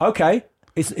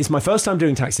 It's my first time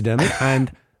doing taxidermy,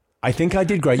 and I think I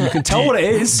did great. You can tell what it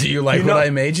is. Do you like what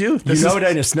I made you? It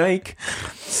ain't a snake.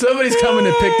 Somebody's coming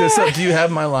to pick this up. Do you have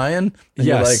my lion? And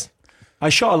yes. I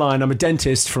shot a lion. I'm a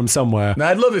dentist from somewhere. Now,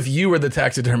 I'd love if you were the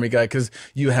taxidermy guy, because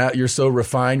you're so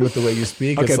refined with the way you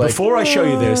speak. Okay, before I show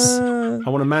you this, I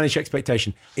want to manage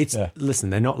expectation. Listen,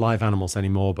 they're not live animals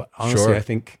anymore, but honestly, I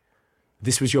think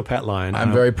this was your pet lion.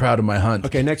 I'm very proud of my hunt.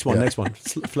 Okay, next one.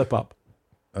 Flip up.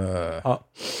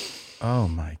 Oh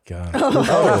my God.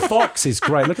 The fox is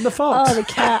great. Look at the fox. Oh, the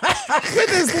cat.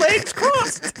 With his legs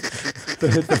crossed.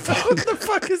 What the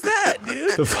fuck is that,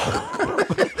 dude? The fox.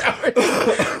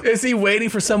 Is he waiting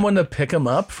for someone to pick him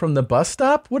up from the bus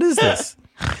stop? What is this?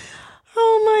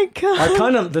 Oh my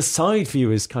God. The side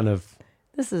view is kind of.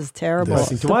 This is terrible.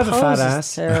 Do I have a fat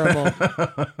ass? Terrible.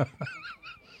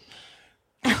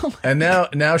 And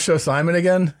now show Simon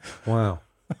again. Wow.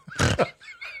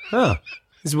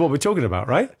 This is what we're talking about,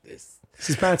 right? This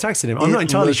is bad taxidermy. I'm not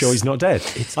entirely sure he's not dead.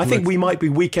 I think we might be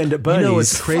Weekend at Bernie's. You know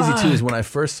what's crazy too is when I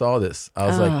first saw this, I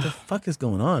was like, the fuck is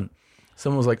going on?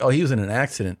 Someone was like, oh, he was in an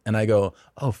accident. And I go,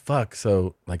 oh, fuck.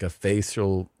 So like a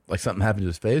facial, like something happened to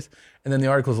his face. And then the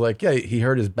article's like, yeah, he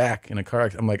hurt his back in a car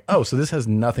accident. I'm like, oh, so this has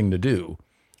nothing to do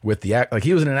with the act. Like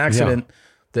he was in an accident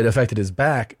that affected his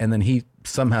back. And then he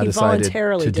somehow decided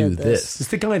to do this. It's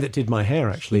the guy that did my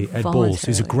hair, actually, Ed Balls,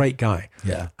 who's a great guy.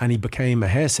 Yeah. And he became a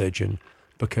hair surgeon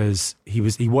because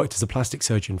he worked as a plastic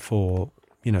surgeon for,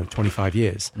 25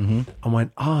 years. Mm-hmm. And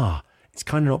went, it's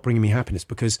kind of not bringing me happiness,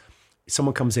 because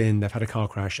someone comes in, they've had a car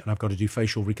crash, and I've got to do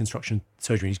facial reconstruction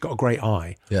surgery. He's got a great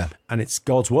eye. Yeah. And it's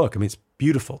God's work. I mean, it's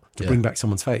beautiful to bring back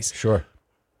someone's face. Sure.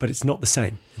 But it's not the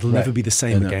same. It'll never be the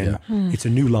same again. Yeah. It's a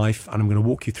new life, and I'm going to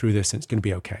walk you through this, and it's going to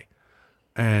be okay.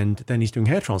 And then he's doing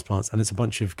hair transplants, and it's a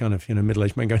bunch of kind of,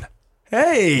 middle-aged men going,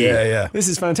 hey, this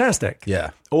is fantastic.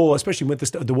 Yeah. Or especially with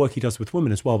the work he does with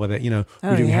women as well, whether, doing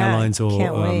hairlines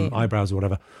or eyebrows or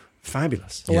whatever.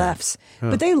 Fabulous. Lefts.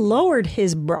 But they lowered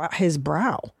his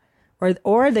brow.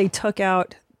 Or they took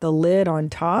out the lid on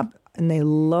top and they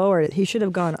lowered it. He should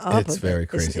have gone up. It's very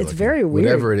crazy. It's very weird.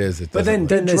 Whatever it is, but then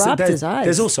dropped his eyes.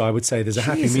 There's also, I would say, there's a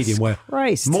happy medium where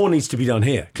Christ. more needs to be done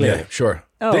here, clearly. Yeah, sure.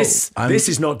 Oh. This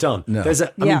is not done. No. I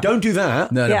mean, don't do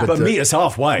that. No, but meet us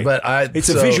halfway. But it's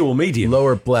a visual medium.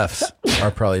 Lower blephs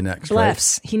are probably next.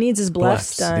 Blephs. Right? He needs his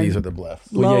blephs done. These are the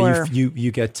blephs. Well,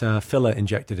 you get filler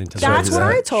injected into. That's what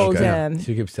I told him.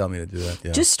 She keeps telling me to do that.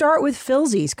 Yeah. Just start with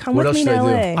Filsies. Come with me to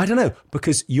LA. I don't know,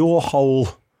 because your whole.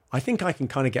 I think I can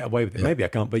kind of get away with it. Yeah. Maybe I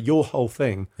can't, but your whole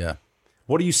thing. Yeah.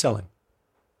 What are you selling?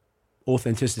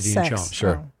 Authenticity and charm.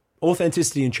 Sure.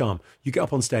 Authenticity and charm. You get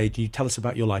up on stage and you tell us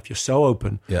about your life. You're so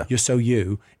open. Yeah. You're so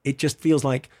you. It just feels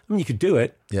like, I mean, you could do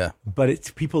it. Yeah.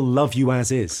 But people love you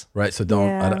as is. Right. So don't.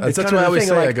 Yeah. That's what I always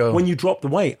say. Like, I go. When you drop the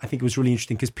weight, I think it was really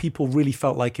interesting because people really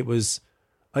felt like it was,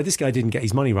 oh, this guy didn't get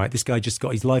his money right. This guy just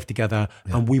got his life together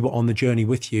and we were on the journey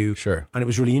with you. Sure. And it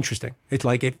was really interesting. It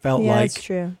felt like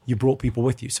you brought people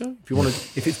with you. So if you want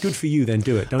to, if it's good for you, then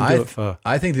do it. Don't do it for.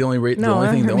 I think the only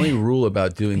rule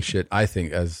about doing shit, I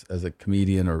think as a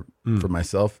comedian or for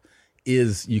myself,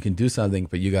 is you can do something,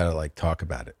 but you got to like talk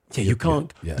about it. Yeah, you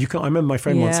can't. I remember my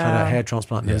friend once had a hair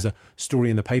transplant and there was a story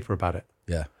in the paper about it.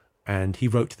 Yeah. And he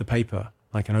wrote to the paper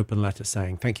like an open letter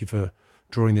saying, "Thank you for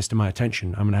drawing this to my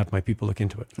attention. I'm going to have my people look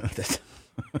into it."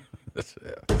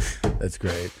 That's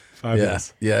great.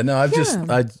 Fabulous. Yeah. No,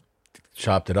 I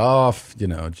chopped it off,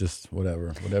 just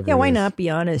whatever. Yeah, why not be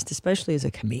honest, especially as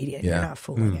a comedian? You're not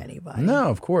fooling anybody. No,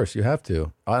 of course, you have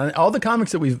to. All the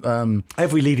comics that we've...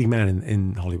 Every leading man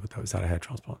in Hollywood, though, has had a hair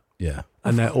transplant. Yeah.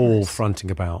 And they're all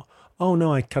fronting about, oh,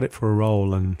 no, I cut it for a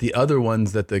role. And the other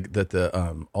ones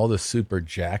that all the super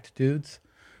jacked dudes,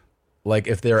 like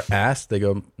if they're asked, they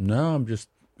go, no, I'm just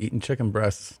eating chicken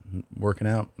breasts, working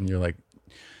out. And you're like,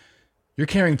 you're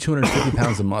carrying 250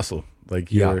 pounds of muscle.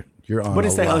 Like you're on. What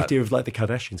is the lot. idea of like the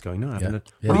Kardashians going? No, I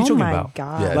haven't. Yeah. What are you talking about?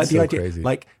 God. Yeah, like it's the so idea, crazy.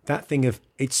 like that thing of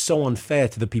it's so unfair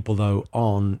to the people though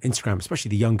on Instagram, especially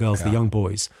the young girls, the young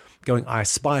boys, going, I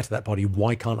aspire to that body.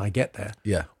 Why can't I get there?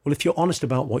 Yeah. Well, if you're honest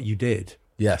about what you did,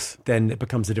 yes, then it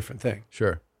becomes a different thing.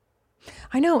 Sure.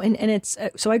 I know, and it's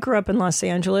so I grew up in Los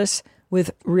Angeles with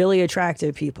really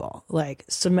attractive people, like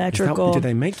symmetrical. Did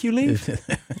they make you leave?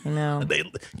 No,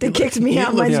 they kicked me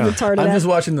out. Mine's retarded. I'm just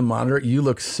watching the monitor. You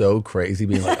look so crazy,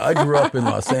 being like, I grew up in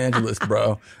Los Angeles,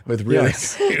 bro. With really,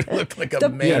 you look like a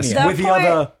maniac. Yes, with the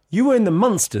other, you were in the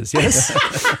Munsters, yes.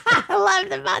 I love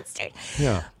the Munsters.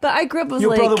 Yeah, but I grew up with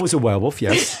your brother was a werewolf.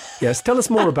 Yes, yes. Tell us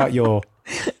more about your.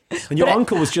 And your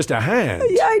uncle was just a hand.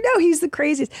 Yeah, I know. He's the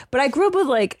craziest. But I grew up with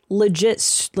like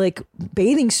legit like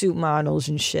bathing suit models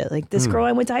and shit. Like this girl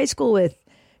I went to high school with,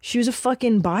 she was a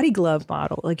fucking body glove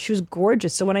model. Like she was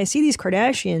gorgeous. So when I see these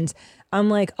Kardashians, I'm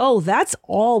like, oh, that's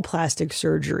all plastic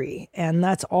surgery. And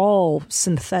that's all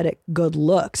synthetic good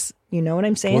looks. You know what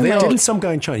I'm saying? Well, didn't some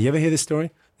guy in China, you ever hear this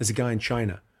story? There's a guy in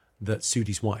China that sued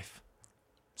his wife.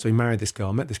 So he married this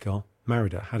girl, met this girl,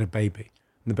 married her, had a baby.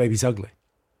 And the baby's ugly.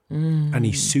 And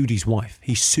he sued his wife.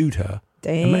 He sued her.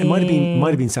 Dang. It might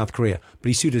have been South Korea, but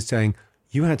he sued her saying,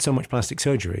 "You had so much plastic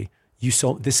surgery. You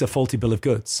sold this is a faulty bill of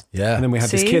goods." Yeah. And then we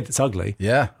have this kid that's ugly.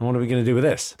 Yeah. And what are we going to do with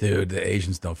this? Dude, the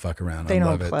Asians don't fuck around. They I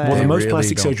don't love play. it. Well, the most really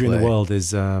plastic surgery in the play. world is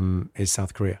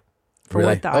South Korea. For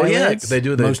what, the Oh yeah, eyelids? they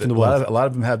do. Most in the world. A lot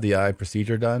of them have the eye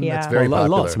procedure done. Yeah. That's very popular.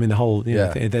 Lots. I mean, the whole.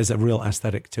 There's a real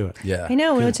aesthetic to it. Yeah. I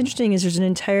know. And what's interesting is there's an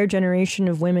entire generation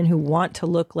of women who want to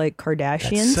look like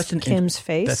Kardashians. Kim's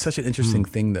face. That's such an interesting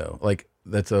thing, though. Like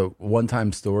that's a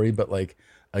one-time story, but like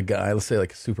a guy, let's say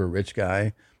like a super rich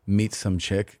guy, meets some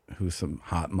chick who's some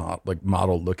hot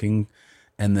model looking,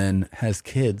 and then has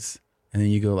kids, and then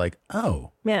you go like,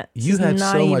 oh, yeah, you had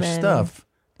so much stuff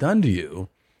done to you.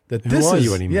 That Who are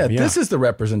you anymore? Yeah, Yeah. this is the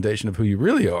representation of who you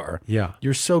really are. Yeah.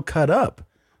 You're so cut up.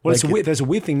 Well, Like, there's a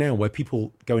weird thing now where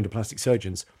people go into plastic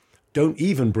surgeons, don't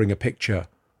even bring a picture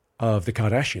of the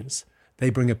Kardashians. They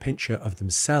bring a picture of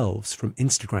themselves from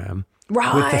Instagram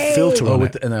with the filter on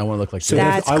it. and I want to look like So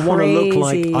this. I want to look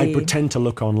like I crazy. pretend to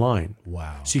look online.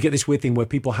 Wow. So you get this weird thing where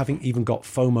people haven't even got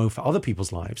FOMO for other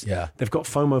people's lives. Yeah. They've got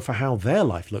FOMO for how their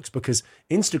life looks because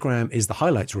Instagram is the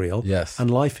highlights reel. Yes.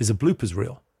 And life is a bloopers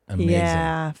reel. Amazing.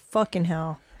 Yeah, fucking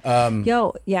hell.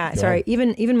 Sorry.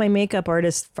 Even my makeup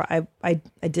artist, I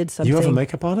did something. You have a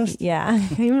makeup artist? Yeah,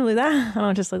 can you believe that? I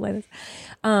don't just look like this.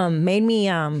 Made me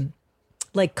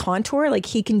like contour. Like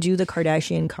he can do the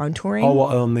Kardashian contouring. Oh,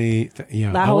 well, on the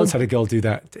I once whole- had a girl do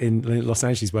that in Los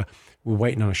Angeles where we're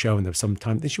waiting on a show and there was some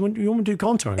time. You want to do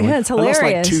contouring? I Yeah, went, it's I lost like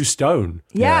hilarious. 2 stone.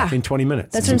 Yeah. In 20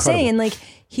 minutes. That's It's what I'm incredible. saying. Like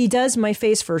he does my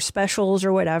face for specials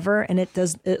or whatever, and it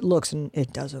doesn't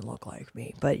look like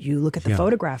me. But you look at the Yeah.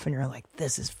 photograph and you're like,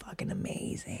 this is fucking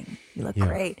amazing. You look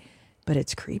great, but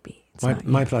it's creepy. It's not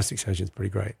My you. plastic surgeon's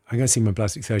pretty great. I go see my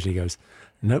plastic surgeon. He goes,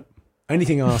 nope.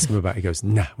 Anything I ask him about, he goes,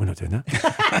 nah, we're not doing that.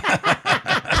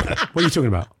 What are you talking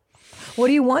about? What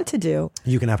do you want to do?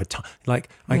 You can have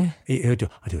I do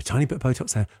a tiny bit of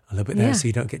Botox there, a little bit there, so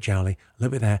you don't get jowly, a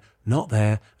little bit there, not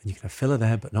there, and you can have filler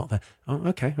there, but not there. Oh,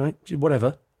 okay, right,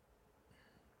 whatever.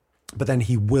 But then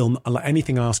he will, like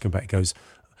anything I ask him about, he goes,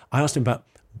 I asked him about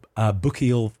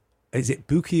buccal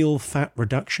fat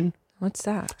reduction? What's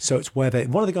that? So it's where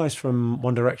one of the guys from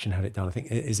One Direction had it done. I think,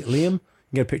 is it Liam? You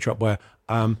can get a picture up where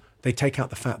they take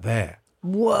out the fat there.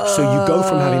 Whoa! So you go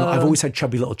from having. I've always had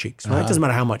chubby little cheeks. Right? It doesn't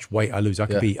matter how much weight I lose. I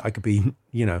could be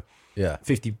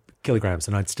 50 kilograms,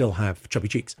 and I'd still have chubby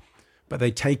cheeks. But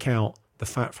they take out the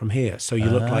fat from here, so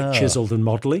you look like chiseled and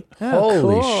modelly.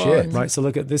 Holy shit! Right. So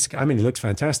look at this. I mean, he looks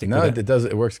fantastic. No, it does.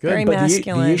 It works good. Very but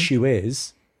masculine. the issue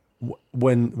is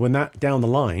when that down the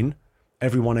line.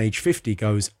 Everyone age 50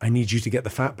 goes, I need you to get the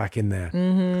fat back in there.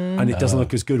 Mm-hmm. And it doesn't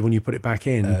look as good when you put it back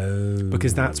in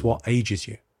because that's what ages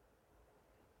you.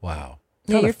 Wow.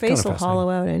 Yeah, your face will hollow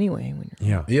out anyway.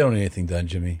 Yeah. You don't need anything done,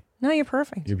 Jimmy. No, you're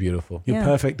perfect. You're beautiful. You're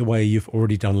perfect the way you've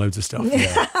already done loads of stuff.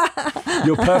 Yeah.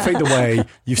 You're perfect the way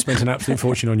you've spent an absolute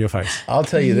fortune on your face. I'll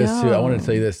tell you this too. I want to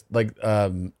tell you this, like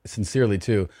sincerely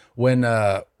too. When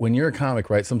you're a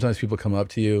comic, right? Sometimes people come up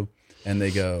to you and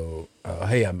they go,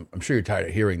 hey, I'm sure you're tired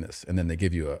of hearing this. And then they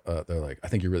give you they're like, I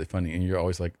think you're really funny. And you're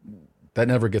always like, that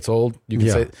never gets old. You can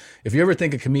say, if you ever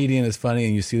think a comedian is funny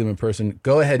and you see them in person,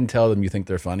 go ahead and tell them you think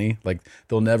they're funny. Like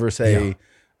they'll never say,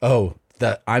 oh,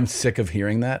 that I'm sick of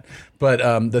hearing that. But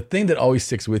the thing that always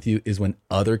sticks with you is when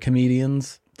other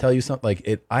comedians tell you something.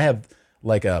 I have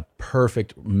like a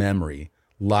perfect memory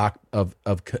lock of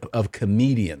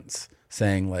comedians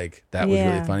saying like, that was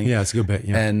really funny. Yeah, it's a good bit.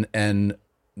 Yeah. And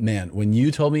man, when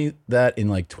you told me that in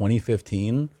like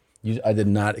 2015, I did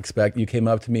not expect. You came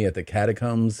up to me at the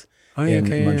Catacombs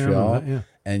in Montreal,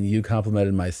 and you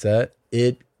complimented my set.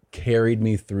 It carried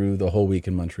me through the whole week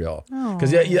in Montreal.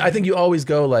 Because I think you always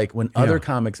go like when other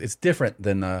comics, it's different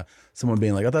than someone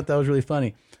being like, I thought that was really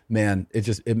funny. Man, it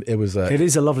was. It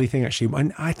is a lovely thing actually,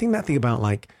 and I think that thing about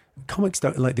like. Comics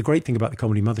don't like the great thing about the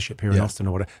Comedy Mothership here in Austin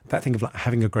or whatever. That thing of like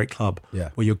having a great club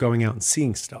where you're going out and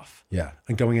seeing stuff,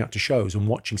 and going out to shows and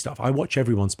watching stuff. I watch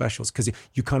everyone's specials because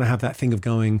you kind of have that thing of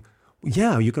going,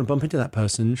 you're going to bump into that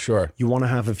person. Sure, you want to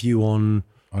have a view on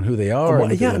who they are,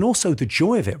 and also the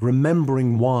joy of it,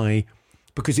 remembering why,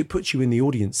 because it puts you in the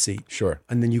audience seat. Sure,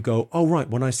 and then you go, oh right,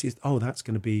 when I see it, oh that's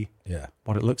going to be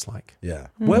what it looks like. Yeah,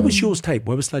 where was yours taped?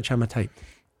 Where was Sledgehammer taped?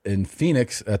 In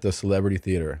Phoenix at the Celebrity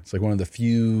Theater. It's like one of the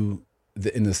few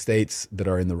in the States that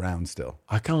are in the round still.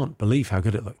 I can't believe how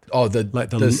good it looked. Oh, the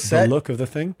look of the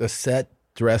thing, the set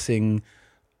dressing.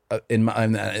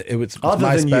 It was other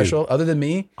my than special. You. Other than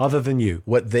me, other than you,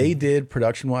 what they did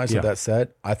production wise with that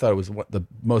set, I thought it was the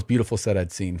most beautiful set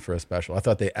I'd seen for a special. I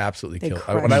thought they absolutely killed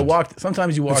it. When I walked,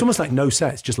 sometimes you walk. It's almost like no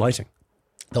set; it's just lighting.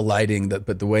 The lighting,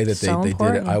 but the way that they did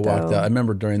it, I walked out. I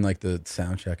remember during like the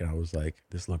sound check, and I was like,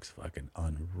 "This looks fucking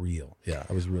unreal." Yeah,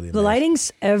 I was really amazed. The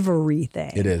lighting's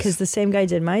everything. It is, because the same guy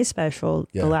did my special,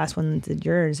 the last one did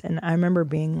yours, and I remember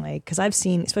being like, because I've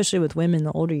seen, especially with women,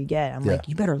 the older you get, I'm like,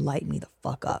 you better light me the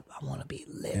fuck up. I want to be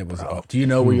lit. It was. Bro. Do you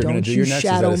know where you're going to do your next?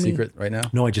 Is that a secret right now?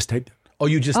 No, I just taped it. Oh,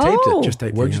 you just taped it? Just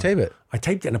taped it. Where'd you tape it? I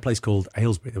taped it in a place called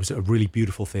Aylesbury. There was a really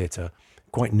beautiful theatre,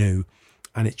 quite new,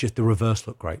 and it's just the reverse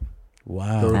looked great.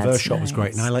 Wow. The reverse shot was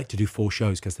great. And I like to do 4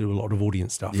 shows because they do a lot of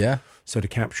audience stuff. Yeah. So to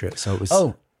capture it. So it was.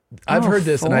 Oh, I've heard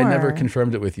this and I never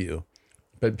confirmed it with you.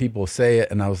 But people say it.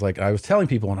 And I was telling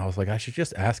people and I was like, I should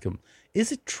just ask them,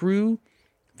 is it true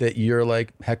that you're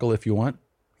like heckle if you want?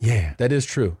 Yeah. That is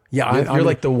true. Yeah. You're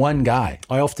like the one guy.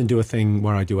 I often do a thing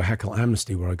where I do a heckle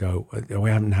amnesty where I go, we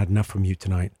haven't had enough from you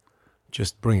tonight.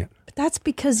 Just bring it. But that's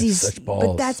because he's in Such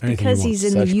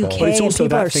the UK balls. But it's also and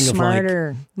people that are thing smarter.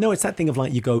 Of like, no, it's that thing of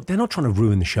like, you go, they're not trying to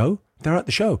ruin the show. They're at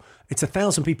the show. It's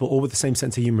 1,000 people all with the same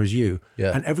sense of humor as you.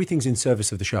 Yeah. And everything's in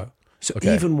service of the show. So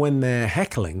even when they're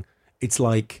heckling, it's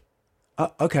like,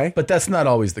 okay. But that's not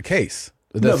always the case.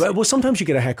 No, but sometimes you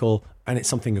get a heckle and it's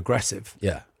something aggressive.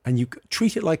 Yeah. And you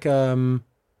treat it like a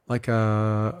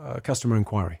customer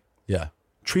inquiry. Yeah.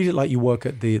 Treat it like you work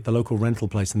at the local rental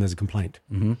place and there's a complaint.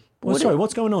 Mm-hmm.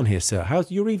 What's going on here, sir?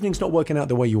 How's your evening's not working out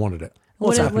the way you wanted it?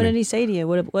 What's happening? What did he say to you?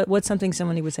 What's something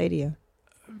somebody would say to you?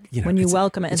 You know, when you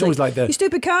welcome it, it's always like you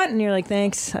stupid cunt, and you're like,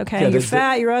 thanks, okay, you're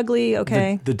fat, you're ugly,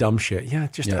 okay. The dumb shit,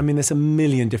 I mean, there's a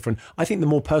million different. I think the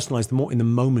more personalized, the more in the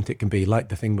moment it can be, like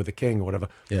the thing with the king or whatever.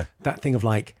 Yeah, that thing of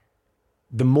like,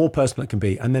 the more personal it can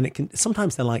be, and then it can.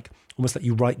 Sometimes they're like almost like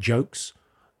you write jokes,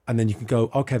 and then you can go,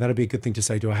 okay, that'd be a good thing to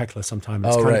say to a heckler sometime.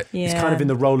 It's it's kind of in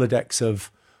the Rolodex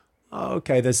of,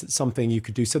 okay, there's something you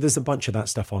could do. So there's a bunch of that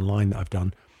stuff online that I've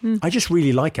done. I just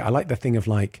really like it. I like the thing of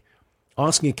like.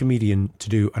 Asking a comedian to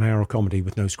do an hour of comedy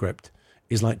with no script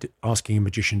is like asking a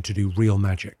magician to do real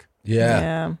magic.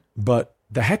 Yeah. But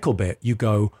the heckle bit, you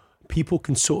go, people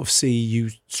can sort of see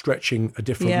you stretching a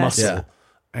different muscle. Yeah.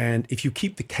 And if you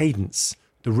keep the cadence,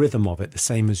 the rhythm of it, the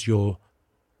same as your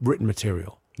written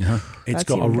material, it's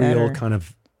got a real kind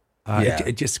of,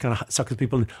 it just kind of suckers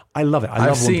people in. I love it. I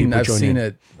love when people join in.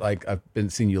 It, like I've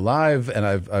seen you live, and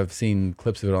I've seen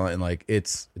clips of it on, and like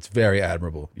it's very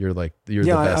admirable. You're the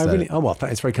best.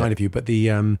 It's very kind of you, but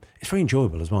it's very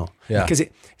enjoyable as well. Yeah, because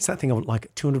it's that thing of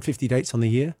like 250 dates on the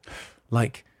year,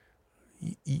 like.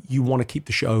 You want to keep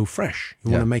the show fresh. You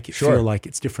want to make it feel like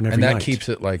it's different every night. And that keeps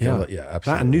it like, absolutely.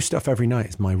 That and new stuff every night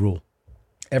is my rule.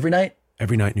 Every night?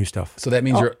 Every night, new stuff. So that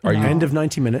means are you end of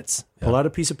 90 minutes, pull out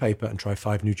a piece of paper and try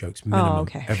 5 new jokes minimum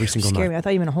every single night. Me. I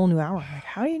thought you meant a whole new hour. Like,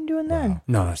 how are you doing that? Wow.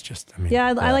 No, that's just,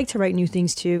 I like to write new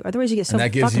things too. Otherwise you get so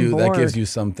fucking bored. That gives you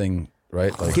something,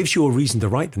 right? Like, it gives you a reason to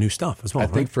write the new stuff as well. I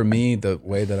think for me, the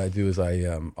way that I do is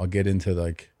I'll get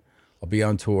into I'll be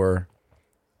on tour.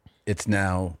 It's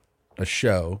now a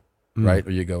show. Right?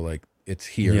 Or you go like, it's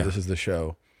here, this is the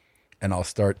show. And I'll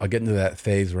get into that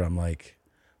phase where I'm like,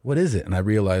 what is it? And I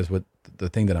realize what the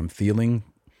thing that I'm feeling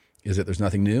is that there's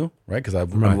nothing new, right? Because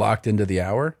I'm locked into the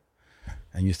hour,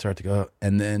 and you start to go,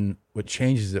 and then what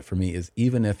changes it for me is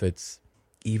even if it's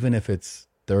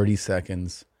 30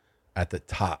 seconds at the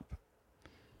top.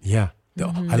 Yeah.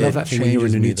 I love that thing when you're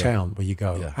in a new town where you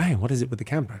go, hey, what is it with the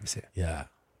cab drivers here? Yeah.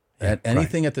 And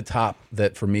anything at the top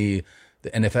that for me,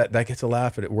 and if that gets a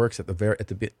laugh, and it works at the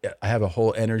bit, I have a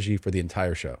whole energy for the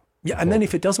entire show. Yeah, and then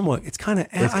if it doesn't work, it's kind of,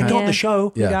 I got the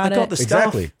show, I got the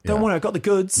stuff. Exactly. Don't worry, I got the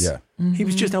goods. Yeah.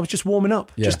 I was just warming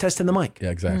up, just testing the mic.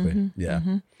 Yeah, exactly. Yeah.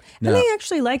 And they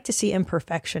actually like to see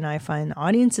imperfection, I find.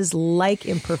 Audiences like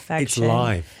imperfection. It's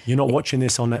live. You're not watching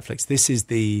this on Netflix. This is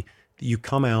you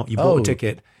come out, you bought a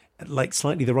ticket, like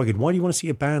Slightly the Rugged. Why do you want to see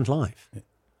a band live?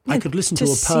 I could listen to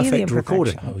a perfect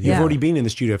recording. You've already been in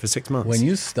the studio for 6 months. When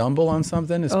you stumble on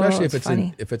something, especially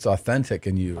if it's authentic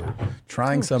and you're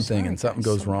trying something and something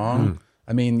goes wrong,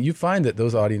 I mean, you find that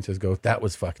those audiences go, that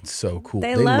was fucking so cool.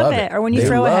 They love it. Or when you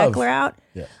throw a heckler out.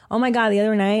 Yeah. Oh my God, the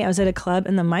other night I was at a club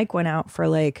and the mic went out for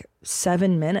like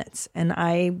 7 minutes. And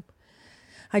I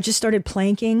just started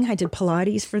planking. I did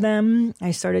Pilates for them. I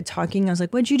started talking. I was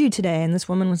like, what'd you do today? And this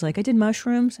woman was like, I did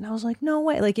mushrooms. And I was like, no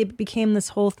way. Like it became this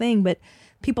whole thing. But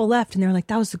people left and they're like,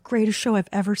 that was the greatest show I've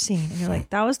ever seen. And you're like,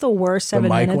 that was the worst 7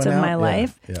 minutes of my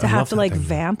life to have to like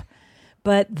vamp.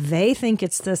 But they think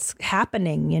it's this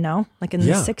happening, like in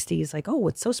the 60s, like, oh,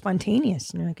 it's so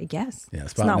spontaneous. And you're like, I guess. Yeah,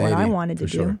 it's not what I wanted to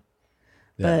do.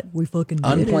 But we fucking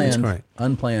did it.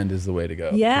 Unplanned is the way to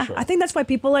go. Yeah, I think that's why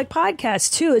people like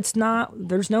podcasts too. It's not,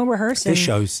 there's no rehearsing. This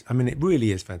shows, I mean, it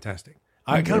really is fantastic.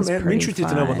 I'm interested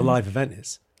to know what the live event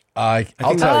is. I'll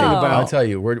tell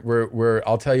you.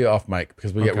 I'll tell you off mic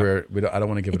because I don't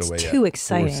want to give it away yet. It's too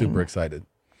exciting. We're super excited.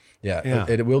 Yeah.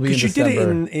 It will be in December. You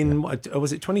did it in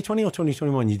was it 2020 or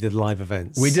 2021? You did live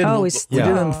events. We did. We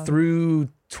did them through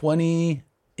 20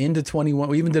 into 21.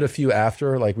 We even did a few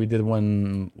after. Like we did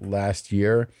one last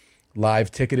year,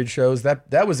 live ticketed shows.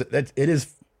 It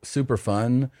is super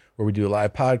fun where we do a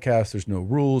live podcast. There's no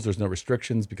rules. There's no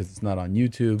restrictions because it's not on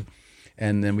YouTube.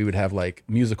 And then we would have like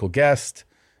musical guests.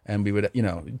 And we would,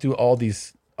 do all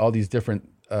these different,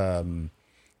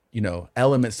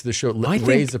 elements to the show.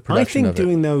 Raise the production. I think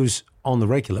doing those on the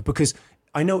regular, because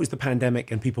I know it was the pandemic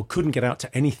and people couldn't get out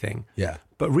to anything. Yeah.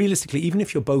 But realistically, even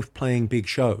if you're both playing big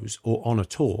shows or on a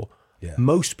tour,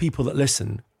 most people that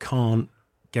listen can't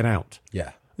get out.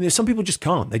 Yeah. Some people just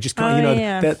can't. They just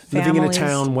can't. They're living in a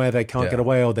town where they can't get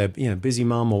away, or they're busy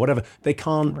mum or whatever. They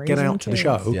can't get out to the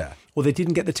show. Yeah. Or they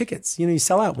didn't get the tickets. You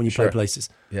sell out when you play places.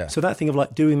 Yeah. So that thing of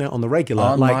like doing that on the regular,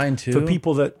 online like too. For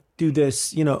people that do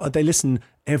this, they listen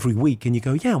every week, and you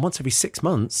go, once every 6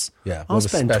 months, I'll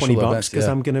spend $20 because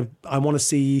I want to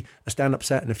see a stand-up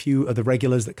set and a few of the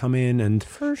regulars that come in and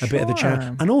a bit of the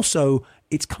chat. And also,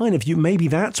 it's kind of maybe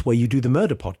that's where you do the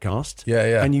murder podcast.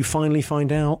 Yeah. And you finally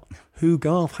find out who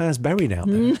Garth has buried out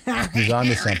there. He's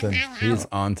onto something. He's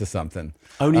onto something.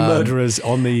 Only murderers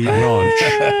on the ranch.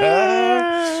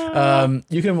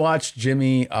 You can watch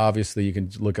Jimmy. Obviously, you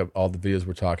can look up all the videos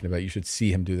we're talking about. You should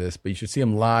see him do this, but you should see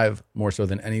him live more so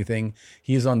than anything.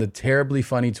 He's on the Terribly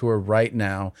Funny tour right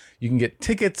now. You can get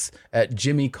tickets at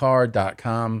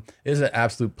jimmycarr.com. It is an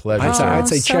absolute pleasure. I'd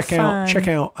say check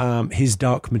out his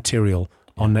Dark Material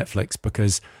on Netflix,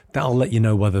 because that'll let you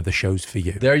know whether the show's for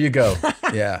you. There you go.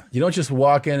 Yeah. You don't just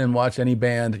walk in and watch any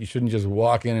band. You shouldn't just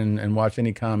walk in and watch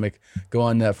any comic. Go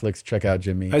on Netflix. Check out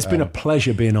Jimmy. It's been a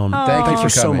pleasure being on. Thank you for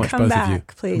so much, both of you.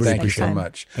 Please. Thank you so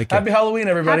much. Happy Halloween,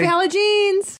 everybody. Happy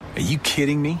HallowJeans. Are you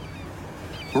kidding me?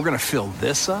 We're going to fill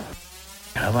this up?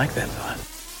 I like that thought.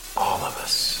 All of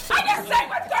us. I can sing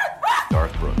with Garth Brooks!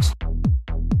 Garth Brooks.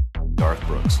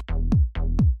 Brooks.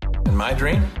 In my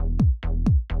dream,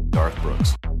 Darth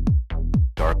Brooks.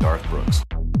 Darth Brooks.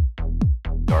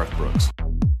 Darth Brooks.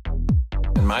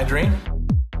 In my dream,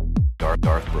 Darth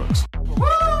Brooks.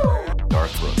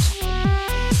 Darth Brooks.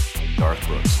 Darth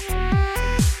Brooks.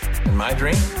 In my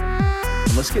dream,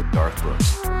 and let's get Darth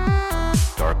Brooks.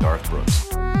 Darth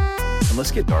Brooks. And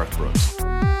let's get Darth Brooks.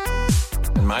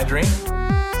 In my dream,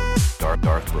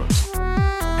 Darth Brooks.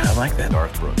 I like that.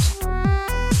 Darth Brooks.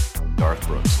 Darth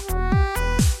Brooks.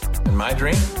 In my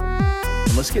dream,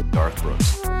 and let's get Darth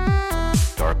Brooks.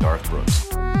 Darth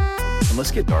Brooks. And let's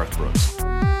get Darth Brooks.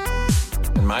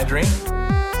 In my dream,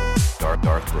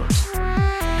 Darth Brooks.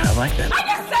 I like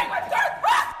that.